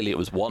sense that really it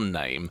was one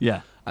name.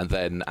 Yeah. And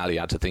then Ali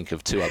had to think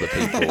of 2 other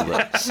people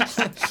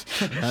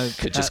that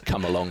could just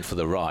come along for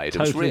the ride. It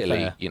was Totally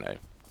really, fair.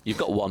 you've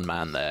got one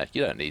man there.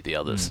 You don't need the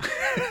others.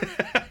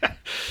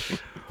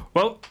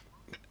 Well,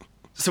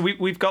 so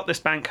we've got this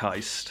bank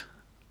heist.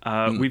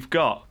 We've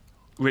got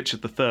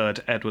Richard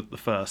III, Edward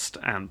I,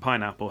 and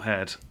Pineapple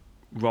Head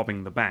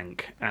robbing the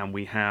bank, and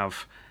we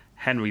have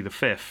Henry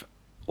V,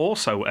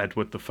 also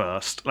Edward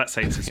I. Let's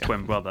say it's his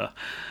twin brother,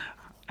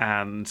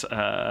 and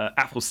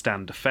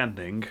Athelstan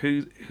defending.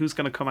 Who's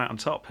going to come out on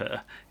top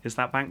here? Is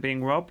that bank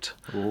being robbed?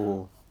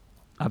 Ooh.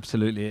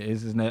 Absolutely, it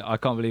is, isn't it? I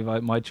can't believe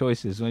my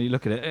choices when you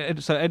look at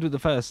it. So Edward I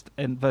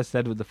versus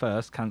Edward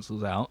I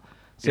cancels out.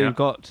 So Yeah. you've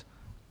got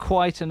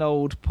quite an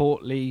old,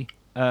 portly,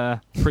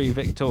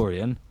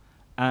 pre-Victorian,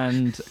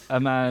 and a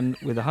man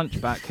with a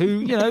hunchback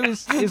who,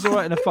 is all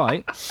right in a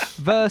fight,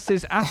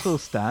 versus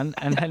Athelstan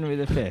and Henry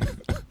V.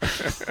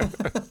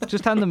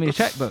 Just hand them your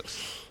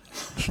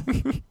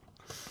checkbooks.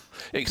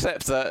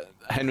 Except that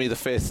Henry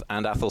V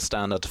and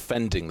Athelstan are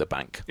defending the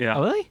bank. Yeah.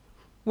 Are they?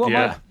 What am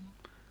Yeah.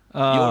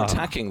 I? You're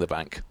attacking the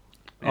bank.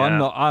 I'm Yeah.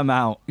 not. I'm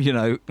out.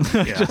 Yeah.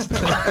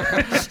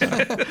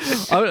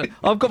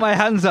 I've got my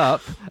hands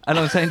up, and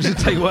I'm saying just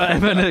take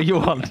whatever you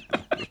want.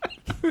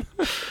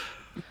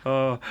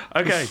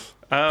 Okay.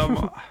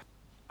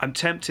 I'm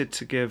tempted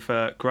to give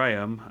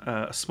Graham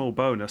a small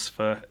bonus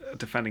for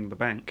defending the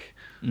bank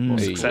more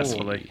Hey.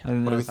 successfully.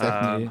 And What do we that's think?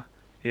 definitely-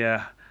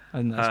 Yeah.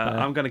 and that's fair.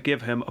 I'm going to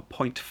give him a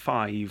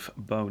 0.5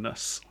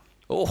 bonus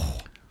Oh,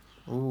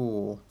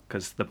 Ooh.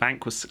 because the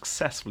bank was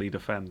successfully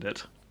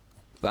defended.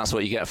 that's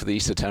what you get for the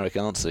esoteric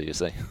answer, you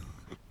see.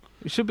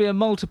 It should be a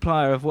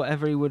multiplier of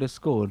whatever he would have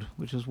scored,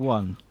 which was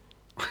 1.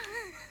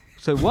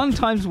 So 1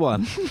 times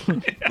 1.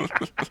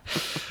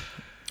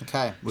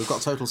 Okay, we've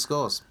got total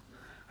scores.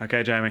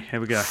 Okay, Jamie, here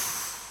we go.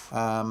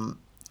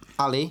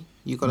 Ali,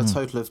 you got a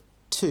total of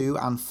 2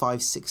 and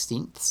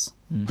 5/16.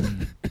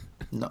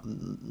 Not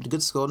a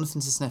good score,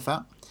 nothing to sniff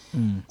at.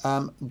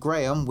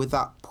 Graham, with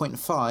that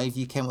 0.5,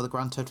 you came with a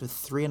grand total of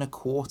 3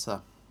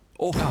 1/4.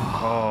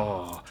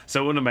 Oh,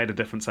 so it wouldn't have made a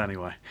difference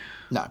anyway.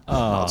 No.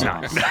 Oh.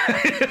 No.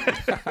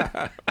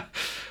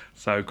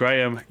 So,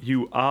 Graham,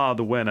 you are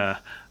the winner.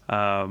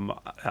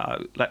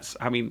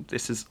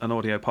 This is an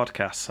audio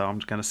podcast, so I'm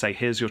going to say,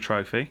 here's your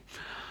trophy.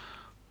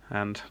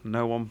 And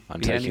no one.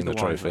 I'm be any taking the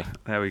wiser. trophy.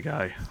 There we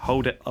go.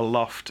 Hold it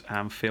aloft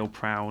and feel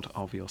proud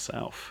of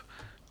yourself.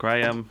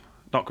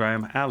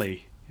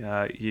 Ali,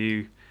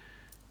 you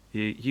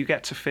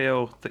get to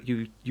feel that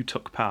you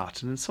took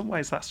part, and in some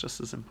ways that's just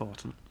as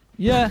important.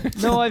 Yeah,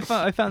 no, I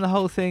found the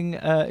whole thing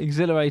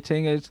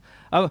exhilarating.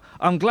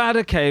 I'm glad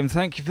I came.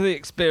 Thank you for the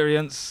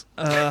experience.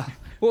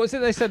 What was it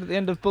they said at the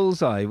end of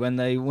Bullseye when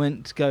they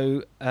went to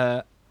go?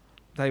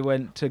 They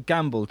went to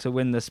gamble to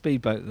win the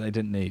speedboat that they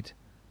didn't need.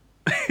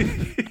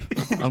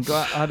 I'm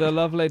glad I had a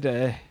lovely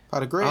day.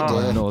 Had a great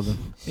Oh, day. Northern.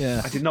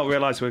 Yeah. I did not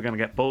realise we were going to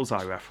get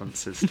Bullseye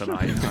references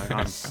tonight.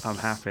 I'm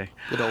happy.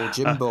 Good old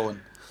Jim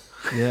Bowen.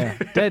 Yeah.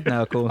 Dead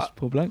now, of course,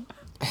 poor bloke.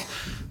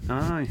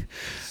 Aye.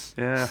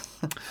 Yeah.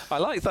 I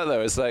like that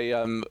though, as they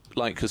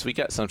because we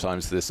get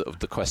sometimes this sort of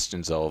the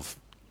questions of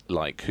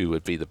like who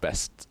would be the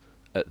best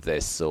at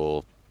this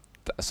or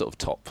that sort of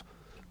top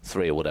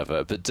 3 or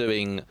whatever, but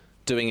doing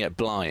it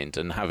blind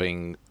and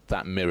having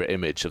that mirror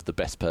image of the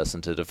best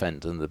person to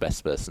defend and the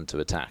best person to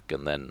attack,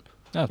 and then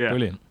Oh, Yeah.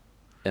 brilliant.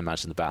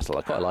 imagine the battle.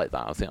 I quite like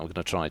that. I think I'm going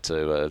to try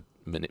to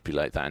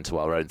manipulate that into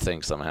our own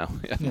thing somehow.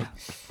 Yeah.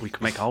 We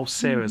could make a whole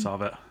series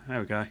of it. There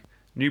we go.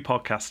 New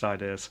podcast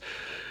ideas.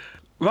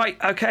 Right,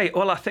 okay.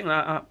 Well, I think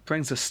that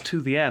brings us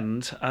to the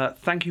end.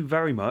 Thank you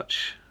very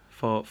much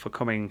for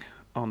coming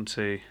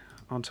onto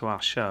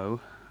our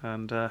show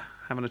and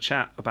having a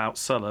chat about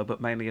Sulla,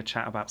 but mainly a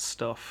chat about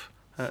stuff.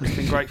 It's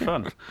been great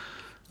fun.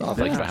 Oh,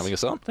 thank you for having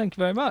us on. Thank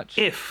you very much.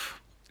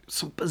 If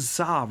some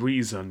bizarre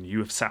reason you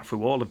have sat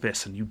through all of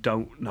this and you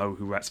don't know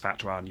who Rex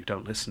Factor are and you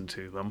don't listen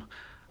to them,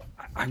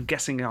 I'm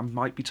guessing I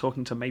might be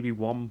talking to maybe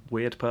one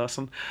weird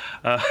person.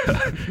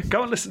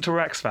 Go and listen to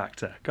Rex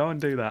Factor. Go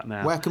and do that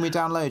now. Where can we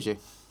download you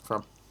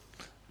from?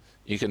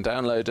 You can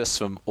download us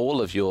from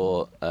all of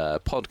your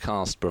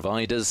podcast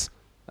providers,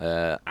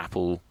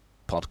 Apple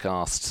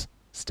Podcasts,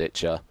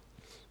 Stitcher,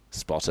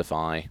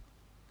 Spotify,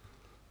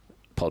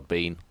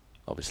 Podbean,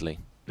 obviously.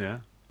 Yeah.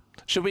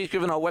 Should we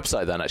give our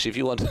website then, actually, if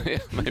you want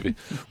to? Maybe.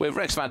 We're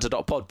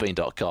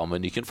rexfactor.podbean.com,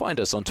 and you can find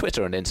us on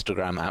Twitter and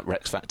Instagram at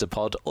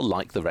rexfactorpod, or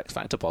like the Rex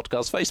Factor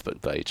Podcast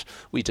Facebook page.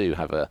 We do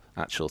have an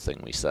actual thing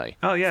we say.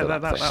 Oh, yeah, for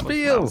that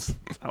thing.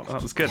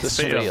 that was good. The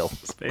Spiel.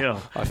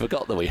 I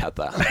forgot that we had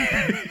that.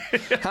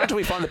 How do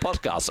we find the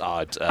podcast?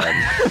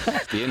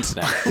 The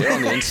internet. We're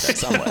on the internet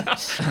somewhere.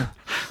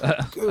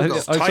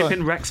 Google. Type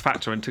in Rex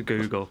Factor into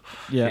Google.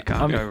 Yeah, You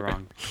can't go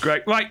wrong.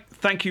 Great. Right.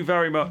 Thank you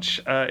very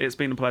much. It's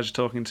been a pleasure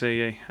talking to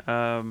you.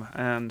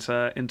 And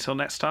until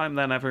next time,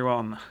 then,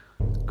 everyone.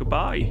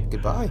 Goodbye.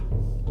 Goodbye.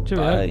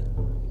 Cheerio. Bye.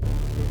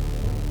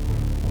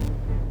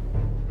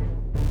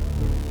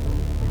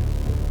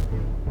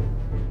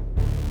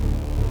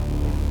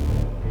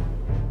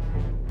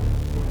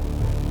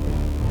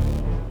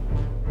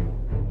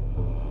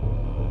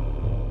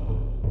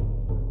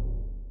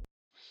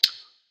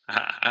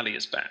 Ali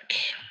is back.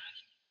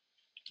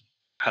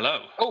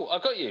 Hello. Oh, I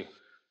got you.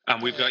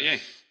 And we've got you.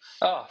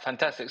 Oh,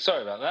 fantastic.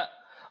 Sorry about that.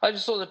 I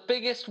just saw the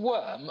biggest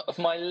worm of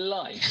my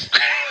life.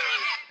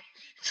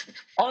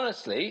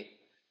 Honestly,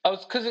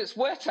 because it's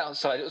wet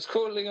outside, it was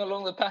crawling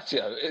along the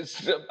patio.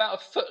 It's about a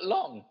foot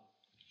long.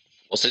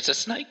 Was it a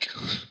snake?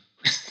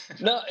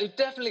 No, it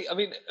definitely, I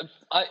mean,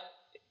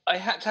 I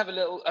had to have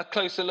a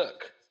closer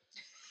look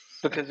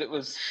because it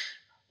was...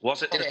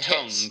 Was it the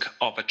tongue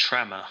of a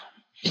tremor?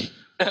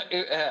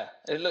 Yeah,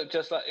 it looked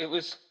just like, it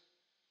was,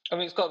 I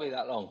mean, it's got to be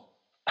that long.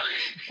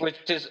 Which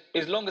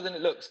is longer than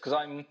it looks because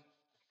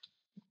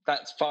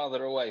that's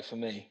farther away for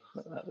me.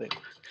 That big.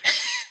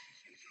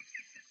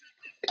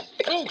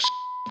 Oh,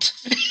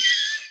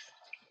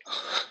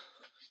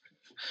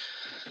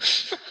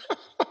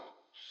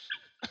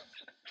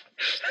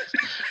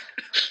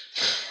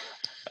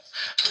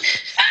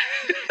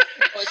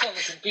 Oh, it's on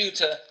the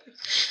computer.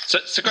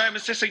 So Graham,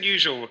 is this a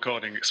usual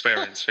recording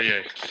experience for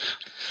you?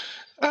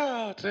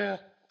 oh dear.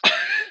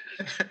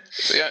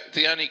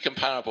 The only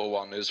comparable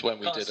one is when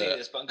we Can't did see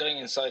this, but I'm going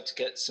inside to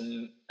get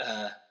some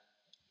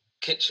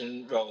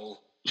kitchen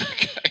roll.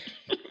 Okay.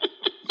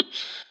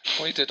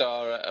 We did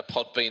our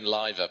Podbean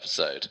live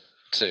episode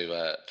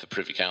for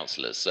Privy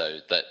Councillors, so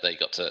that they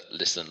got to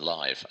listen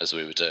live as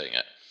we were doing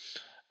it.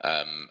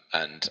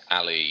 And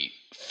Ali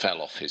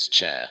fell off his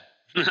chair.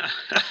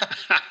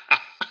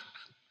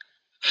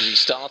 He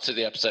started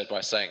the episode by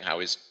saying how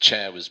his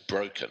chair was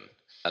broken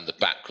and the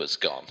back was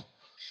gone.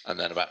 And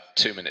then about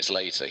 2 minutes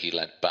later, he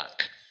leant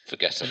back,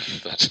 forgetting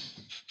that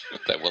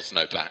there was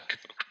no back.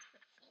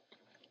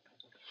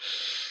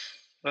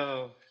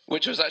 Oh.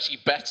 Which was actually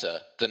better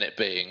than it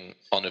being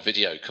on a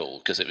video call,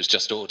 because it was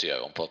just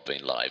audio on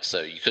Podbean Live,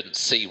 so you couldn't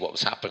see what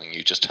was happening.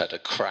 You just heard a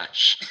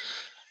crash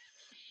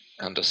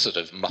and a sort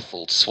of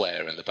muffled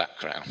swear in the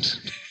background.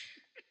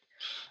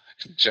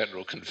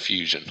 General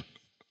confusion.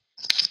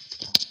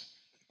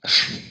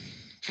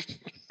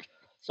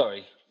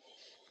 Sorry.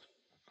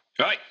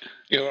 Right.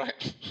 You're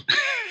right.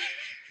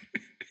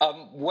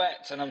 I'm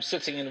wet and I'm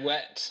sitting in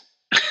wet.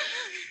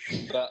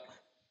 But,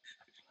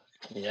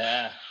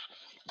 yeah.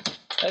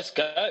 Let's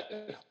go.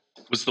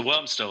 Was the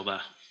worm still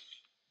there?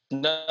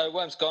 No,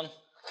 worm's gone.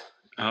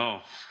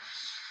 Oh.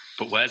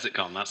 But where's it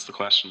gone? That's the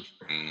question.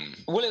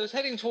 Well, it was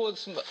heading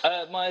towards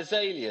my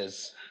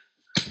azaleas.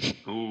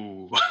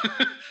 Ooh.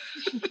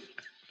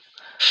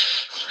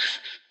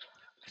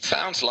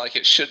 Sounds like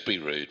it should be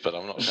rude, but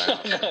I'm not sure.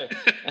 No.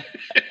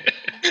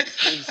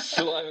 It's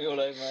slimy all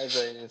over my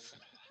azaleas.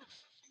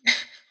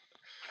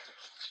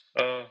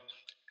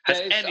 Has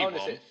Yeah, anyone...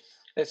 honestly,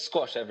 there's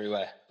squash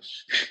everywhere.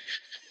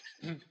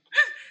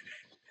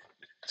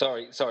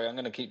 Sorry, I'm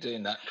going to keep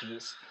doing that because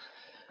it's...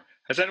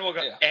 Has anyone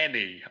got Yeah.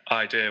 any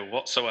idea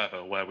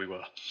whatsoever where we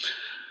were?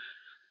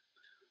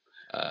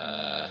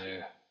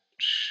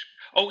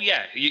 Oh,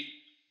 yeah.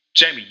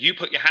 Jamie, you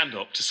put your hand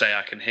up to say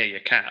I can hear your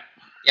cat.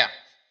 Yeah.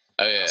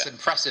 Oh, yeah. It's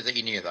impressive that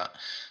you knew that.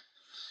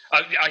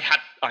 I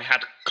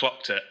had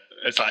clocked it.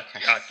 It's like,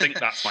 I think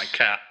that's my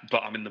cat,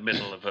 but I'm in the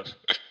middle of a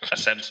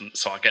sentence,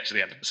 so I get to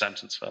the end of the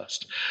sentence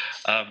first.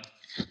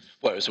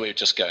 Whereas we were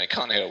just going,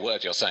 can't hear a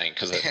word you're saying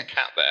because there's a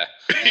cat there.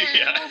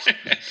 Yeah.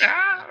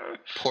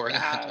 Pouring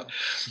out.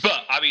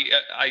 But, I mean,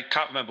 I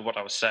can't remember what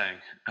I was saying.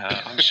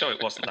 I'm sure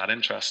it wasn't that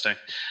interesting.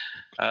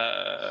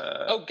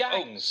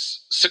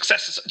 Gangs.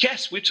 Successes.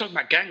 Yes, we were talking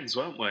about gangs,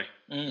 weren't we?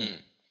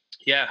 Mm.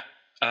 Yeah.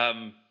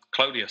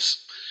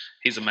 Clodius.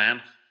 He's a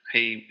man.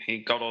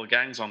 He got all the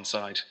gangs on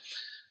side.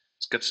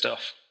 It's good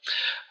stuff.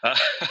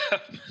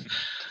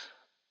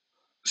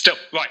 Still,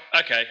 right,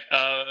 okay.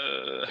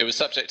 It was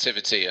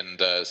subjectivity and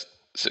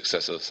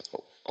successors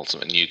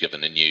ultimately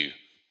given a new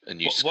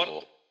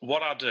score.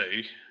 what I'll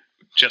do,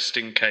 just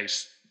in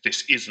case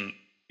this isn't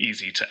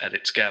easy to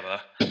edit together,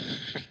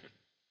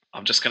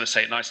 I'm just going to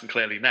say it nice and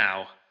clearly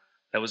now.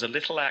 There was a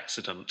little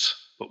accident,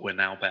 but we're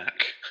now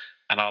back.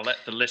 And I'll let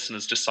the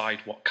listeners decide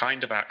what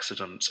kind of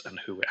accident and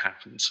who it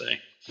happened to.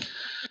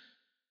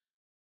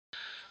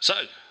 So,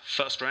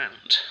 first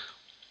round.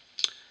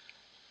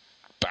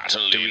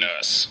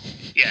 Battliness.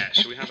 Yeah,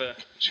 should we have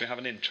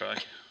an intro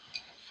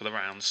for the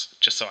rounds,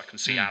 just so I can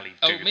see Ali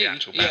do the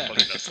actual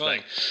battliness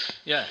thing?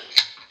 Yeah.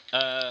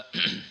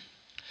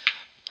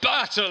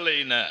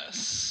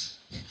 Battliness.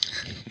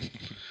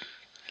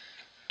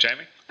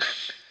 Jamie?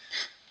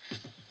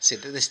 See,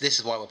 this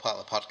is why we're part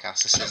of the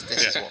podcast. This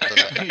is what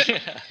does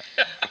it.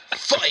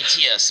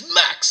 Fightius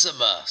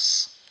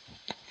Maximus!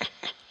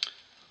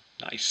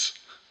 Nice.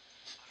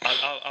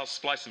 I'll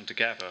splice them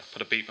together,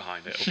 put a beat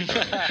behind it. It'll be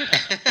great.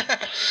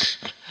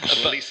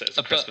 I'll release it as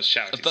a Christmas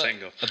charity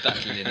single. A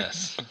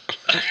battliness.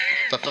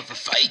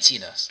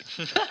 Fightiness.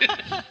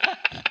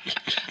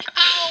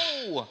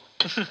 Ow!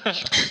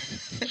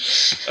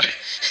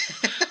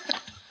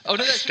 Oh,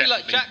 no, that's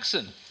like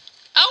Jackson.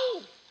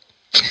 Ow!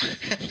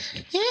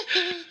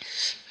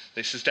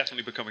 This is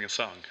definitely becoming a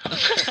song.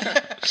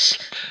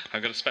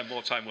 I'm going to spend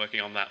more time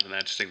working on that than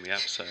editing the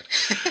episode.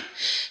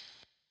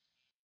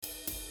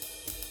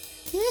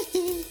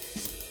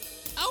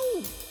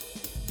 Ow!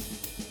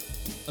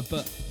 A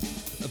battliness.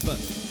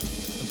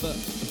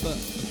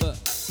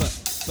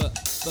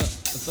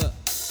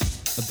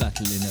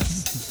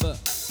 Battliness.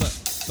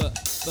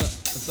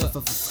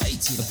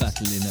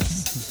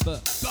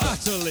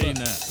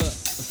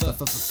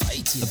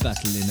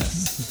 Battliness.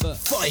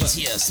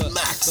 Fightius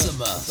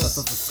Maximus!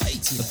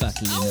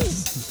 Battliness.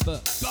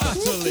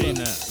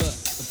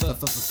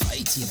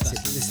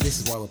 Battliness! This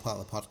is why we're part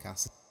of the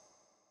podcast.